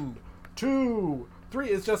 1, 2, 3.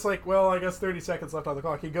 It's just like, well, I guess 30 seconds left on the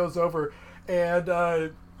clock. He goes over, and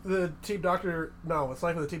the team doctor... No, it's not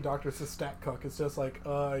even the team doctor. It's the stat cook. It's just like,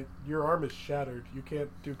 your arm is shattered. You can't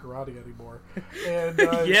do karate anymore. And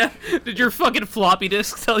Yeah? Did your fucking floppy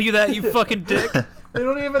disk tell you that, you fucking dick? they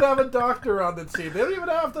don't even have a doctor on the team. They don't even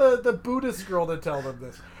have the Buddhist girl to tell them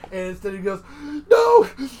this. And instead he goes, no,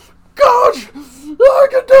 coach, I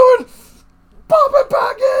can do it. Pop it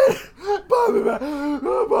back in.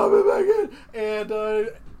 Pop it back in. And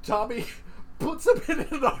Tommy puts him in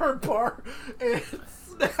an arm bar and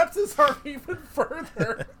snaps his arm even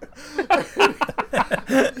further.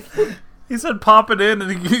 He said pop it in,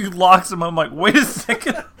 and he locks him. I'm like, wait a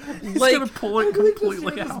second. He's Like- going to pull it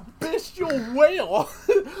completely out. Bestial wail.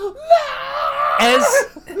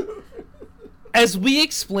 As we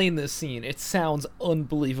explain this scene, it sounds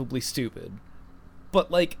unbelievably stupid. But,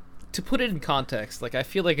 like, to put it in context, like, I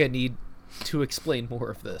feel like I need to explain more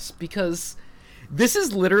of this, because this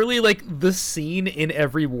is literally, like, the scene in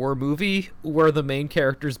every war movie where the main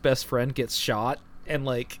character's best friend gets shot, and,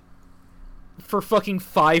 like, for fucking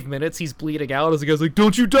 5 minutes he's bleeding out as the guy's like,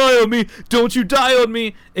 don't you die on me! Don't you die on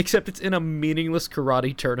me! Except it's in a meaningless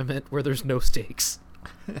karate tournament where there's no stakes.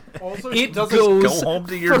 Also, he It doesn't goes Go home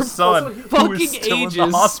to your for son, also, who fucking is still in ages. the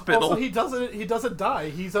hospital. Also, he doesn't die.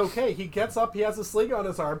 He's okay. He gets up, he has a sling on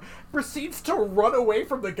his arm, proceeds to run away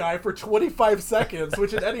from the guy for 25 seconds,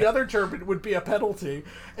 which in any other term would be a penalty.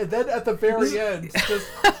 And then at the very end,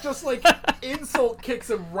 just like insult kicks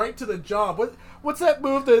him right to the jaw. What's that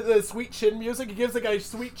move, the sweet chin music? He gives the guy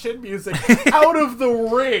sweet chin music out of the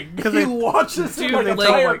ring. He launches him like a like-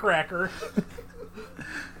 firecracker.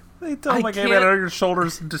 They tell him I like, hey can't- man, your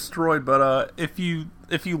shoulder's destroyed, but if you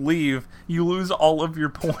leave, you lose all of your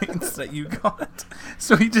points that you got.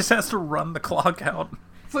 So he just has to run the clock out.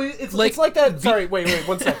 So it's Like, like that. Sorry, wait,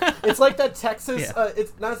 1 sec. It's like that Texas. Yeah.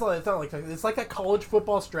 It's not like Texas. It's like that college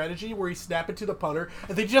football strategy where you snap it to the punter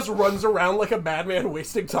and then he just runs around like a madman,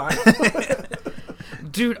 wasting time.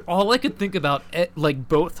 Dude, all I could think about, like,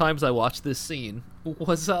 both times I watched this scene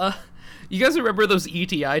was, you guys remember those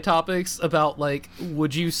ETI topics about, like,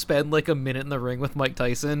 would you spend, like, a minute in the ring with Mike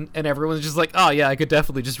Tyson? And everyone's just like, oh, yeah, I could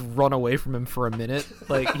definitely just run away from him for a minute.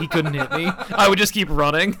 Like, he couldn't hit me. I would just keep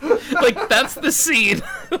running. Like, that's the scene.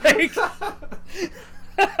 Like,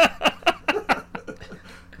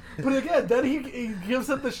 But again, then he gives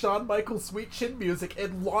him the Shawn Michaels sweet chin music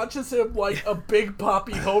and launches him like a big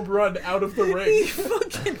poppy home run out of the ring.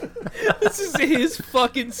 this is his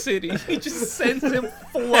fucking city. He just sends him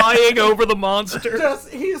flying over the monster.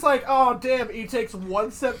 He's like, oh damn, he takes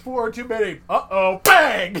one step forward too many. Uh-oh,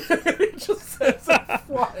 bang! He just sends him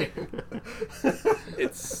flying.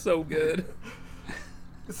 It's so good.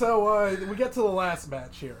 So we get to the last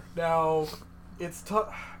match here. Now, it's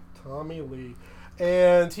Tommy Lee.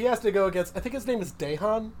 And he has to go against, I think his name is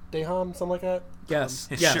Dahan, something like that. Yes,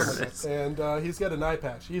 Yes. Sure is. And he's got an eye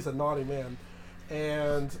patch. He's a naughty man.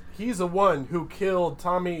 And he's the one who killed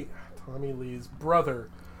Tommy Lee's brother.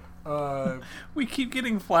 We keep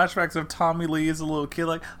getting flashbacks of Tommy Lee as a little kid,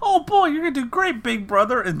 like, oh boy, you're gonna do great, big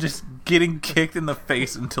brother, and just getting kicked in the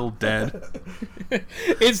face until dead.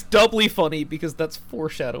 It's doubly funny because that's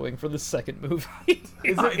foreshadowing for the second movie.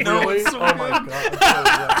 Is I it know, really? it's so Oh my good. god, I'm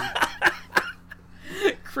so ready.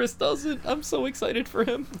 Chris doesn't. I'm so excited for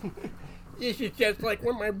him. This is just like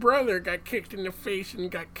when my brother got kicked in the face and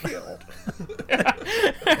got killed.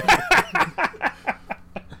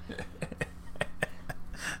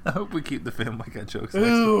 I hope we keep the Family Guy jokes.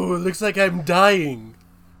 Ooh, looks like I'm dying.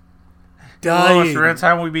 Lois, around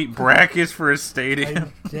time we beat Brackus for his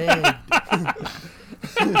stadium. Dead.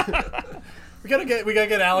 we gotta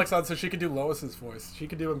get Alex on so she can do Lois's voice. She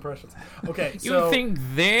can do impressions. Okay, so You think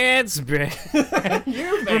that's bad?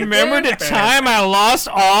 you think Remember the that's bad. time I lost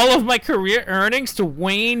all of my career earnings to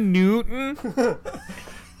Wayne Newton?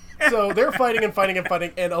 So they're fighting,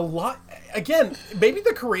 and a lot. Again, maybe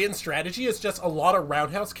the Korean strategy is just a lot of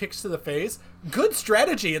roundhouse kicks to the face. Good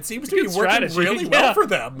strategy. It seems to be Good working strategy, really yeah. well for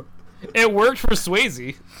them. It worked for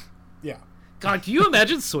Swayze. Yeah. God, can you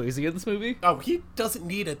imagine Swayze in this movie? Oh, he doesn't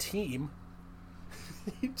need a team.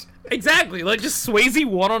 Exactly, like just Swayze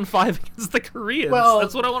 1-on-5 against the Koreans. Well,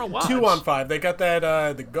 That's what I want to watch. 2-on-5. They got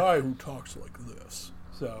that the guy who talks like this,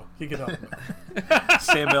 so he can help them out.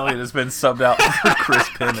 Sam Elliott has been subbed out for Chris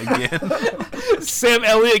Penn again. Sam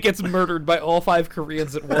Elliott gets murdered by all 5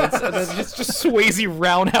 Koreans at once, and then it's just Swayze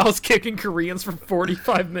roundhouse kicking Koreans for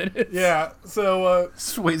 45 minutes. Yeah. So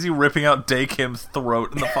Swayze ripping out Day Kim's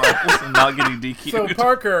throat in the finals and not getting DQ'd. so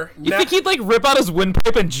Parker. You think he'd like rip out his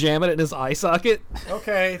windpipe and jam it in his eye socket?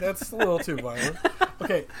 Okay, that's a little too violent.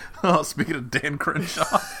 Okay. Oh, speaking of Dan Crenshaw.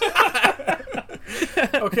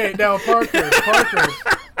 Okay, now Parker,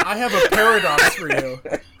 I have a paradox for you.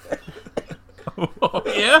 Oh,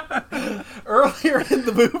 yeah? Earlier in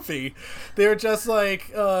the movie, they're just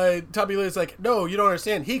like, Tommy Lee's like, no, you don't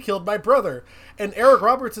understand. He killed my brother. And Eric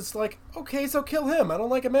Roberts is like, okay, so kill him. I don't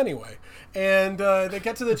like him anyway. And they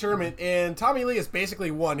get to the tournament, and Tommy Lee is basically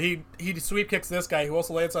won. He sweep kicks this guy, who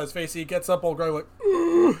also lands on his face. He gets up all going like,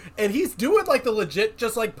 ooh, and he's doing like the legit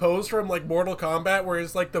just like pose from like Mortal Kombat, where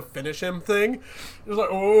it's like the finish him thing. It's like,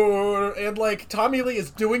 oh, and like Tommy Lee is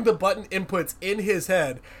doing the button inputs in his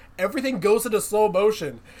head. Everything goes into slow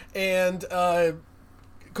motion, and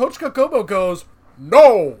Coach Kokomo goes,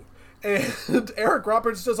 no! And Eric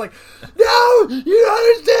Roberts is just like, no! You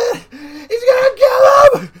don't understand! He's gonna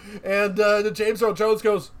kill him! And James Earl Jones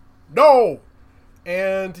goes, no!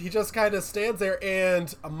 And he just kind of stands there,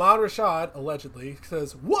 and Ahmad Rashad, allegedly,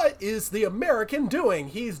 says, what is the American doing?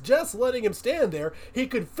 He's just letting him stand there. He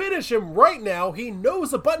could finish him right now. He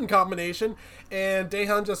knows a button combination, and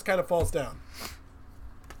Dahan just kind of falls down.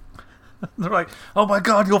 They're like, oh my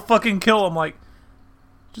god, you'll fucking kill him. Like,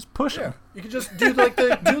 just push him. You can just do like the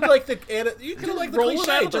roll him out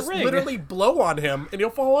cliche, of the just ring. literally blow on him and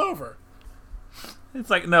he'll fall over.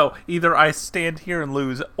 It's like, no, either I stand here and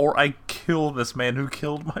lose, or I kill this man who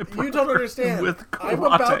killed my brother. You don't understand. With karate. I'm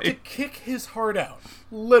about to kick his heart out,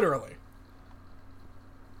 literally.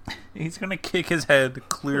 He's gonna kick his head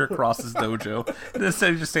clear across his dojo. And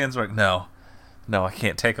instead he just stands like, no, I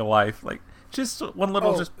can't take a life. Like, just one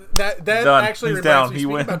little, just that done. actually He's reminds down. me. He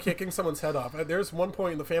Speaking wins. about kicking someone's head off, there's one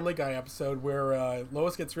point in the Family Guy episode where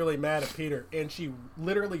Lois gets really mad at Peter, and she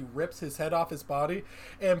literally rips his head off his body,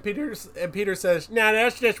 and Peter says, "Nah,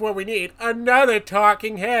 that's just what we need, another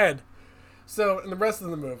talking head." So in the rest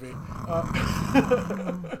of the movie,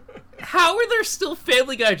 How are there still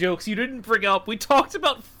Family Guy jokes you didn't bring up? We talked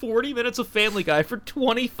about 40 minutes of Family Guy for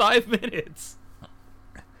 25 minutes.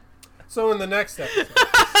 so in the next episode.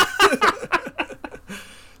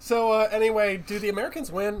 So anyway, do the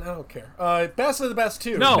Americans win? I don't care. Best of the Best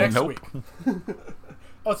 2 No. next Nope. week.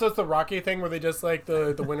 Oh, so it's the Rocky thing where they just like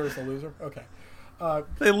the winner is the loser? Okay.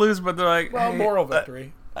 they lose, but they're like, Well, hey, moral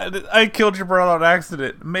victory. I killed your brother on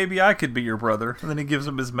accident. Maybe I could be your brother. And then he gives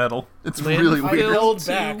him his medal. It's really I weird. held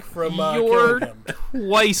back from You're killing him.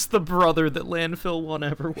 twice the brother that Landfill 1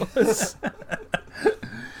 ever was.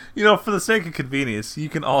 You know, for the sake of convenience, you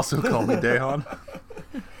can also call me Daehan.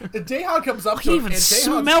 And Daehan comes up to He him, even and Daehan's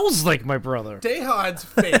smells like my brother. Daehan's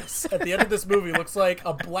face at the end of this movie looks like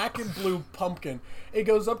a black and blue pumpkin. It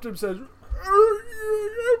goes up to him and says,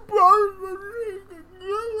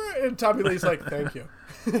 and Tommy Lee's like, thank you.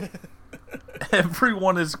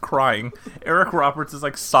 Everyone is crying. Eric Roberts is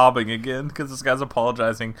like sobbing again because this guy's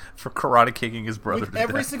apologizing for karate kicking his brother With to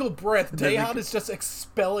every death. single breath, Daehan is just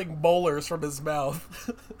expelling molars from his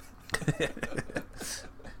mouth.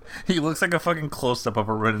 He looks like a fucking close-up of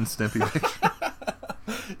a Ren and Stimpy picture.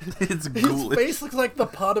 It's His ghoulish. face looks like the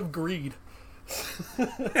pot of greed.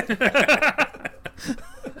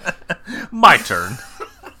 My turn.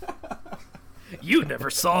 You never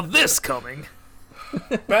saw this coming.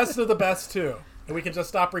 Best of the best, too. And we can just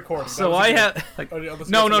stop recording. That So was a I good- have Oh, yeah, let's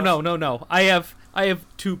no, get no, to no, no, no. I have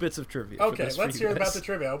 2 bits of trivia. for Okay, this for let's you hear about guys. the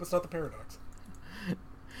trivia. I hope it's not the paradox.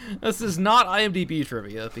 This is not IMDb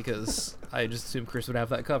trivia because I just assumed Chris would have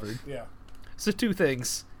that covered. Yeah. So 2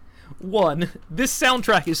 things. 1, this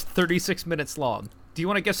soundtrack is 36 minutes long. Do you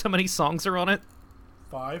want to guess how many songs are on it?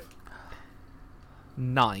 5.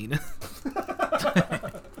 9.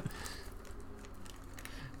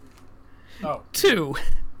 Oh. 2,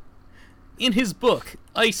 in his book,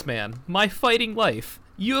 Iceman, My Fighting Life,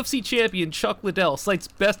 UFC champion Chuck Liddell cites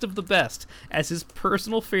Best of the Best as his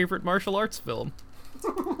personal favorite martial arts film.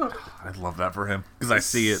 I love that for him because I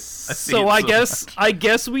see it. So I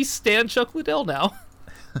guess we stand Chuck Liddell now.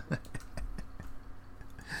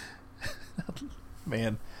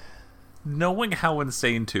 Man, knowing how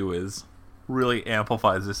insane 2 is really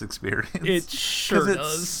amplifies this experience. It sure it's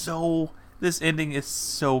does. so. This ending is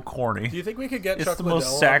so corny. Do you think we could get It's Chuck the Liddell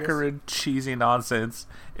most on saccharine, cheesy nonsense.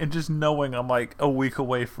 And just knowing I'm like a week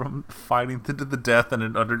away from fighting to the death in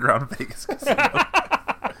an underground Vegas casino.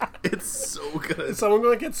 It's so this? good. Is someone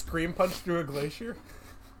going to get scream punched through a glacier?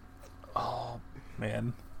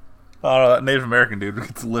 Man. Oh, that Native American dude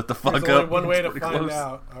gets lit the fuck There's up. only one way to It's find pretty close.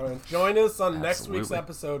 out. All right, join us on next week's Absolutely.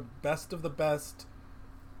 episode, Best of the Best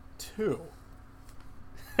 2.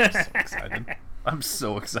 Excited. I'm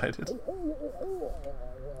so excited.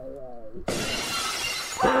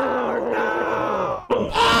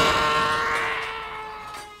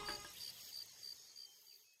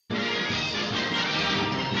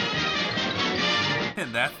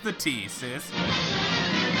 And that's the tea, sis.